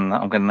one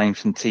that I'm going to name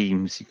some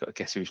teams. You've got to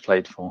guess who he's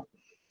played for.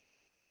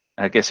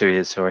 Guess who he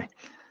is, sorry.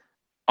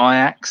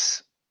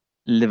 Ajax,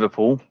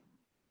 Liverpool,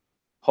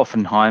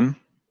 Hoffenheim,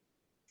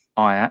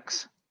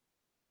 Ajax,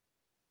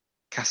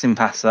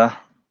 Kasimpasa,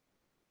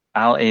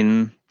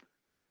 Al-In,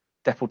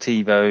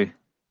 Deportivo,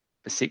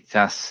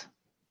 Besiktas,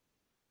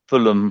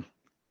 Fulham,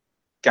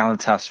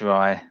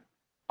 Galatasaray,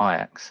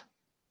 Ajax.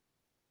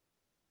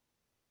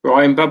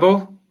 Ryan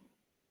Bubble?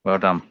 Well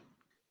done.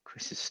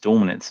 Chris is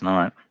storming it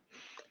tonight.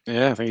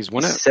 Yeah, I think he's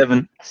won it.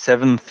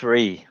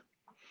 7-3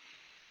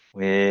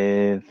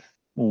 with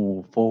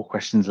 4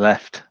 questions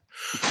left.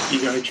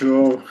 You go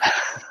draw.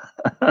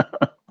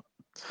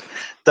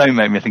 Don't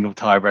make me think of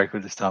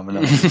tiebreaker this time.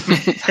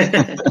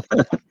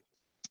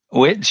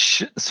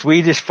 Which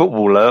Swedish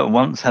footballer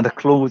once had a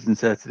clause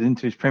inserted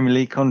into his Premier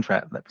League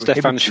contract that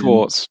Stefan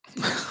Schwarz.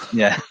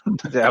 Yeah,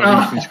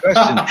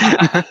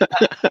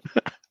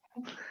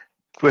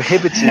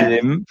 prohibited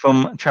him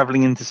from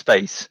travelling into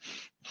space.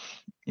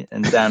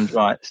 And Dan's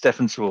right,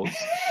 Stefan Schwarz.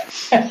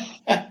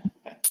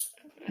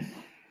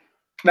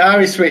 Now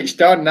he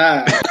switched on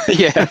now.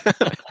 Yeah.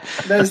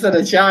 There's not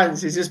a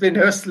chance. He's just been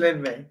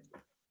hustling me.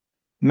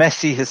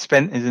 Messi has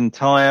spent his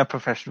entire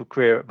professional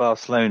career at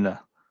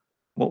Barcelona.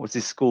 What was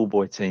his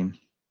schoolboy team?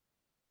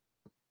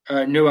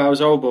 Newell's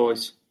Old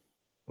Boys.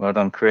 Well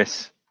done,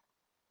 Chris.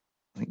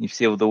 I think you've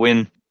sealed the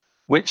win.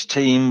 Which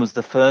team was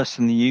the first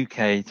from the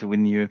UK to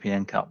win the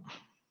European Cup?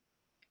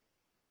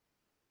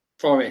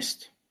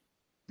 Forest.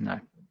 No.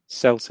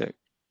 Celtic.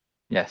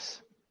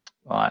 Yes.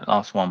 All right,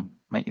 last one.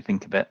 Make you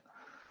think a bit.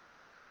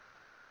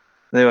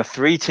 There are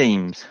 3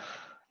 teams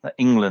that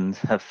England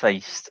have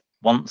faced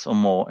once or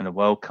more in a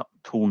World Cup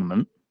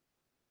tournament,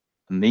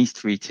 and these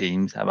 3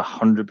 teams have a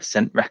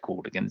 100%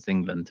 record against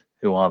England.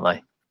 Who are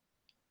they?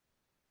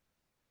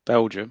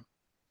 Belgium.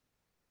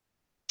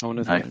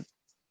 No.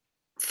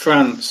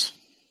 France.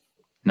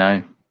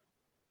 No.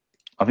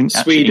 I think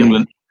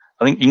Sweden.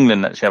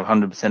 England actually have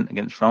 100%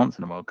 against France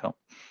in the World Cup.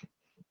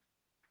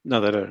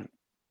 No, they don't.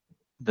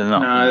 They're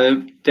not.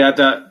 No, they had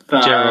that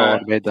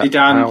Gerrard made that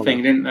Zidane foul.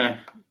 thing, didn't they?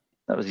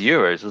 That was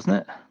Euros, wasn't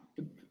it?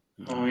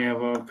 Oh yeah,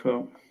 World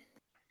Cup.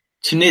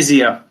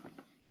 Tunisia.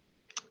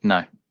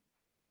 No.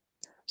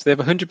 So they have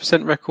a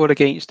 100% record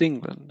against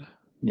England?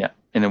 Yeah,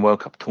 in a World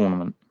Cup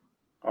tournament.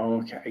 Oh,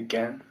 okay,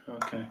 again.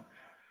 Okay.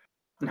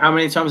 And how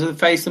many times have they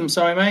faced them,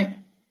 sorry, mate?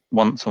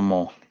 Once or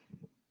more.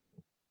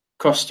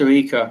 Costa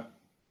Rica.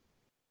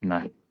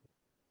 No.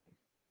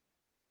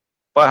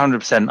 By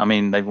 100%, I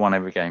mean they've won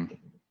every game.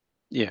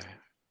 Yeah.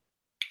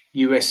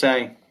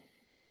 USA.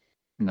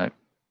 No.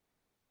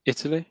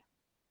 Italy?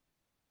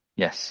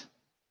 Yes.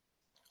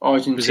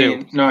 Argentina.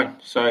 Brazil. No,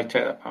 sorry,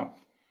 take that out.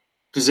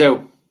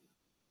 Brazil.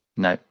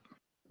 No.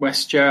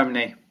 West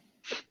Germany.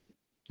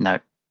 No.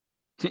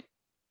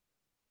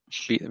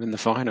 Beat them in the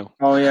final.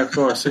 Oh yeah, of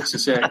course,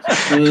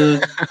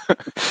 6-6.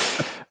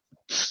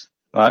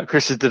 All right,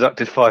 Chris has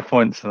deducted 5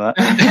 points for that.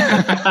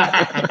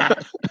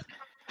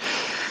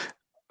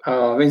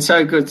 Oh, I've been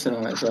so good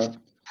tonight. So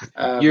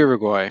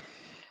Uruguay.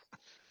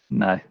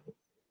 No.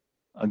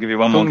 I'll give you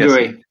one more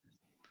Hungary. guess.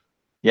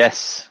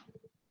 Yes.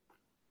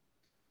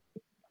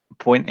 A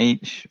point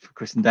each for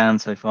Chris and Dan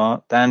so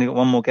far. Dan, you got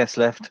one more guess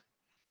left.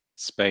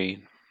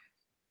 Spain.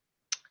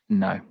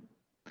 No.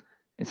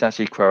 It's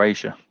actually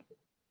Croatia.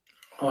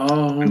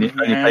 Oh, Only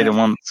played them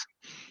once.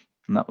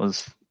 And that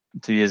was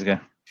 2 years ago.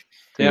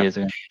 2 years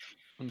ago.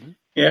 Mm-hmm.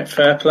 Yeah,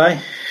 fair play.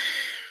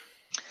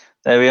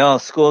 There we are.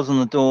 Scores on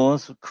the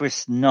doors.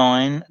 Chris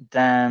 9,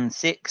 Dan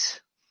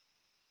 6.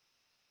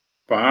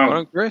 Wow. Well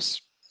done, Chris.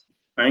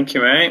 Thank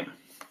you, mate.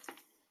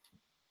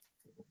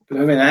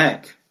 Blooming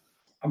heck.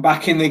 I'm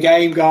back in the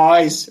game,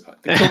 guys.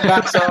 The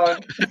comeback's on.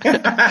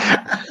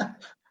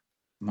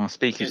 My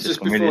speaker's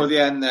Just before the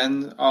end,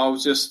 then, I'll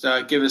just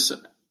give us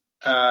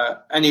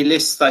any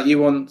lists that you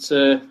want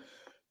to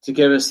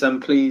give us,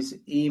 then please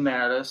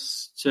email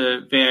us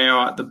to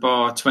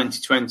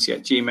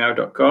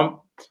var@thebar2020@gmail.com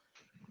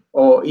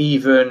or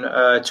even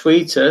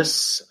tweet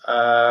us.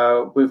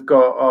 We've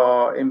got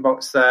our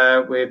inbox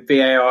there with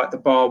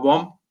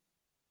var@thebar1.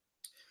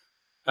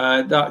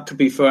 That could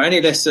be for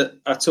any list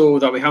at all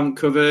that we haven't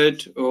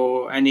covered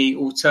or any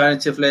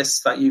alternative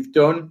lists that you've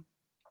done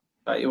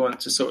that you want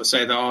to sort of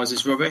say that ours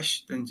is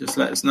rubbish, then just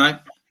let us know.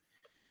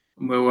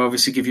 And we'll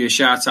obviously give you a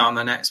shout out on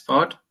the next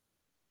pod.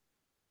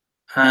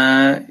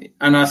 And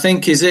I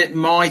think, is it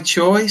my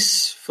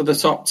choice for the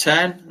top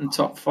 10 and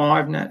top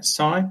 5 next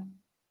time?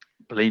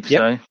 Believe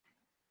so.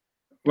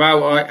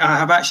 Well, I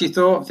have actually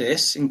thought of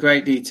this in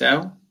great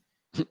detail.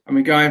 And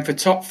we're going for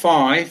top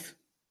 5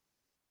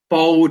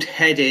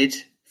 bald-headed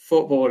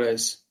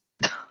footballers.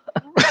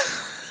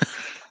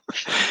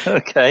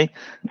 Okay.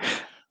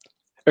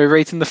 Are we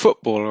rating the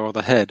footballer or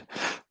the head?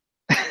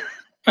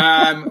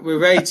 We're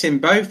rating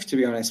both, to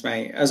be honest,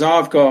 mate. As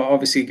I've got,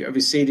 obviously, a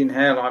receding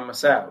hairline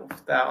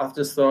myself, that I've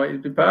just thought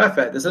it'd be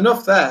perfect. There's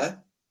enough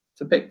there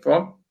to pick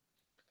from.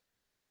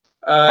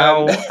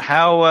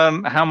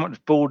 How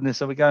much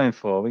baldness are we going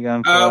for? Are we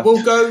going for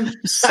we'll go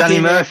Danny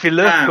Murphy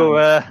look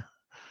down.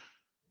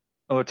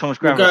 or Thomas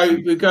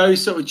Graham? We'll go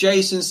sort of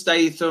Jason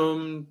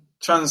Statham,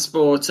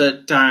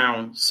 Transporter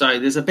down. So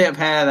there's a bit of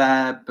hair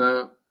there,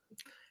 but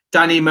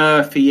Danny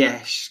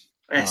Murphy-ish.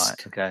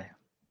 Right, okay.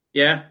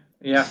 Yeah?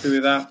 Are you happy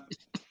with that?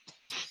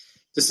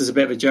 Just as a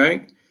bit of a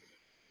joke.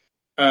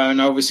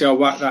 And obviously I'll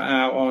whack that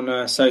out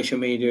on social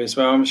media as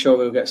well. I'm sure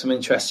we'll get some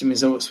interesting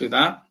results with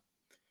that.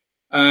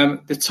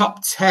 The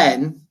top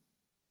 10,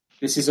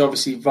 this is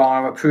obviously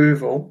via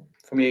approval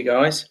from you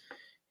guys,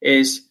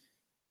 is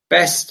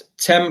best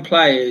 10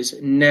 players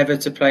never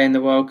to play in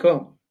the World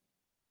Cup.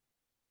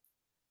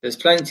 There's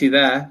plenty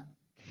there.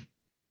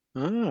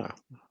 Ah,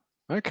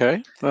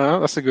 okay.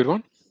 That's a good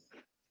one.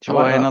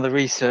 Try another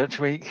research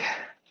week.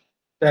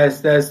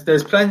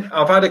 There's plenty.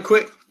 I've had a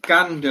quick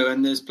gander,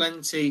 and there's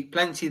plenty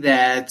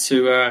there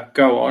to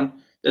go on.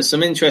 There's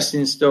some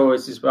interesting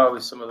stories as well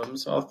with some of them.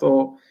 So I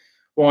thought,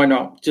 why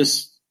not?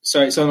 Just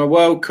so it's on a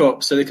World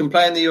Cup, so they can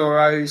play in the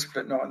Euros,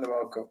 but not in the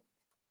World Cup.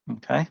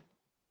 Okay.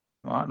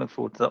 All right, look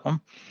forward to that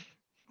one.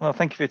 Well,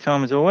 thank you for your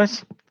time as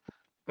always.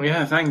 Well,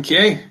 yeah, thank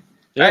you.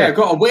 Yeah. Hey, I've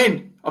got a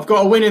win. I've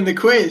got a win in the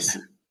quiz.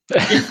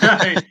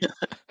 I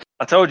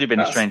told you it'd been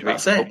a strange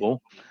week for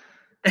football.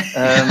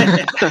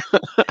 That's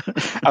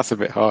a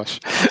bit harsh.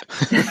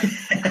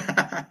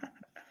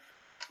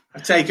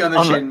 Take it on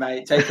the chin,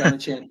 mate. Take it on the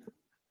chin.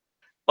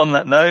 On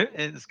that note,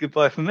 it's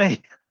goodbye for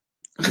me.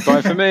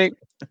 Goodbye for me.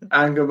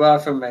 And goodbye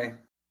from me.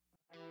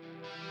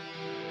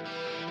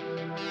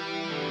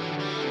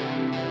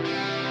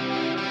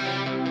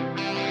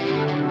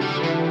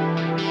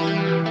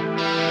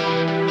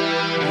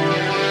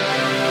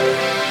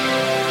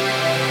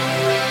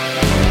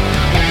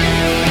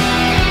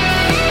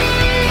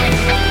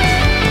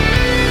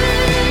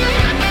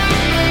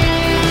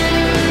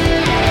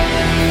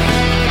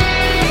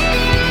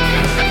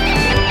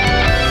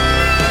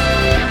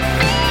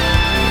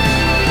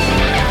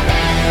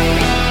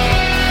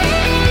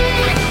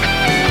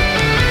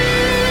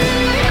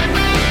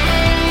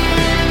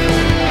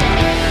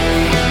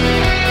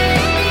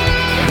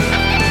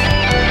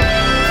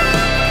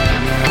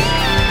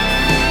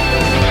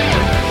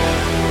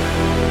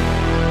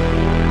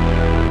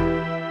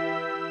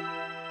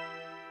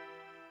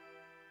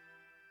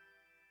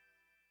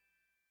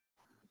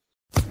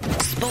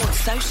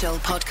 Social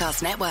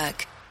Podcast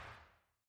Network.